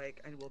videos, like,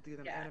 and will do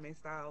them anime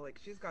style. Like,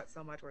 she's got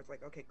so much where it's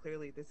like, okay,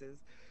 clearly this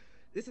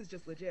is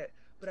just legit.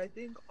 But I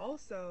think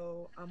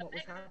also what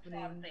was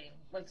happening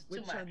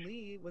with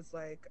Chun-Li was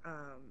like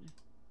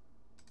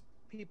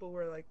people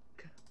were like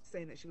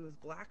saying that she was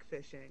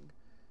blackfishing,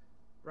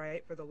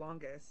 right, for the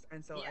longest,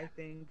 and so I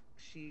think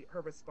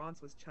her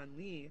response was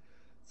Chun-Li,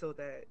 so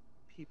that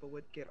people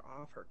would get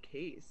off her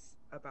case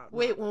about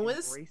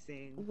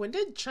when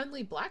did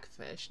Chun-Li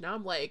blackfish? Now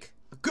I'm like,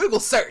 Google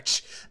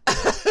search.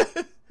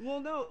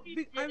 Well, no,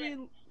 I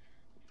mean.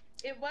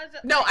 It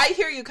wasn't. No, I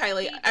hear you,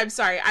 Kylie. I'm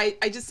sorry.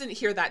 I just didn't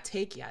hear that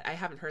take yet. I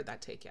haven't heard that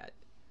take yet.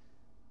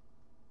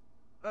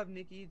 Of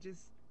Nikki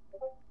just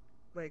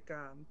like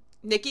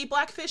Nikki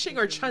blackfishing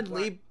or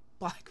Chun-Li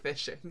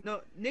blackfishing? No,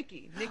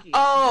 Nikki.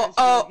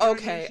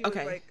 Okay.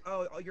 Like,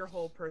 your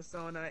whole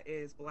persona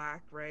is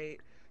black, right?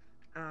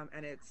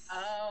 And it's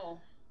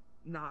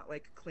not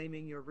like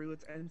claiming your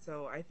roots, and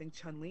so I think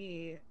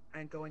Chun-Li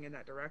and going in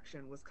that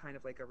direction was kind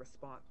of like a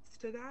response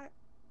to that.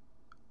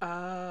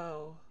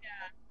 Oh. Yeah.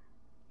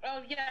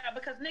 Oh yeah,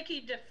 because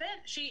Nikki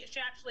she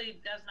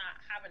actually does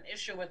not have an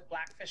issue with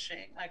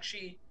blackfishing. Like,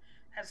 she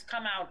has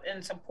come out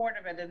in support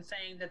of it and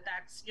saying that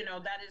that's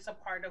that is a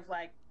part of,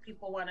 like,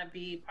 people want to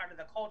be part of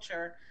the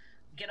culture,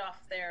 get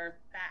off their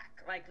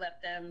back, like,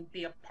 let them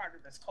be a part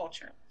of this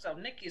culture. So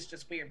Nikki's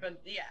just weird,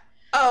 but yeah.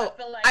 Oh,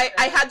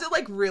 I had to,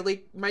 like,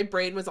 really, my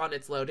brain was on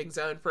its loading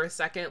zone for a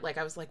second. Like,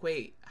 I was like,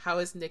 wait, how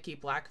is Nikki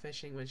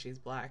blackfishing when she's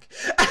black?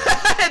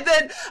 And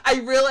then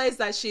I realized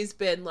that she's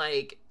been,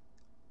 like,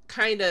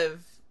 kind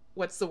of,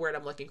 what's the word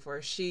I'm looking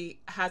for? She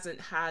hasn't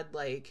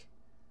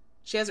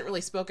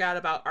really spoke out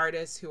about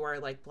artists who are,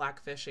 like,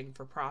 blackfishing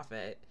for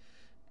profit,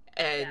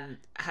 and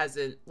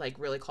hasn't, like,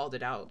 really called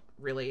it out,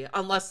 really.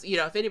 Unless,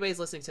 if anybody's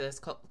listening to this,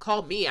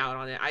 call me out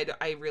on it.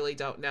 I really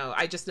don't know.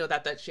 I just know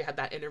that she had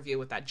that interview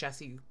with that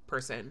Jesse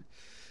person,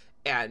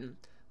 and,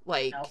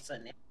 like,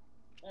 Nelson.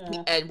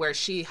 And where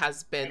she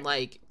has been,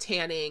 like,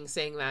 tanning,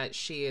 saying that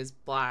she is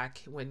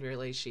black when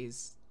really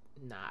she's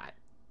not.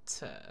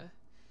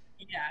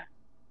 Yeah.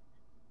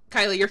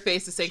 Kylie, your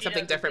face is saying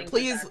something different.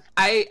 Please,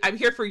 I'm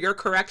here for your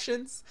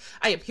corrections.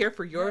 I am here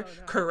for your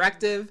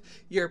corrective,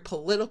 your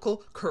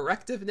political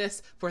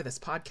correctiveness for this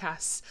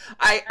podcast.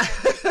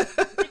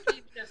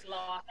 Nikki just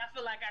lost. I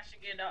feel like I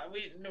should get.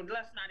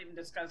 Let's not even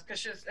discuss,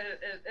 because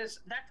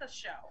that's a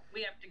show.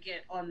 We have to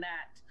get on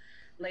that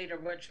later.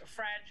 Which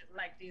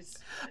like these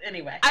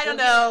anyway. I don't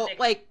know.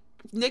 Like,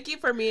 Nikki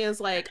for me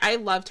is like, I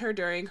loved her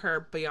during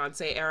her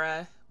Beyonce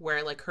era,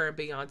 where, like, her and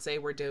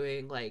Beyonce were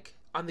doing, like,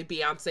 on the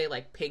Beyonce,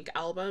 like, Pink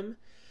album.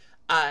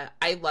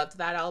 I loved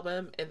that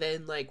album. And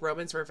then, like,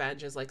 Roman's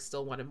Revenge is, like,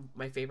 still one of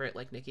my favorite,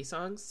 like, Nicki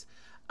songs.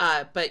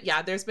 But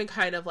yeah, there's been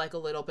kind of, like, a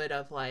little bit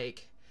of,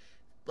 like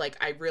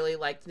I really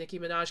liked Nicki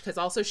Minaj, because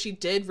also she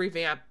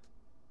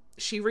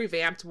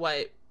revamped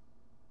what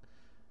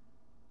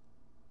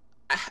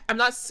I'm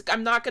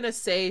not gonna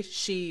say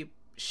she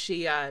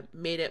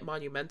made it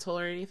monumental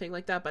or anything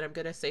like that, but I'm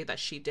gonna say that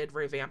she did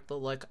revamp the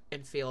look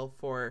and feel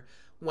for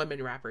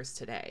women rappers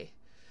today.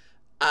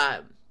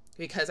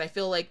 Because I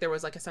feel like there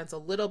was, like, a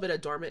little bit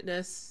of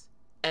dormantness,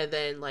 and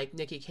then, like,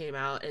 Nicki came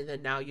out, and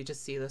then now you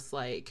just see this,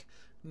 like,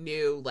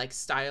 new, like,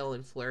 style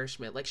and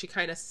flourishment. Like, she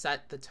kind of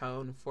set the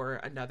tone for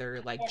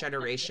another, like,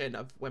 generation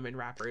of women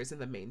rappers in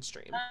the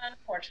mainstream.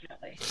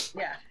 Unfortunately,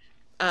 yeah.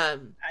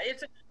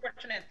 It's an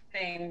unfortunate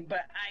thing,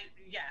 but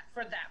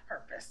for that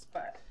purpose,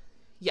 but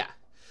yeah.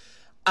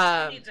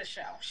 She needs a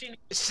show. She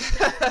needs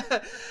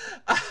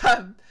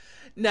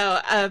no,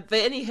 but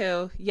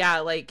anywho, yeah,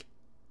 like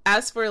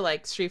as for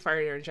like Street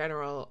Fighter in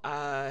general,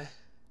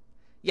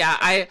 yeah,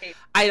 I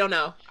don't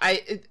know.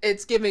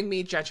 It's giving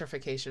me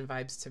gentrification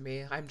vibes to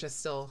me. I'm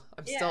still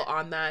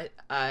on that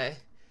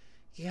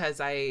because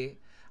I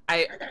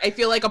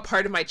feel like a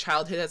part of my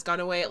childhood has gone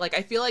away. Like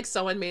I feel like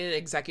someone made an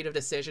executive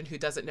decision who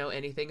doesn't know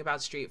anything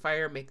about Street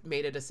Fighter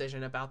made a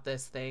decision about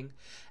this thing,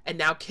 and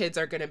now kids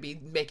are gonna be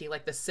making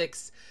like the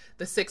six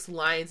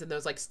lines and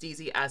those like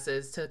steezy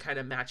S's to kind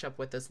of match up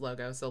with this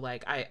logo. So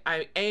like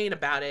I ain't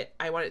about it.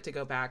 I want it to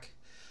go back.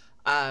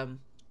 It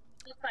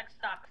looks like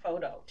stock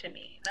photo to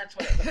me. That's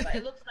what it looks like.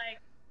 It looks like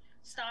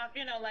stock,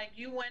 you know, like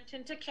you went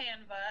into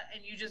Canva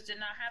and you just did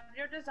not have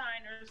your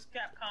designers,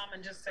 Capcom,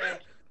 and just said,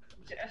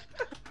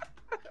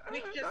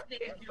 we just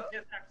need you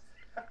to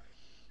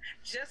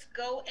just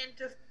go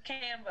into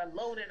Canva,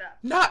 load it up.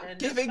 Not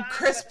giving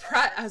Chris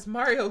Pratt as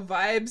Mario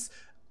vibes.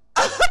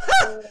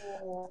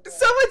 Someone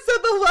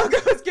said the logo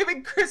is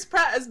giving Chris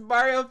Pratt as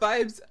Mario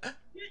vibes.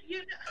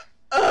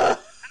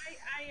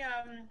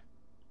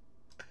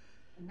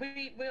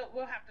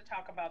 We'll have to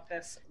talk about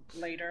this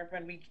later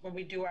when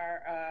we do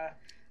our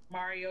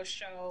Mario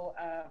show.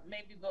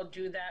 Maybe we'll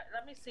do that.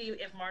 Let me see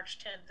if March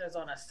 10th is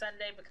on a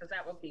Sunday, because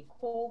that would be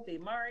cool. Be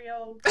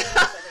Mario Day,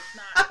 but it's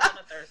not. It's on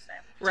a Thursday.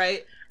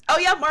 Right. Oh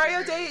yeah,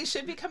 Mario Day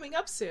should be coming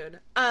up soon.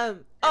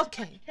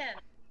 Okay.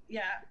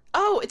 Yeah.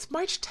 Oh, it's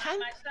March 10th.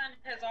 My son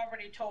has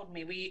already told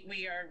me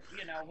we are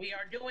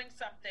doing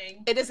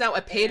something. It is now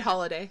a paid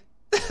holiday.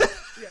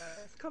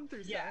 Yes, come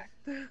through. Yeah.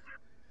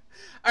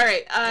 All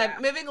right.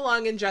 Moving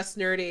along in Just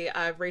Nerdy,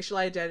 racial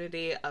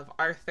identity of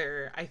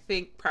Arthur. I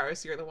think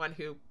Prowess, you're the one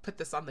who put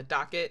this on the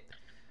docket.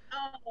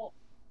 Oh,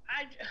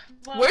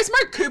 where's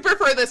Mark Cooper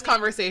for this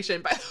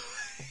conversation? By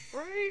the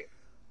way, right?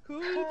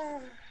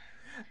 Cool.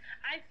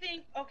 I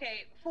think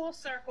full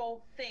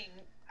circle thing.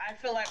 I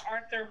feel like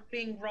Arthur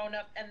being grown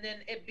up and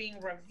then it being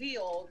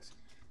revealed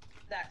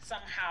that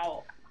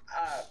somehow,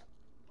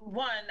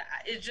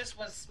 it just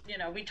was,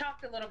 we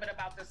talked a little bit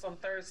about this on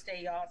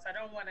Thursday, y'all, so I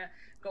don't want to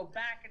go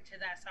back into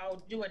that, so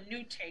I'll do a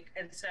new take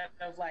instead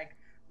of like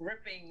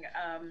ripping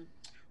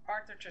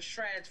Arthur to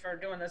shreds for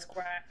doing this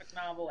graphic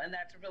novel, and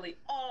that's really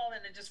all,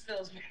 and it just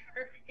feels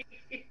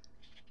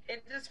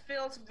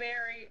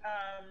very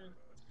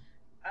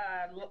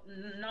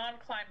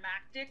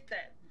non-climactic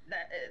that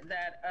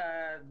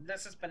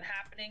this has been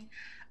happening,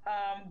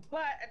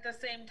 but at the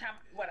same time,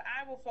 what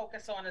I will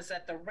focus on is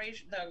that the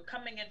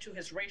coming into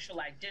his racial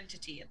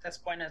identity at this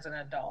point as an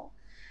adult,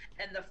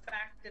 and the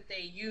fact that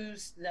they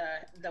use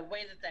the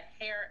way that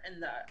the hair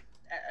and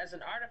as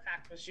an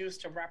artifact was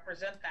used to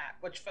represent that,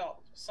 which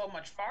felt so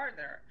much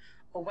farther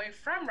away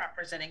from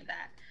representing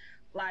that,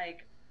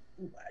 like,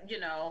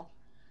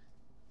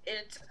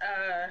 it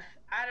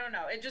I don't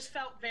know, it just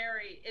felt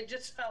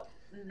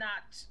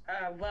not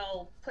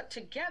well put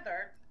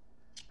together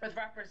with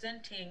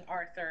representing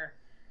Arthur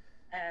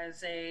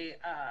as a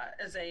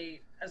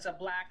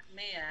black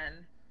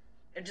man.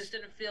 It just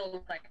didn't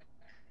feel like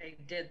they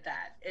did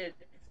that. It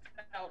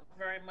felt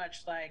very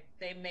much like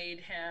they made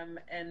him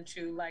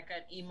into like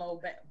an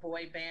emo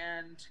boy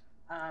band.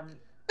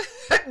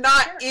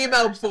 Not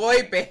emo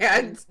boy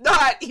band.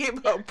 Not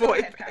emo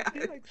boy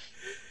band.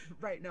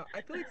 Right, no,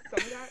 I feel like some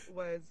of that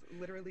was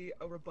literally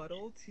a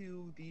rebuttal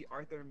to the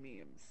Arthur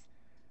memes.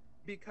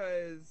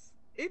 Because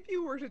if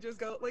you were to just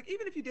go, like,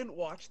 even if you didn't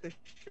watch the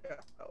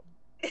show,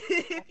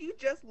 if you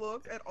just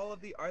look at all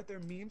of the Arthur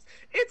memes,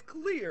 it's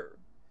clear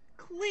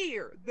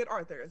that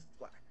Arthur is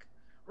black,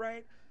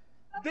 right?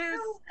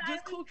 There's,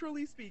 just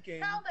culturally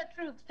speaking. Tell the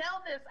truth.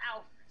 Tell this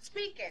out.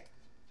 Speak it.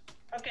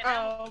 Okay.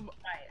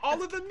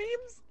 All of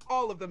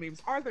the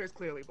memes. Arthur is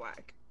clearly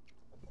black.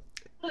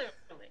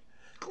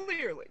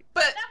 Clearly.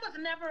 But that was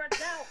never a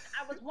doubt.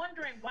 I was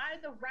wondering why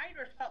the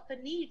writers felt the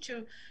need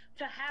to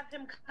have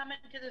him come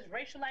into this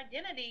racial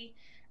identity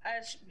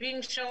as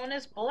being shown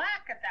as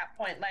black at that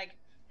point. Like,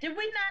 did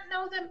we not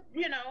know them?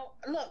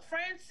 Look,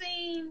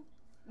 Francine,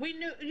 we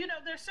knew,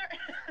 there's certain...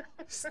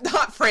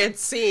 Not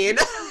Francine.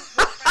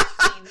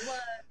 Francine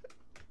was.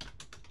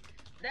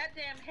 That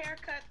damn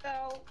haircut,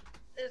 though,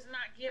 is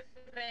not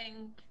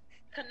giving...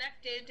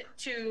 connected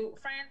to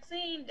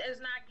Francine is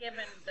not getting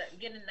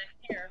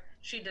the hair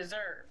she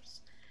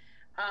deserves.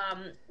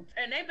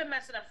 And they've been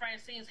messing up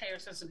Francine's hair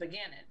since the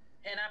beginning.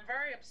 And I'm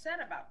very upset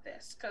about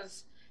this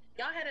because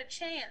y'all had a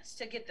chance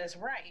to get this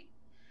right.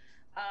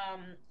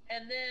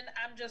 And then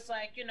I'm just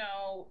like,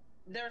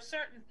 there are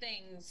certain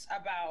things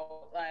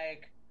about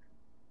like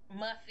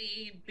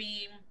Muffy,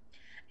 Beam.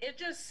 It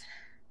just,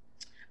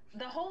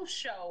 the whole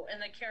show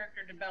and the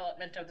character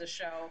development of the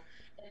show,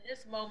 in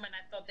this moment,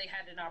 I thought they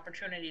had an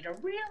opportunity to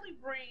really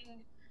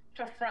bring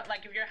to front,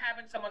 like if you're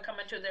having someone come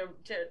into their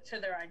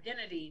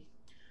identity,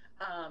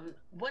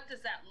 what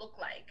does that look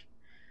like?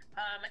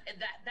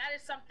 And that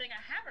is something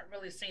I haven't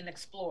really seen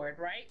explored,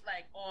 right?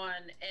 Like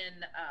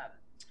in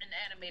an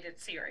animated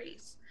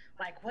series,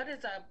 like what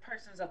is a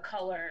person's of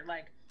color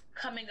like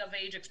coming of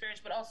age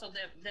experience, but also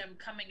them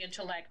coming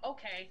into like,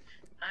 okay,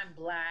 I'm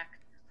black,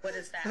 what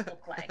does that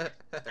look like?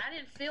 I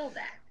didn't feel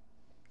that.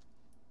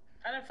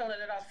 I didn't feel it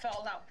at all.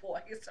 Fell Out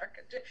Boy.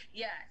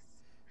 Yes.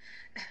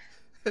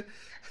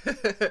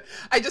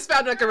 I just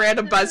found like a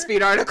random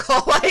BuzzFeed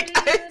article. Like,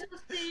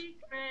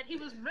 he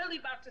was really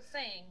about to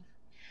sing.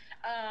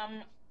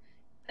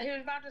 He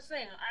was about to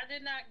sing. I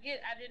did not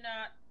get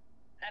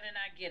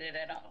it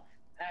at all.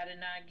 I did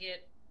not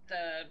get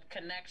the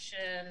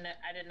connection.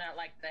 I did not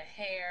like the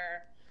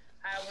hair.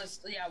 I was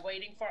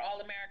waiting for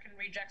All American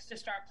Rejects to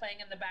start playing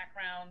in the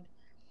background.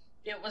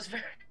 It was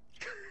very.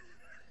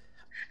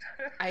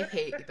 I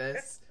hate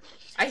this.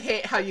 I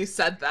hate how you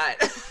said that.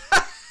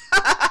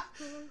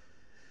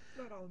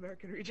 Not All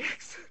American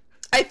Rejects.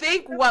 I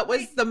think what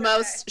was the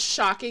most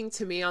shocking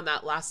to me on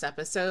that last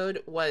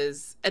episode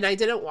was, and I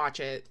didn't watch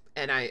it,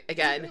 and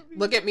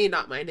look at me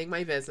not minding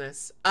my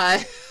business.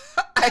 That's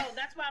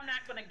why I'm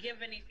not going to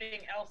give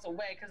anything else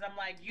away, because I'm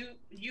like, you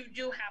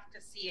do have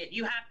to see it.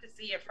 You have to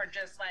see it for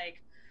just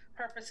like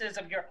purposes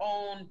of your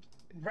own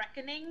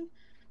reckoning.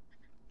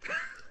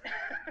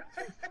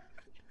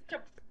 To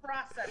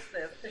process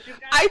this, you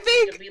guys I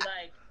think to be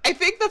like, I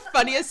think the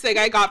funniest thing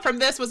I got from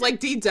this was like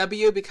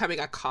DW becoming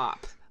a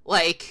cop.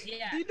 Like,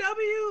 yeah.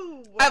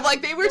 DW. I'm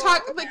like, they were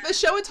talking, like the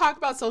show would talk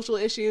about social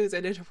issues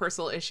and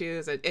interpersonal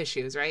issues and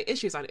issues, right?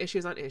 Issues on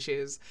issues on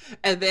issues.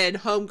 And then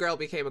Homegirl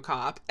became a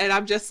cop. And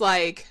I'm just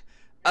like,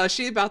 oh,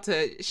 she's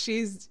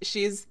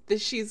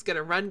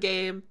gonna run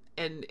game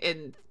and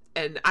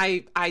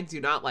I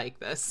do not like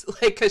this,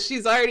 like, because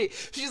she's already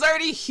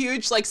a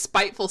huge like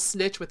spiteful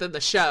snitch within the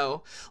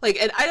show, like,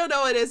 and I don't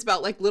know what it is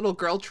about like little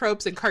girl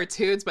tropes in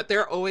cartoons, but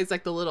they're always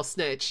like the little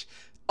snitch,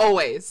 they're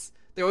always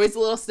the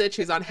little snitch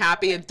who's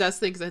unhappy and does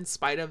things in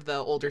spite of the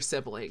older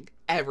sibling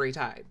every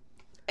time.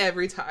 I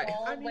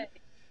mean,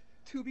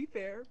 to be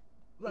fair,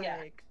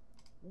 like,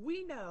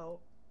 we know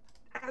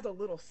as a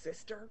little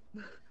sister,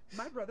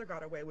 my brother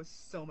got away with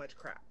so much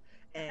crap.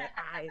 And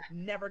I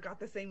never got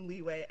the same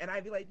leeway. And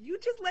I'd be like, you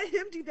just let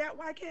him do that.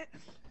 Why can't?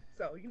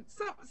 So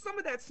some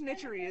of that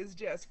snitchery is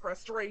just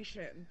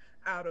frustration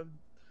out of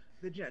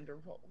the gender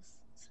roles.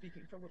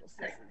 Speaking for little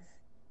sisses.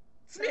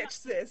 Snitch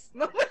sis.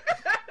 Somebody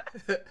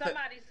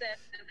said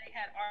that they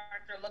had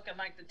Arthur looking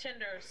like the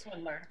Tinder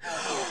swindler.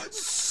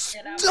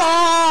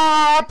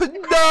 Stop!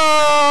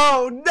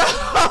 No!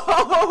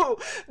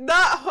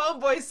 Not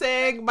homeboy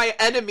saying my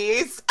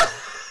enemies.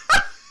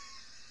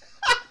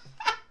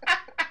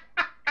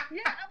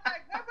 Yeah,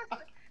 I'm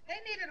like, they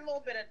needed a little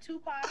bit of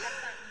Tupac or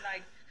something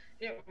like,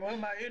 well,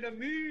 my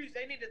enemies.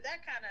 They needed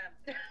that kind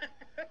of.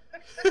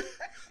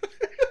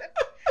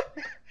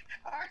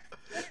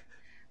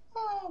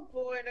 Oh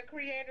boy, the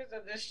creators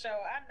of this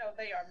show, I know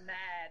they are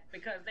mad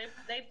because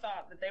they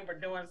thought that they were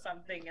doing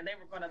something and they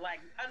were going to like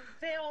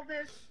unveil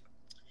this,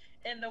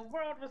 and the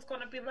world was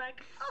going to be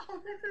like, oh,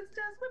 this is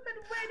just, we've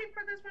been waiting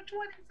for this for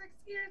 26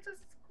 years.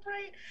 This is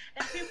great,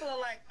 and people are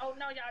like, oh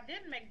no, y'all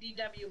didn't make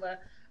DW a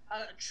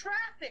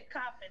traffic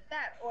cop at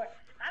that, or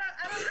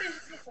I don't think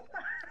it's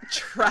a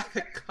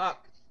traffic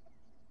cop.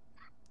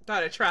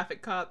 Not a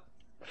traffic cop.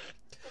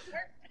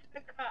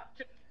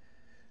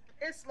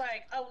 It's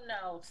like, oh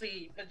no,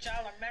 see, but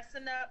y'all are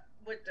messing up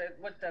with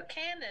the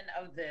canon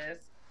of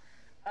this.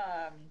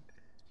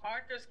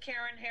 Arthur's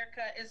Karen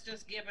haircut is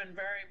just given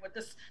very with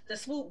the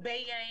swoop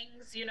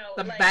bayangs, you know,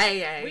 the like,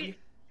 bayang,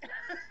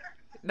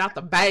 not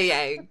the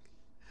bayang.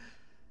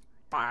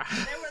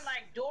 They were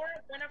like,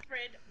 Dora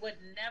Winifred would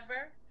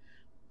never,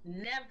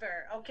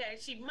 okay,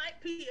 she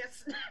might be a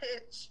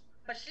snitch,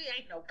 but she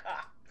ain't no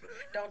cop.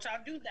 Don't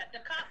y'all do that. The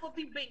cop would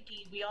be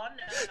Binky, we all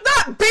know.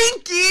 Not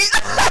Binky!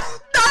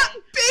 Not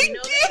Binky! You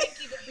know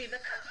Binky would be the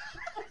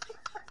cop.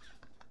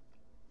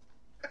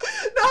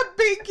 Not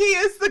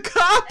Binky is the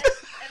cop!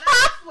 And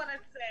I just want to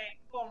say,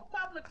 on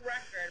public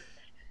record,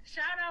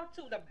 shout out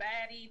to the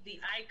baddie,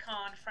 the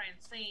icon,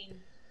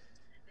 Francine.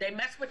 They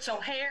mess with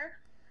your hair.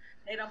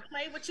 They don't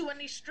play with you in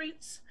these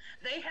streets.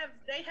 They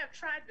have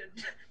tried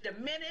to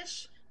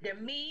diminish,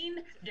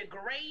 demean,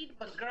 degrade,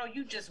 but girl,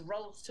 you just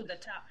rose to the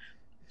top.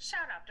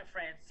 Shout out to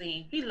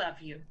Francine. We love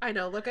you. I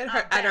know. Look at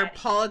her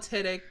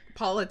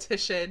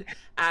politician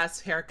ass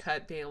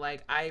haircut, being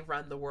like, "I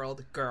run the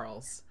world,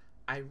 girls.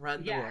 I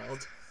run the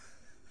world."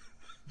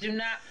 Do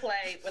not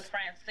play with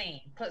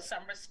Francine. Put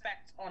some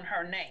respect on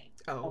her name.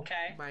 Oh,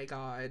 okay. My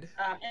God.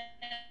 And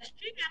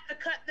she got the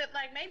cut that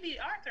like maybe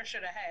Arthur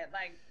should have had.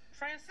 Like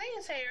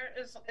Francine's hair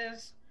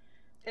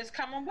is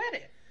coming with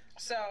it.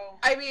 So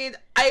I mean,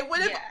 I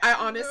would have. Yeah. I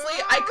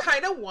honestly, I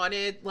kind of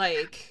wanted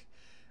like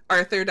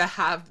Arthur to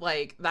have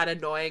like that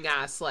annoying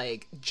ass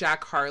like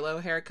Jack Harlow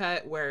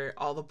haircut, where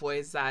all the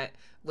boys that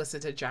listen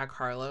to Jack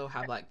Harlow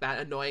have like that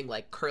annoying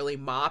like curly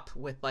mop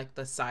with like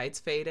the sides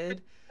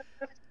faded.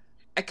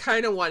 I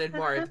kind of wanted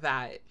more of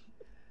that.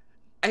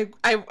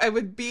 I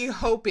would be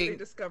hoping. They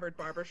discovered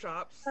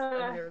barbershops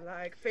and they're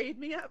like, fade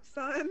me up,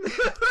 son.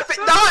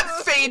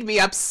 Not fade me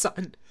up,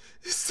 son.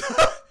 Son.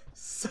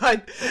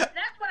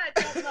 That's what I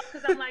don't love,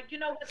 because I'm like, you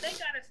know what, they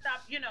gotta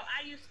stop. You know,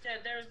 I used to.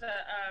 There's a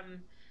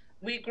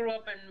we grew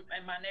up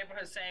in my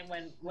neighborhood saying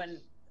when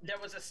there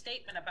was a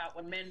statement about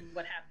when men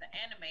would have the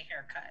anime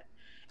haircut,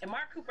 And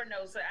Mark Cooper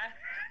knows that.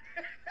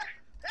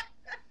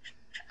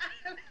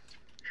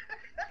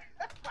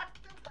 Mark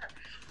Cooper,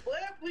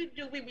 what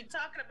do we be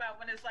talking about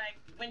when it's like,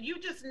 when you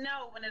just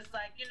know, when it's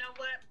like, you know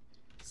what,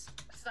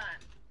 son,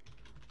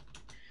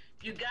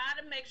 you got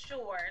to make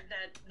sure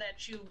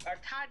that you are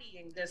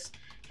tidying this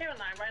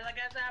hairline, right? Like,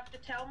 as I have to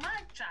tell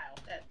my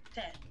child at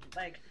 10,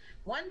 like,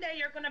 one day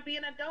you're going to be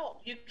an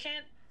adult. You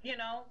can't, you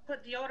know,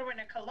 put deodorant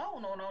and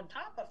cologne on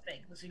top of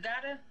things. You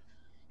gotta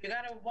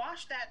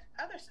wash that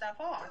other stuff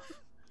off.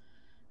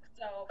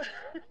 So,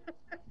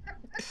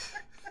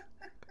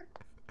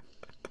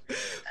 but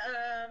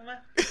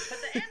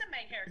the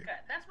anime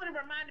haircut, that's what it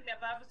reminded me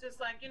of. I was just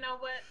like, you know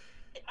what?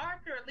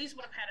 Arthur at least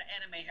would have had an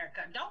anime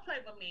haircut. Don't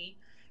play with me.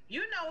 You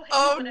know,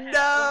 oh would have had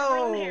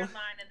no, a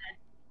hairline and that.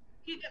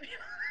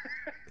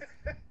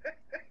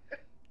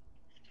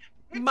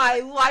 My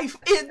life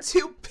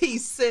into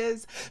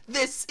pieces.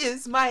 This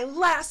is my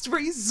last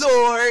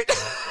resort.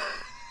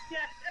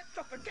 Yeah.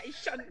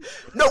 Suffocation.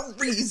 No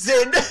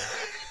reason.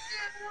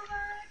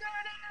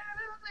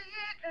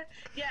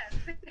 Yes.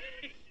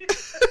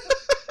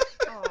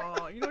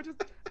 Oh, you know,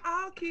 just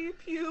I'll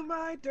keep you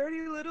my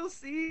dirty little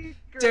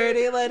secret.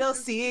 Dirty little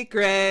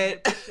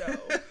secret. Show.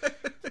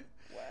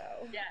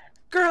 Wow. Yeah.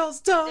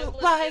 Girls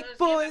don't like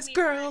boys, giving me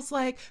girls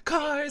like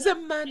cars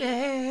and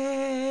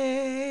money.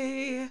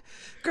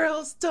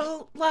 Girls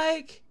don't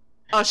like...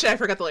 Oh shit, I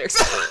forgot the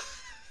lyrics.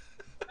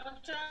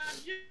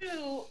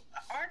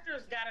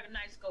 Arthur's got a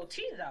nice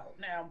goatee though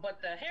now,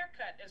 but the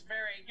haircut is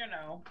very, you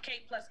know,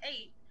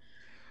 K+8.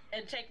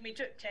 And take me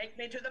to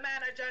the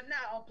manager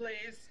now,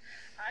 please.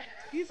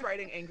 He's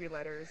writing angry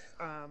letters.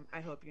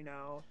 I hope you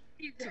know,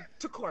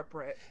 to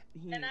corporate.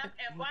 Why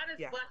does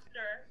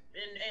Buster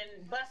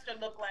and Buster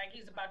look like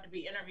he's about to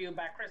be interviewed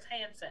by Chris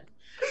Hansen?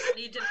 I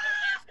need to know.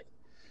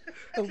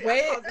 The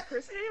way I call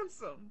Chris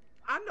Hansen.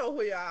 I know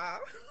who you are.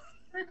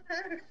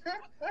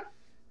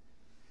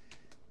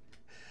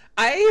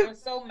 I'm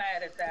so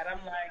mad at that.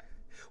 I'm like,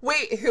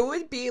 wait, who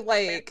would be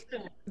like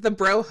the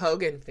Bro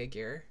Hogan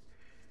figure?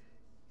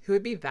 Who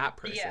would be that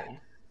person? Yeah.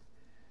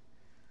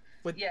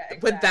 Would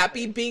exactly. that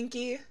be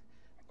Binky?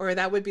 Or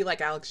that would be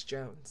like Alex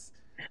Jones?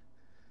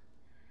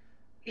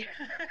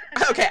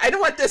 Okay, I don't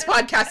want this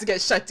podcast to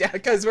get shut down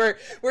because we're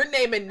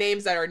naming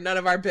names that are none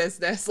of our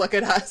business. Look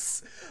at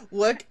us.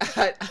 Look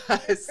at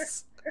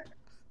us.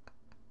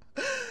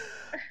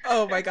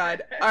 Oh my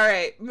god. All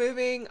right,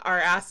 moving our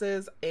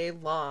asses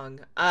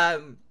along.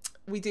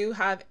 We do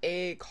have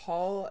a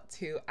call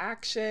to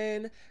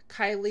action.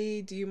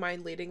 Kylie, do you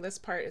mind leading this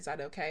part? Is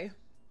that okay?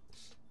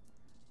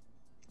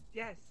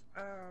 Yes.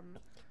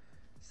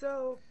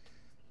 So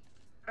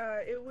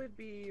it would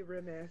be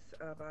remiss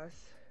of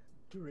us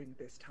during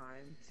this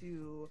time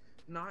to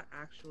not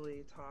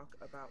actually talk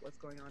about what's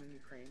going on in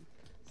Ukraine.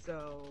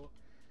 So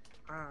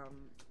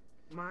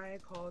my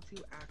call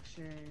to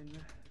action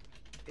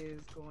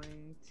is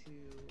going to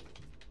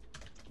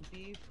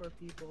be for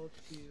people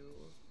to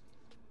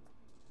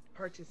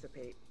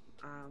participate.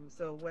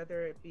 So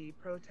whether it be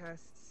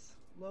protests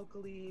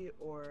locally,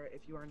 or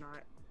if you are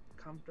not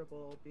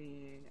comfortable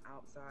being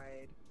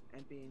outside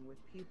and being with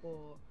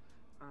people,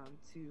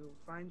 to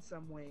find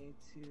some way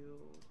to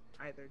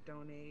either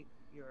donate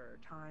your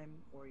time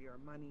or your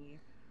money.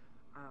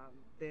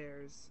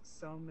 There's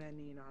so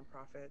many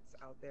nonprofits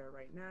out there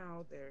right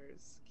now.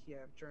 There's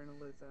Kiev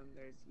Journalism,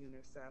 there's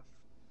UNICEF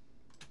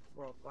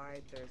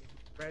worldwide, there's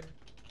Red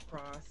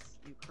Cross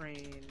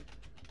Ukraine.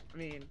 I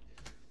mean,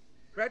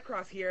 Red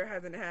Cross here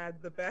hasn't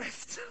had the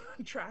best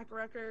track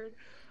record,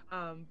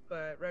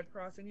 but Red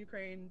Cross in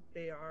Ukraine,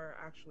 they are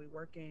actually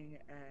working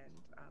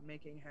and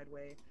making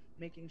headway,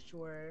 making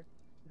sure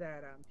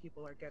that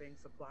people are getting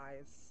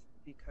supplies,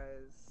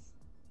 because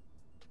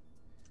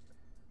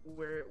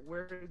we're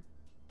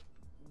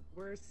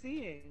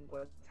seeing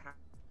what's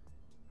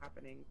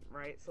happening,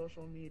 right?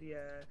 Social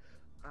media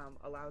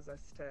allows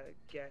us to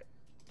get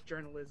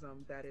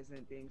journalism that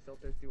isn't being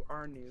filtered through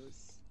our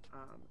news,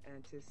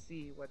 and to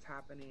see what's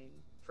happening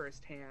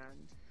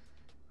firsthand.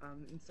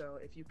 And so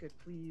if you could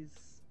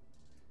please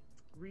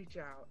reach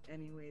out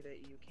any way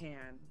that you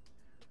can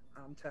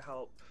to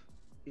help,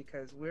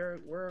 because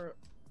we're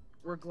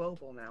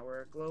global now.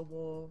 We're a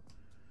global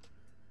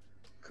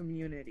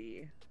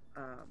community,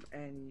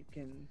 and you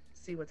can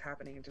see what's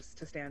happening, and just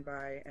to stand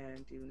by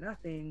and do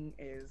nothing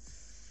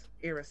is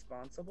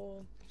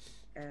irresponsible,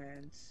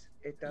 and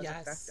it does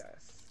affect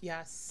us.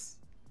 Yes.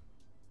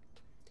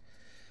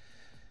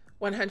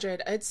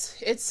 100.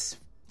 It's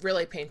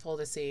really painful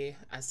to see,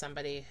 as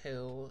somebody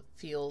who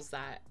feels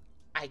that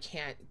I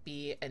can't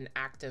be an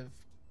active,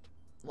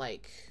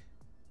 like,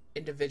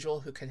 individual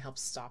who can help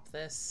stop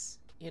this,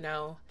 you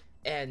know,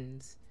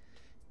 and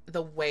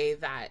the way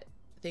that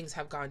things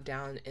have gone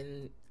down,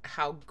 and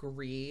how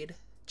greed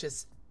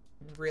just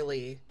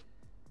really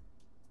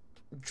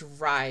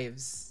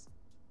drives,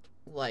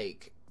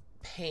 like,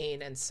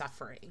 pain and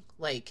suffering.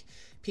 Like,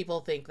 people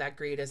think that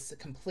greed is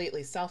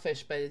completely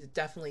selfish, but it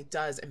definitely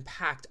does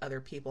impact other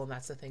people, and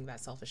that's the thing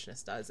that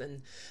selfishness does.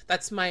 And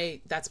that's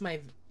my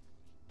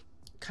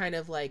kind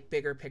of like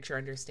bigger picture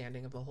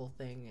understanding of the whole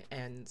thing.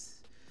 And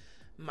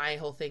my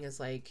whole thing is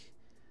like,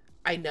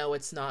 I know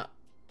it's not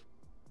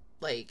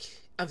like,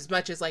 as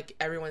much as like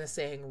everyone is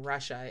saying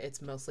Russia,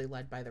 it's mostly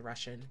led by the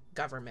Russian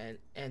government.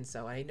 And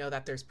so I know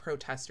that there's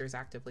protesters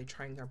actively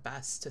trying their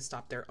best to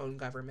stop their own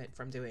government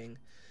from doing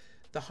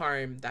the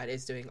harm that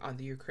is doing on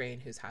the Ukraine,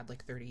 who's had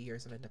like 30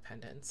 years of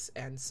independence.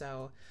 And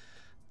so,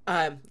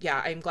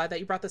 yeah, I'm glad that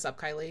you brought this up,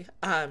 Kylie,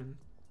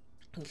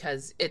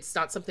 because it's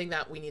not something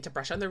that we need to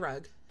brush under the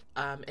rug.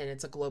 And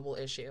it's a global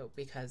issue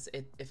because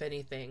if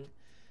anything,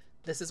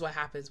 this is what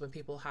happens when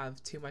people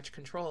have too much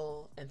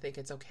control and think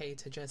it's okay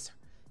to just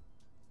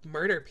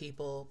murder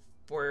people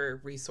for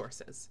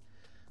resources.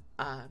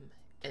 And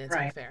it's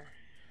unfair.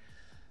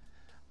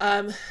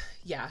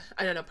 Yeah,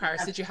 I don't know,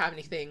 Paris, did you have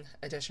anything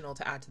additional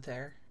to add to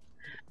there?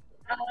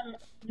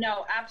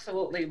 No,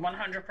 absolutely,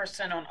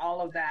 100% on all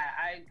of that.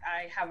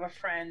 I have a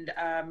friend,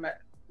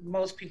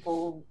 most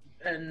people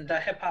in the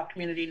hip hop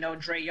community know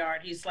Dre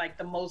Yard. He's like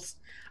the most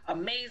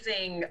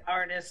amazing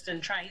artist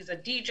and he's a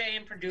DJ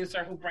and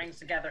producer who brings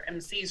together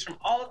MCs from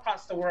all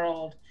across the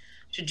world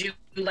to do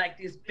like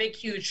these big,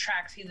 huge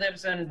tracks. He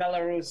lives in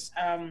Belarus.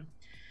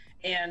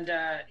 And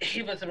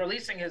he was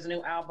releasing his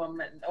new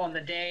album on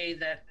the day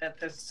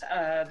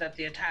that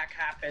the attack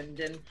happened,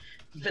 and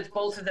with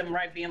both of them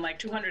being like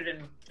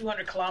 200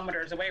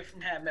 kilometers away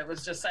from him, it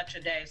was just such a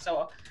day.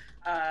 So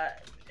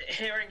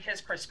hearing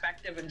his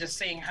perspective and just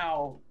seeing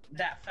how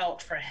that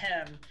felt for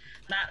him,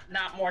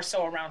 not more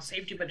so around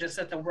safety, but just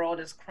that the world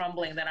is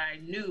crumbling, that I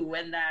knew,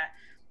 and that,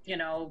 you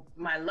know,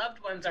 my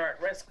loved ones are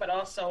at risk, but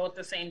also at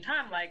the same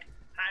time, like,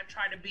 I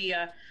try to be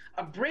a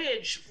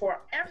bridge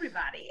for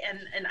everybody, and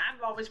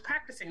I'm always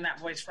practicing that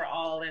voice for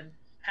all, and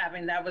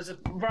having that was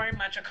very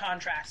much a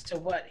contrast to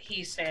what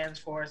he stands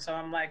for. So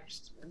I'm like,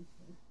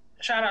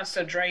 shout outs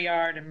to Dre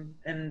Yard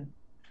and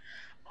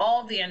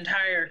all the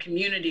entire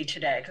community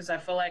today, because I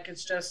feel like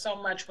it's just so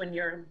much when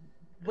you're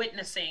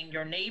witnessing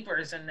your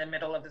neighbors in the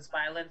middle of this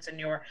violence, and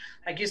you're,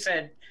 like you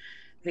said,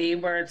 the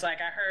words, like,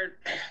 I heard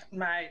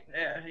my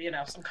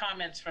some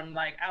comments from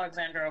like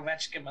Alexander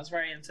Ovechkin was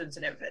very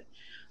insensitive.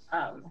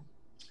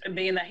 And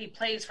being that he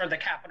plays for the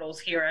Capitals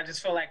here, I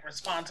just feel like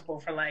responsible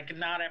for, like,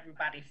 not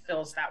everybody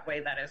feels that way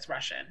that is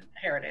Russian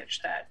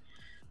heritage, that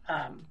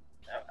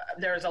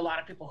there's a lot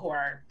of people who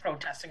are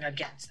protesting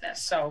against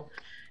this. So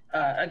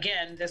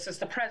again, this is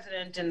the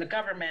president and the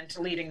government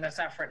leading this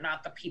effort,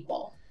 not the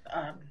people.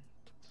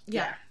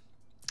 Yeah.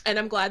 And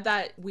I'm glad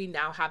that we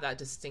now have that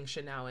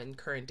distinction now in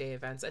current day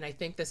events. And I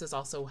think this is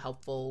also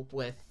helpful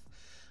with,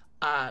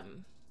 I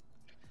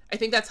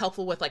think that's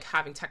helpful with like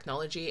having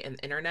technology and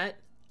internet,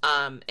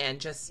 and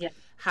just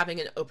having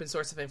an open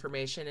source of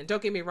information. And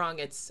don't get me wrong,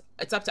 it's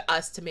up to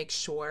us to make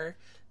sure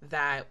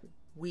that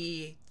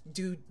we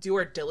do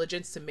our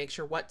diligence to make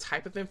sure what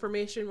type of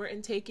information we're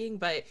intaking.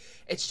 But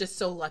it's just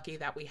so lucky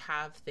that we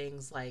have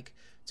things like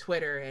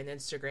Twitter and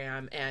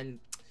Instagram. And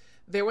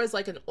there was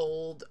like an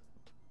old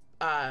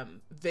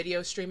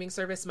video streaming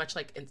service, much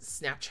like in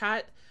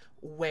Snapchat,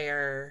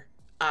 where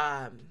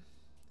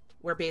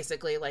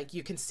basically like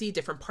you can see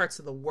different parts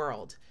of the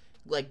world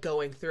like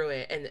going through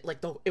it, and like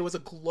it was a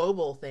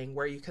global thing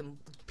where you can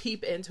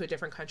peep into a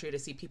different country to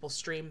see people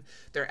stream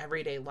their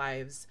everyday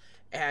lives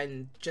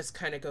and just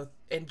kind of go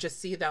and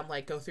just see them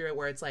like go through it,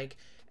 where it's like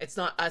it's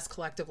not us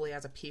collectively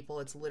as a people,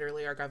 it's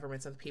literally our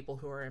governments and the people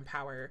who are in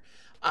power.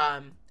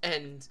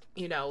 And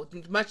you know,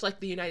 much like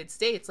the United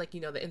States, like,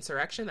 you know, the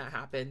insurrection that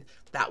happened,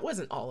 that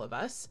wasn't all of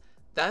us.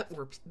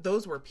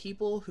 Those were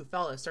people who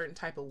felt a certain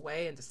type of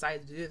way and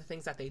decided to do the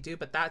things that they do,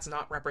 but that's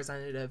not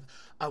representative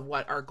of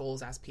what our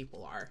goals as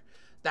people are.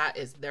 That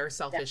is their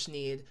selfish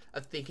need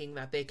of thinking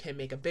that they can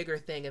make a bigger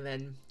thing. And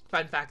then,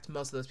 fun fact,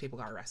 most of those people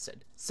got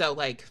arrested. So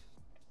like,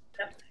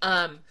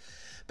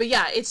 but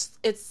yeah, it's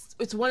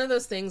one of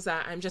those things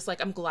that I'm just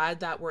like, I'm glad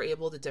that we're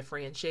able to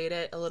differentiate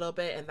it a little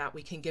bit, and that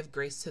we can give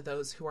grace to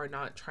those who are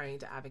not trying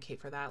to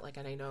advocate for that. Like,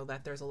 and I know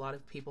that there's a lot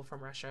of people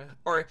from Russia,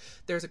 or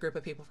there's a group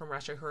of people from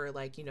Russia who are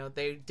like, you know,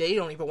 they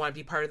don't even want to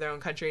be part of their own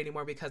country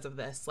anymore because of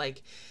this.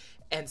 Like,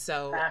 and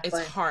so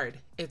it's hard.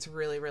 It's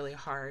really, really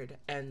hard.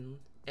 And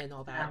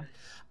all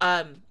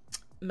that.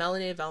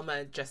 Melanie and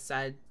Velma just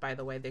said, by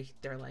the way,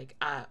 they're like,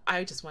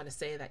 I just want to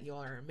say that you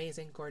all are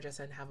amazing, gorgeous,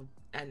 and have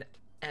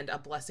and a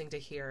blessing to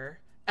hear.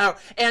 Oh,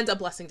 and a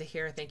blessing to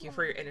hear. Thank you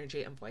for your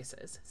energy and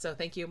voices. So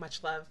thank you.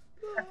 Much love.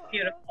 That's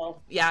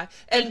beautiful. Yeah.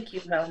 Thank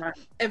you, Velma.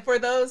 And for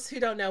those who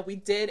don't know, we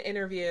did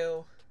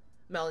interview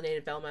Melanie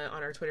and Velma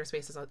on our Twitter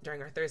Spaces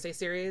during our Thursday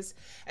series.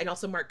 And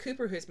also Mark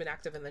Cooper, who's been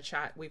active in the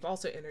chat. We've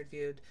also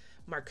interviewed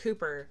Mark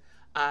Cooper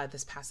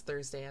this past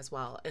Thursday as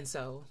well. And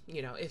so,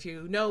 you know, if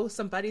you know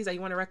some buddies that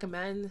you want to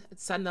recommend,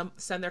 send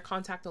their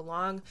contact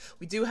along.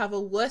 We do have a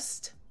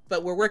list,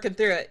 but we're working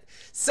through it.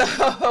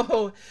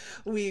 So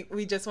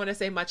we just want to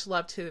say much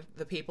love to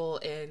the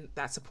people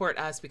that support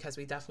us, because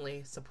we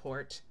definitely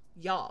support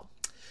y'all.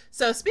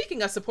 So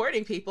speaking of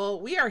supporting people,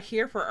 we are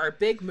here for our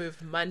Big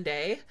Move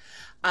Monday,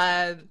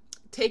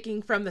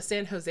 taking from the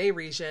San Jose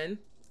region.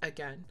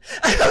 Again,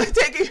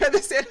 taking from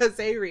the San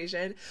Jose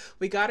region,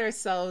 we got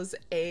ourselves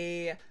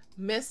a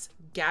Miss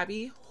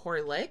Gabby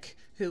Horlick,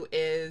 who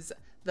is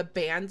the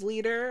band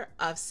leader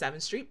of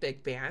 7th Street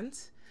Big Band.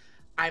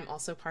 I'm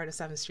also part of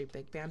 7th Street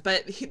Big Band,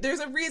 but there's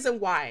a reason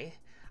why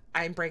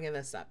I'm bringing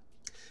this up.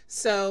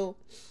 So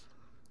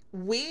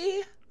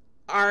we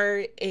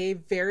are a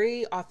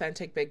very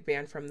authentic big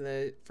band from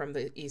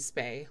the East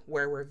Bay,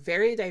 where we're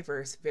very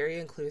diverse, very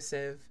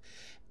inclusive,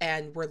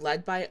 and we're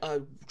led by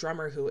a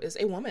drummer who is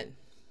a woman.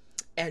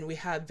 And we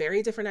have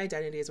very different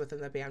identities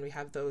within the band. We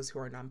have those who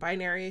are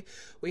non-binary.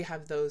 We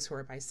have those who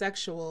are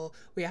bisexual.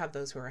 We have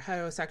those who are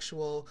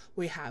heterosexual.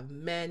 We have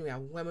men. We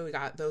have women. We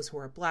got those who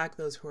are Black,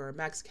 those who are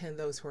Mexican,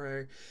 those who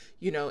are,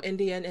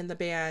 Indian in the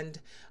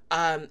band.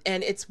 And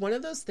it's one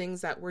of those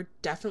things that we're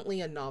definitely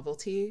a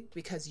novelty,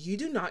 because you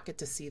do not get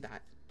to see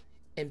that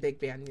in big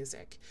band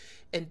music.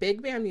 In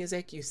big band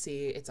music, you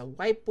see it's a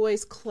white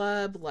boys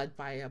club led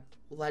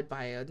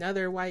by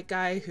another white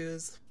guy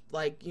who's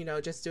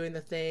just doing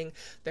the thing.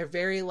 They're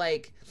very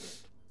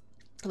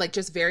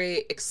just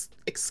very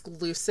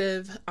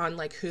exclusive on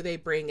who they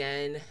bring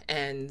in,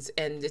 and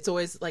it's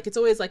always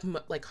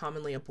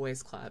commonly a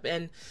boys club.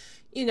 And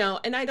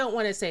and I don't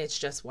want to say it's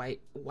just white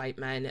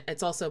men.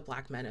 It's also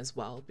Black men as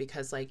well,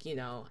 because I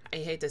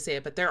hate to say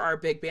it, but there are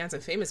big bands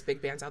and famous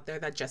big bands out there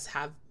that just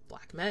have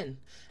Black men,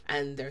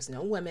 and there's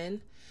no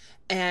women.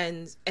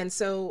 And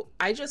so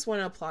I just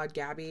want to applaud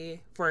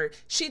Gabby for,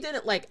 she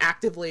didn't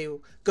actively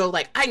go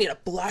I need a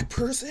Black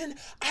person,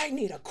 I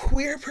need a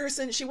queer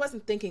person. She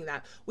wasn't thinking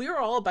that. We were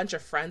all a bunch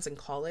of friends in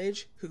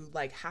college who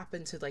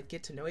happened to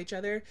get to know each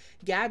other.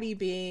 Gabby,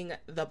 being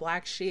the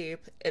black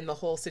sheep in the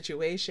whole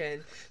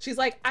situation, she's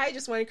I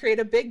just want to create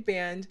a big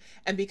band.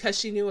 And because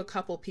she knew a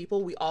couple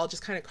people, we all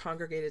just kind of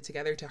congregated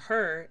together to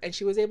her, and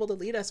she was able to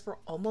lead us for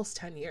almost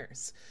 10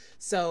 years.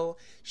 So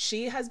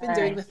she has been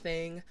doing the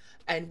thing,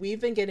 and we've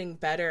been getting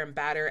better and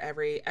better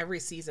every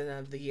season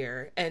of the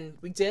year. And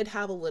we did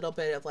have a little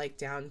bit of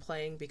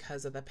downplaying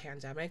because of the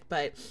pandemic,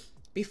 but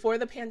before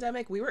the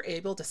pandemic, we were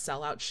able to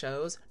sell out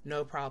shows,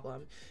 no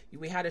problem.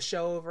 We had a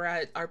show over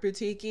at Art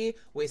Boutique,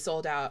 we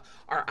sold out.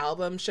 Our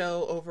album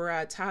show over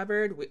at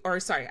Tabard,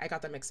 I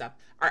got that mixed up.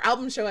 Our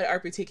album show at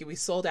Art Boutique, we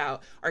sold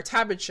out. Our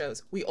Tabard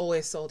shows, we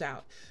always sold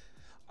out.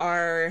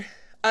 Our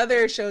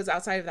other shows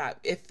outside of that,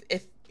 if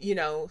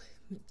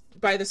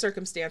by the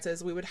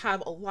circumstances, we would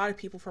have a lot of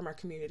people from our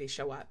community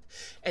show up.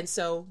 And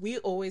so we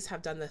always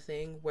have done the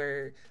thing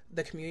where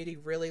the community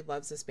really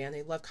loves this band.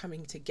 They love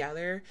coming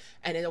together,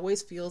 and it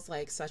always feels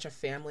like such a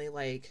family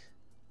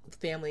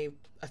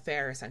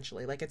affair,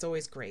 essentially. It's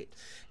always great.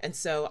 And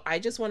so I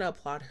just want to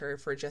applaud her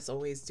for just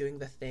always doing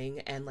the thing,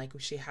 and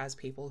she has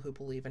people who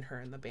believe in her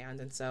in the band.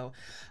 And so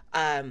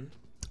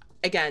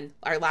again,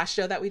 our last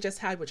show that we just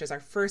had, which is our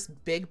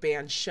first big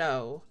band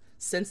show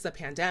since the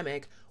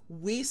pandemic,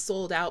 we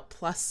sold out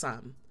plus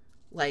some,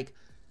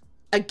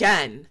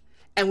 again,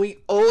 and we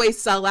always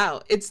sell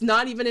out. It's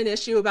not even an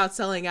issue about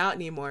selling out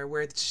anymore,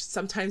 where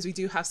sometimes we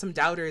do have some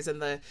doubters in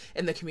the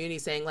community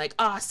saying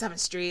 7th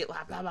Street,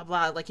 blah, blah,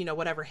 blah, blah,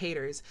 whatever,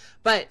 haters.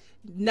 But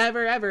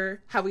never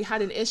ever have we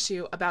had an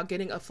issue about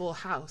getting a full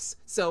house.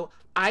 So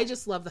I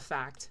just love the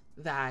fact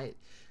that,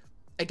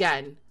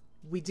 again,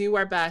 we do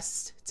our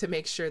best to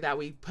make sure that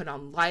we put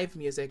on live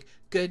music,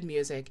 good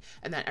music,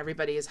 and that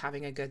everybody is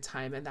having a good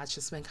time. And that's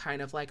just been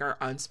kind of our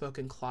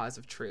unspoken clause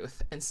of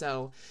truth. And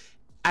so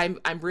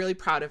I'm really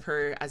proud of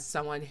her as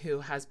someone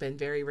who has been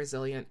very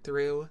resilient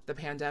through the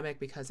pandemic,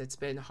 because it's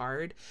been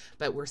hard,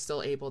 but we're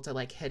still able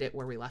to hit it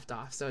where we left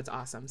off. So it's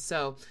awesome.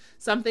 So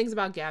some things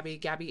about Gabby.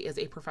 Gabby is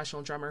a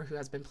professional drummer who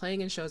has been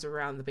playing in shows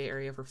around the Bay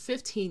Area for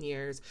 15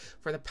 years.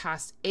 For the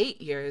past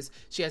 8 years,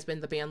 she has been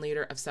the band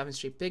leader of 7th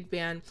Street Big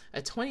Band,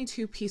 a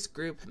 22-piece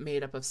group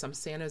made up of some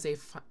San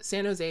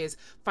Jose's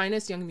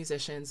finest young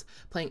musicians,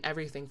 playing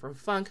everything from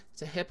funk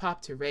to hip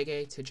hop to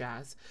reggae to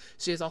jazz.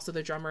 She is also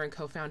the drummer and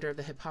co-founder of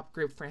the hip hop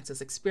group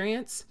Francis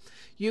Experience.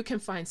 You can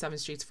find 7th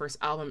Street's first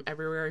album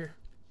everywhere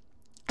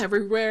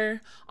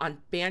on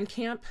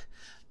Bandcamp,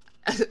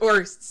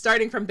 or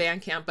starting from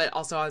Bandcamp, but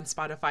also on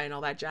Spotify and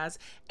all that jazz.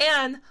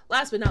 And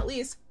last but not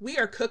least, we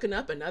are cooking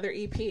up another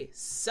EP.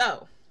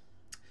 So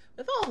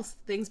with all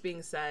things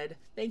being said,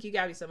 thank you,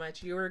 Gabby, so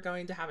much. You are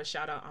going to have a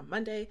shout out on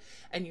Monday,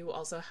 and you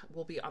also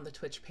will be on the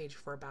Twitch page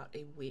for about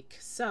a week.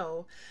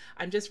 So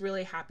I'm just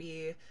really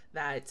happy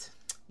that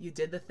you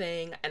did the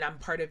thing, and I'm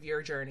part of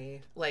your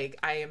journey.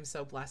 I am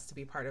so blessed to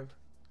be part of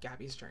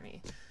Gabby's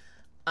journey.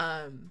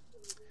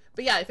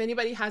 But yeah, if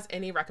anybody has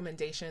any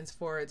recommendations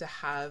to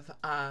have,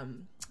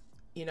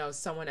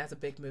 someone as a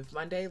Big Move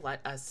Monday,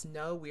 let us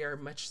know. We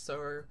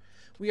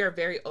are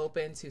very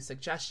open to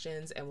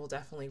suggestions, and we'll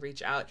definitely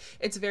reach out.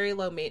 It's very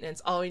low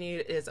maintenance. All we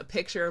need is a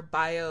picture,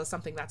 bio,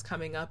 something that's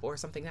coming up, or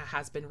something that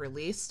has been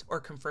released or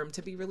confirmed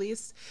to be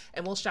released,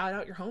 and we'll shout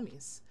out your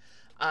homies.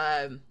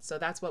 So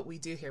that's what we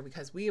do here,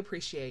 because we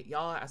appreciate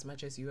y'all as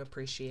much as you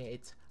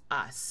appreciate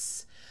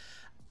us.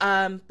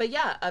 But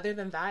yeah, other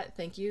than that,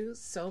 thank you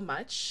so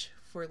much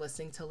for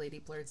listening to Lady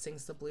Blurred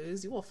Sings the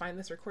Blues. You will find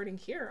this recording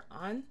here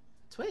on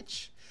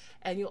Twitch,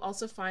 and you'll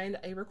also find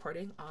a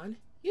recording on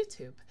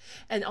YouTube.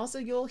 And also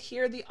you'll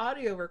hear the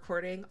audio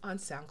recording on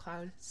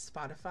SoundCloud,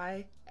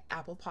 Spotify,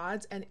 Apple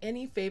Pods, and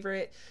any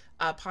favorite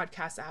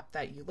podcast app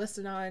that you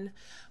listen on.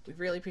 We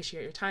really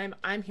appreciate your time.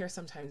 I'm here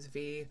sometimes,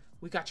 V.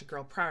 We got your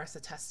girl Prowess, a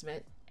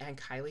Testament, and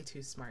Kylie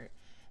Too Smart.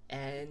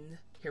 And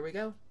here we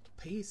go.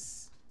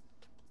 Peace.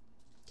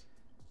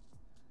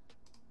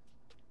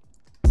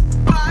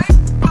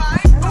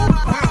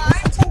 Bye.